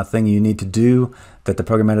thing you need to do that the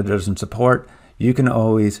program editor doesn't support, you can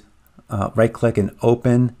always right-click and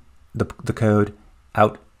open the code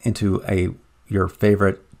out into your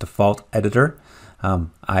favorite default editor.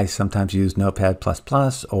 I sometimes use Notepad++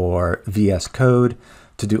 or VS Code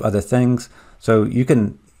to do other things. So you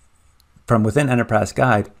can, from within Enterprise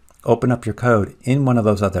Guide, open up your code in one of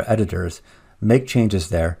those other editors, make changes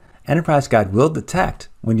there. Enterprise Guide will detect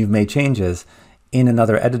when you've made changes in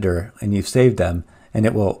another editor and you've saved them, and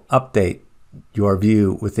it will update your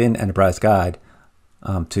view within Enterprise Guide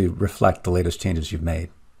to reflect the latest changes you've made.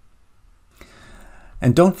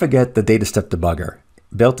 And don't forget the data step debugger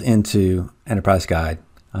built into Enterprise Guide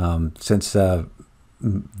since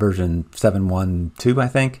version 7.1.2, I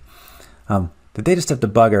think. The data step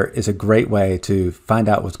debugger is a great way to find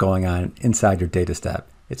out what's going on inside your data step.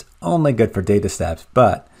 It's only good for data steps,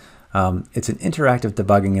 but It's an interactive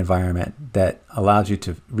debugging environment that allows you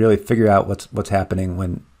to really figure out what's happening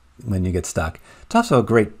when you get stuck. It's also a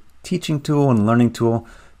great teaching tool and learning tool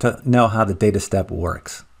to know how the data step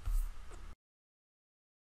works.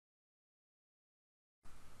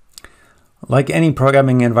 Like any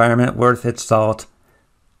programming environment worth its salt,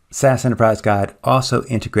 SAS Enterprise Guide also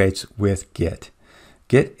integrates with Git.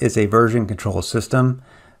 Git is a version control system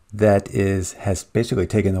that has basically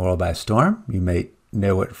taken the world by storm. You may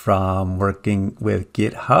know it from working with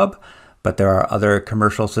GitHub, but there are other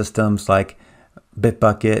commercial systems like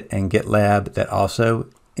Bitbucket and GitLab that also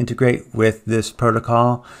integrate with this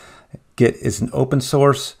protocol. Git is an open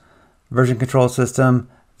source version control system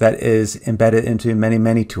that is embedded into many,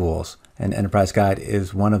 many tools, and Enterprise Guide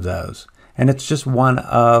is one of those. And it's just one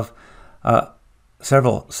of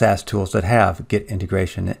several SAS tools that have Git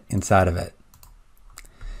integration inside of it.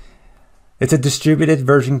 It's a distributed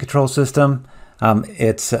version control system.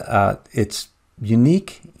 It's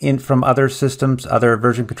unique from other systems, other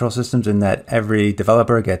version control systems, in that every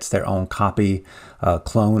developer gets their own copy,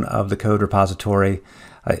 clone of the code repository.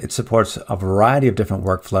 It supports a variety of different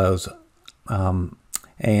workflows,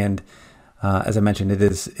 and as I mentioned, it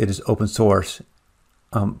is open source.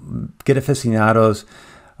 Git aficionados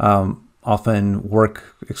often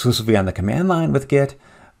work exclusively on the command line with Git,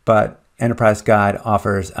 but Enterprise Guide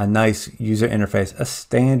offers a nice user interface, a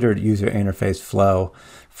standard user interface flow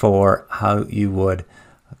for how you would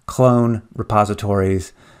clone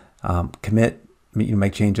repositories,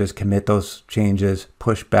 make changes, commit those changes,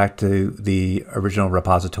 push back to the original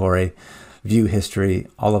repository, view history,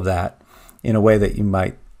 all of that in a way that you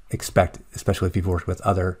might expect, especially if you've worked with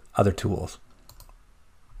other tools.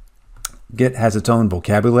 Git has its own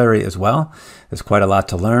vocabulary as well. There's quite a lot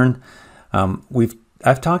to learn.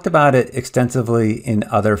 I've talked about it extensively in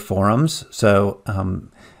other forums, so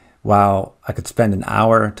while I could spend an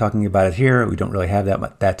hour talking about it here, we don't really have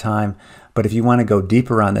that time. But if you want to go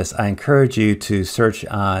deeper on this, I encourage you to search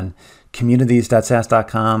on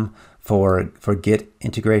communities.sas.com for Git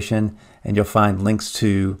integration, and you'll find links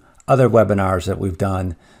to other webinars that we've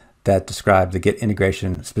done that describe the Git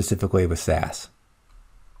integration specifically with SAS.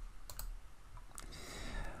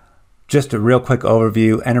 Just a real quick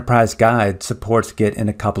overview, Enterprise Guide supports Git in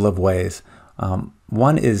a couple of ways.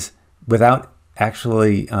 One is without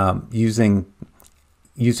actually using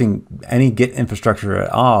any Git infrastructure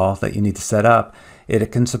at all that you need to set up, it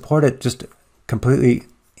can support it just completely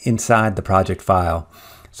inside the project file.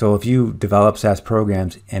 So if you develop SAS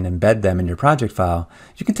programs and embed them in your project file,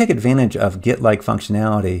 you can take advantage of Git-like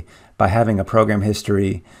functionality by having a program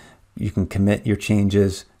history. You can commit your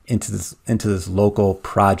changes into this local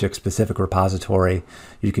project-specific repository.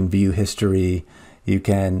 You can view history. You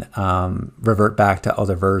can revert back to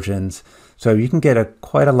other versions. So you can get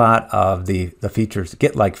quite a lot of the features,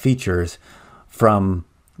 Git-like features, from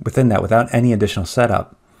within that without any additional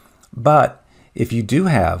setup. But if you do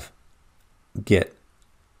have Git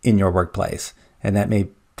in your workplace, and that may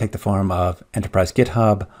take the form of Enterprise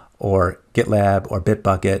GitHub or GitLab or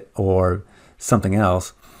Bitbucket or something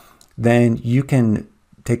else, then you can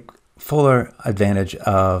take fuller advantage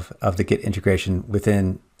of the Git integration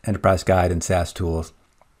within Enterprise Guide and SAS tools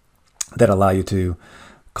that allow you to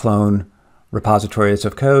clone repositories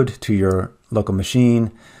of code to your local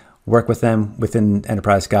machine, work with them within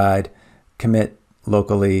Enterprise Guide, commit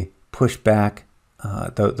locally, push back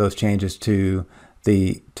those changes to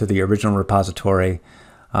the original repository,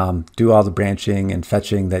 do all the branching and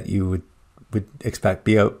fetching that you would expect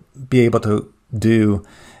be able to do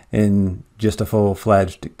in just a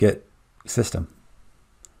full-fledged Git system.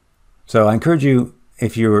 So I encourage you,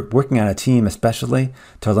 if you're working on a team especially,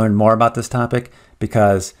 to learn more about this topic,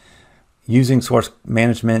 because using source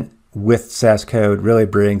management with SAS code really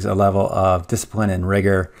brings a level of discipline and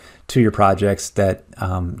rigor to your projects that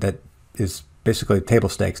is basically table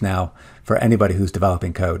stakes now for anybody who's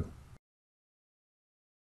developing code.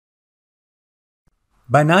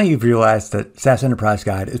 By now you've realized that SAS Enterprise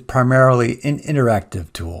Guide is primarily an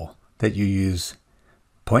interactive tool that you use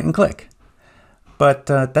point and click. But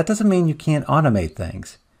that doesn't mean you can't automate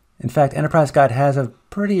things. In fact, Enterprise Guide has a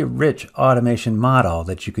pretty rich automation model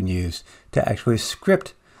that you can use to actually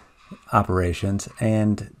script operations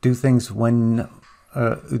and do things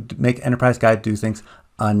make Enterprise Guide do things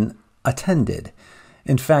unattended.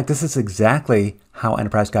 In fact, this is exactly how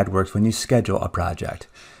Enterprise Guide works when you schedule a project.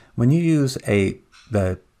 When you use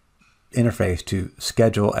the interface to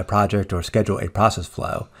schedule a project or schedule a process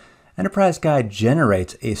flow, Enterprise Guide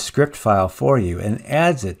generates a script file for you and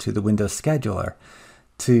adds it to the Windows scheduler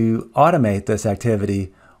to automate this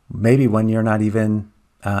activity, maybe when you're not even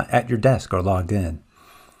at your desk or logged in.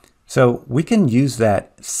 So we can use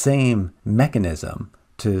that same mechanism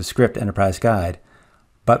to script Enterprise Guide,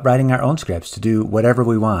 but writing our own scripts to do whatever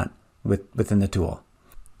we want within the tool.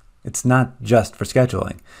 It's not just for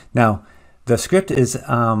scheduling. Now, the script is it's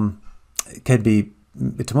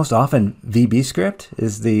most often VB script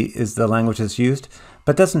is the language that's used,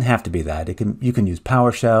 but doesn't have to be that. You can use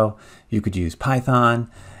PowerShell, you could use Python,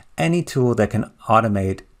 any tool that can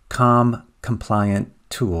automate COM compliant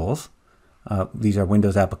tools. These are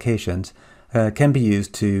Windows applications, can be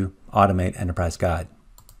used to automate Enterprise Guide.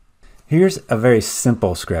 Here's a very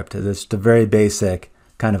simple script. It's the very basic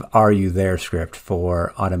kind of "Are you there" script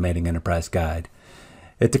for automating Enterprise Guide.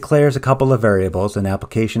 It declares a couple of variables, an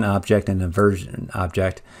application object and a version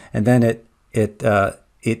object, and then it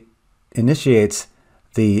initiates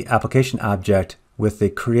the application object with the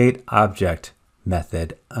create object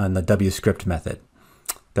method on the WScript method,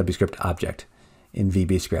 WScript object in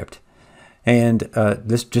VB script. And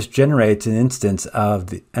this just generates an instance of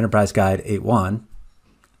the Enterprise Guide 8.1,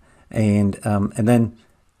 and then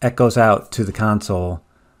echoes out to the console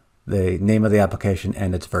the name of the application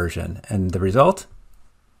and its version. And the result?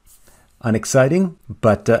 Unexciting,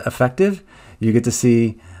 but effective. You get to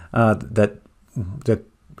see that the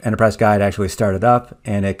Enterprise Guide actually started up,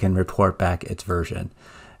 and it can report back its version.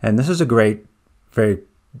 And this is a great, very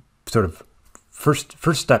sort of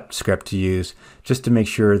first step script to use just to make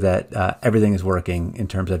sure that everything is working in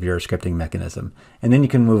terms of your scripting mechanism. And then you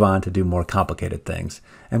can move on to do more complicated things.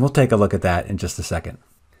 And we'll take a look at that in just a second.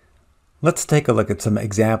 Let's take a look at some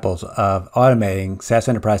examples of automating SAS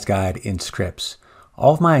Enterprise Guide in scripts.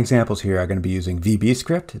 All of my examples here are going to be using VB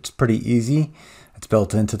script. It's pretty easy. It's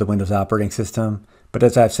built into the Windows operating system. But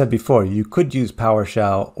as I've said before, you could use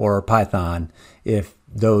PowerShell or Python if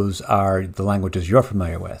those are the languages you're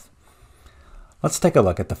familiar with. Let's take a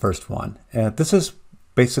look at the first one. This is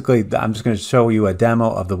basically, I'm just going to show you a demo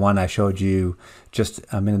of the one I showed you just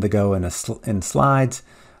a minute ago in slides.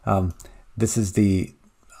 This is the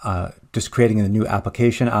just creating a new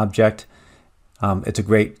application object. It's a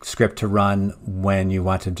great script to run when you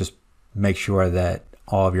want to just make sure that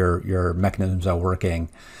all of your mechanisms are working.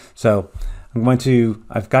 So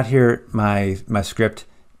I've got here my script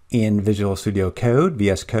in Visual Studio Code,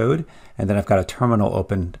 VS Code, and then I've got a terminal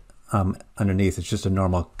opened underneath. It's just a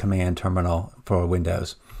normal command terminal for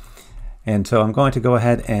Windows. And so I'm going to go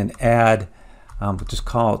ahead and add, just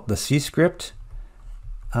call it the C script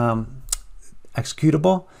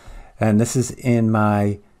executable. And this is in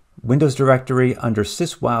my Windows directory under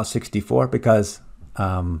syswile64 because,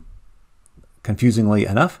 confusingly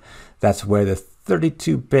enough, that's where the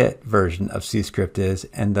 32-bit version of C script is,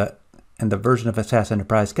 and the version of SAS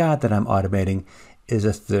Enterprise Guide that I'm automating is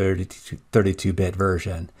a 32-bit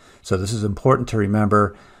version. So this is important to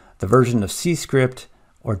remember. The version of C script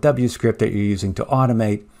or W script that you're using to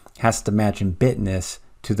automate has to match in bitness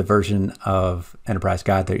to the version of Enterprise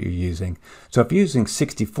Guide that you're using. So if you're using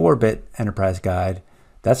 64-bit Enterprise Guide,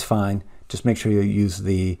 that's fine. Just make sure you use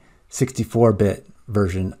the 64-bit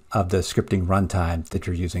version of the scripting runtime that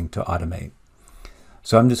you're using to automate.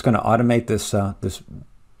 So I'm just going to automate this this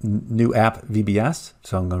new app VBS.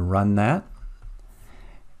 So I'm going to run that.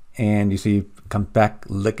 And you see, come back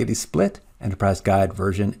lickety split, Enterprise Guide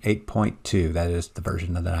version 8.2. That is the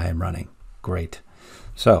version that I am running. Great.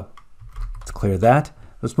 So let's clear that.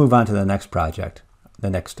 Let's move on to the next project, the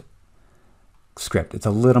next script. It's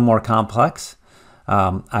a little more complex.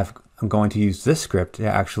 I'm going to use this script to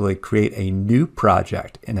actually create a new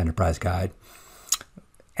project in Enterprise Guide,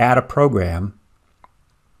 add a program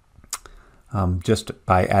just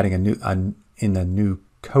by adding a new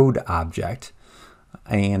code object,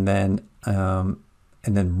 and then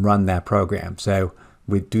run that program. So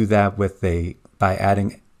we do that by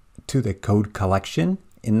adding to the code collection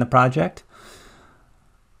in the project,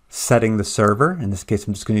 setting the server. In this case,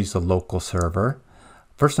 I'm just going to use the local server.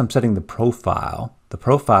 First, I'm setting the profile. The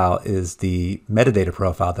profile is the metadata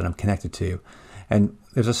profile that I'm connected to. And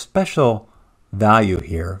there's a special value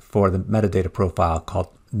here for the metadata profile called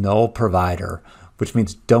null provider, which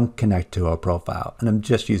means don't connect to a profile. And I'm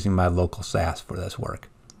just using my local SAS for this work.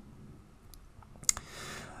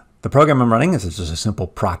 The program I'm running is just a simple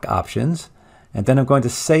proc options. And then I'm going to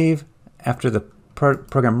save, after the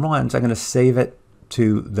program runs, I'm going to save it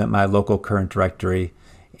to my local current directory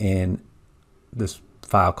in this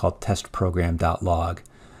file called testprogram.log.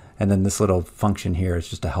 And then this little function here is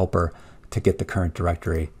just a helper to get the current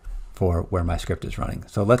directory for where my script is running.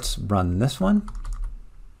 So let's run this one.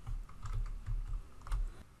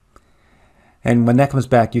 And when that comes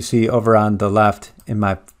back, you see over on the left in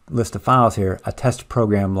my list of files here, a test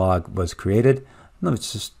program log was created.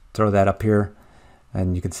 Let's just throw that up here,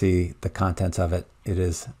 and you can see the contents of it. It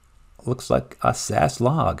is looks like a SAS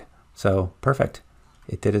log. So perfect.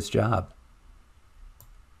 It did its job.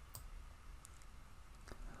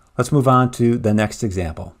 Let's move on to the next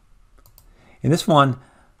example. In this one,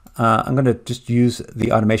 I'm going to just use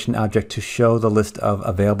the automation object to show the list of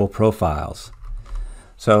available profiles.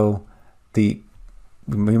 So we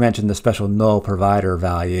mentioned the special null provider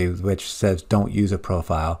value, which says don't use a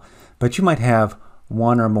profile, but you might have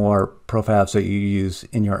one or more profiles that you use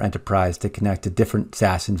in your enterprise to connect to different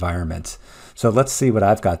SAS environments. So let's see what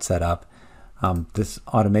I've got set up. This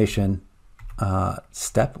automation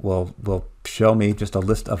step will show me just a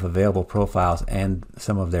list of available profiles and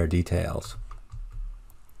some of their details.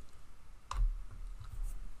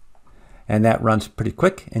 And that runs pretty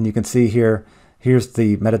quick, and you can see here's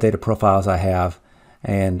the metadata profiles I have,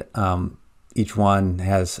 and each one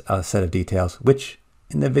has a set of details, which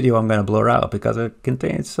in the video I'm going to blur out because it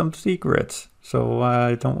contains some secrets. So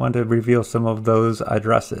I don't want to reveal some of those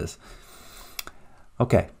addresses.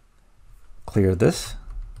 Okay, clear this.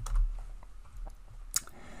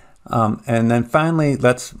 And then finally,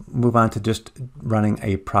 let's move on to just running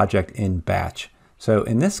a project in batch. So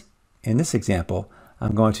in this example,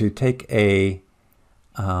 I'm going to take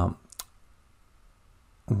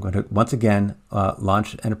I'm going to once again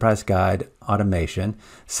launch Enterprise Guide automation,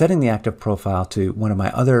 setting the active profile to one of my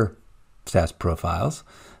other SAS profiles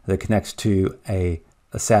that connects to a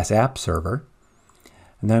SAS app server.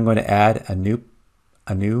 And then I'm going to add a new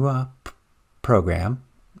program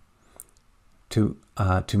to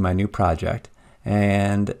my new project,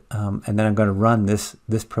 and then I'm going to run this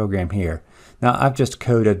program here. Now I've just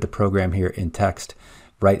coded the program here in text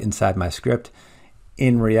right inside my script.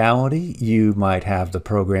 In reality, you might have the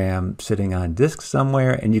program sitting on disk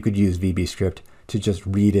somewhere, and you could use VBScript to just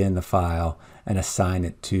read in the file and assign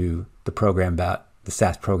it to the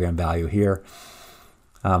SAS program value here.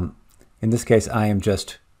 In this case, I am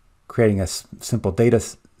just creating a simple data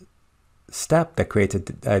step that creates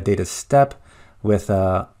a data step with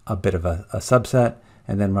a bit of a subset,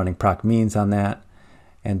 and then running proc means on that.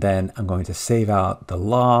 And then I'm going to save out the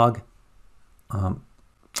log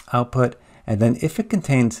output. And then if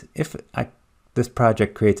this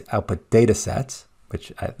project creates output data sets,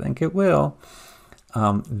 which I think it will,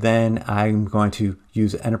 then I'm going to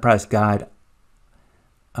use Enterprise Guide,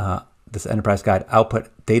 this Enterprise Guide output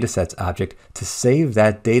datasets object to save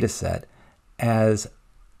that dataset as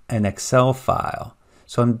an Excel file.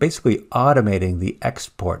 So I'm basically automating the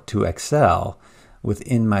export to Excel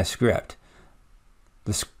within my script.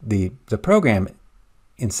 The program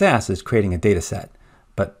in SAS is creating a dataset,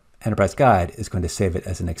 but Enterprise Guide is going to save it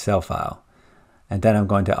as an Excel file. And then I'm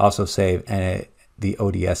going to also save the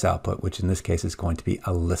ODS output, which in this case is going to be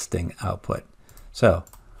a listing output. So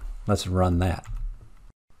let's run that.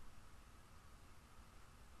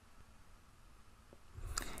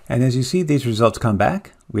 And as you see these results come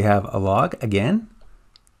back, we have a log again.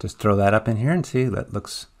 Just throw that up in here and see, that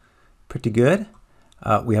looks pretty good.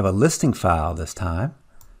 We have a listing file this time.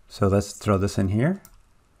 So let's throw this in here.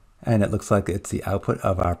 And it looks like it's the output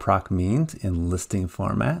of our proc means in listing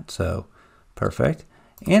format. So perfect.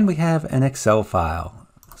 And we have an Excel file.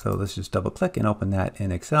 So let's just double click and open that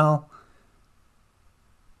in Excel.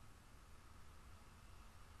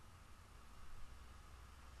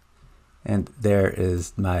 And there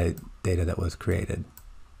is my data that was created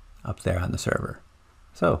up there on the server.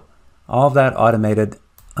 So all of that automated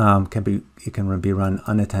can be run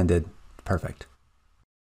unattended. Perfect.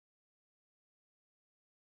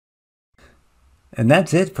 And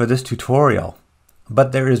that's it for this tutorial.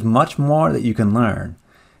 But there is much more that you can learn.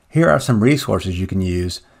 Here are some resources you can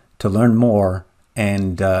use to learn more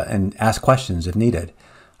and ask questions if needed.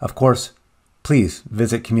 Of course, please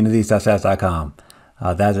visit communities.sas.com.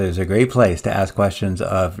 That is a great place to ask questions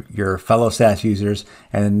of your fellow SAS users,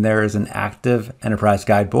 and there is an active Enterprise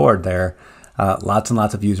Guide board there. Lots and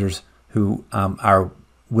lots of users who are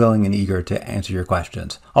willing and eager to answer your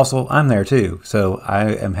questions. Also, I'm there too, so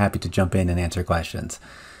I am happy to jump in and answer questions.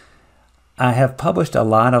 I have published a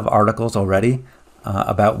lot of articles already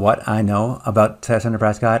about what I know about SAS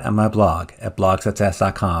Enterprise Guide on my blog at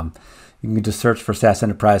blogs.sas.com. You can just search for SAS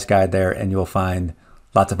Enterprise Guide there, and you'll find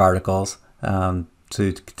lots of articles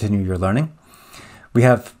to continue your learning. We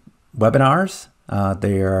have webinars.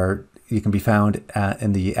 You can be found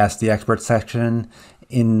in the Ask the Expert section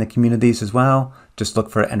in the communities as well. Just look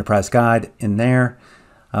for Enterprise Guide in there.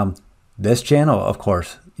 This channel, of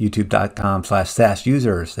course, youtube.com/SAS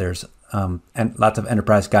users. There's and lots of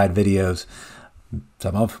Enterprise Guide videos,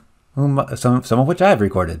 some of which I've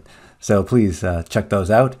recorded. So please check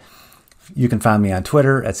those out. You can find me on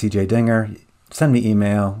Twitter at CJ Dinger. Send me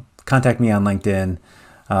email. Contact me on LinkedIn.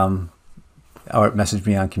 or message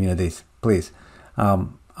me on communities, please.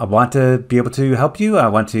 I want to be able to help you. I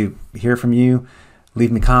want to hear from you.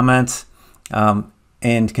 Leave me comments,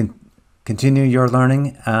 and continue your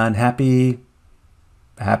learning, and happy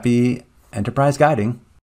enterprise guiding.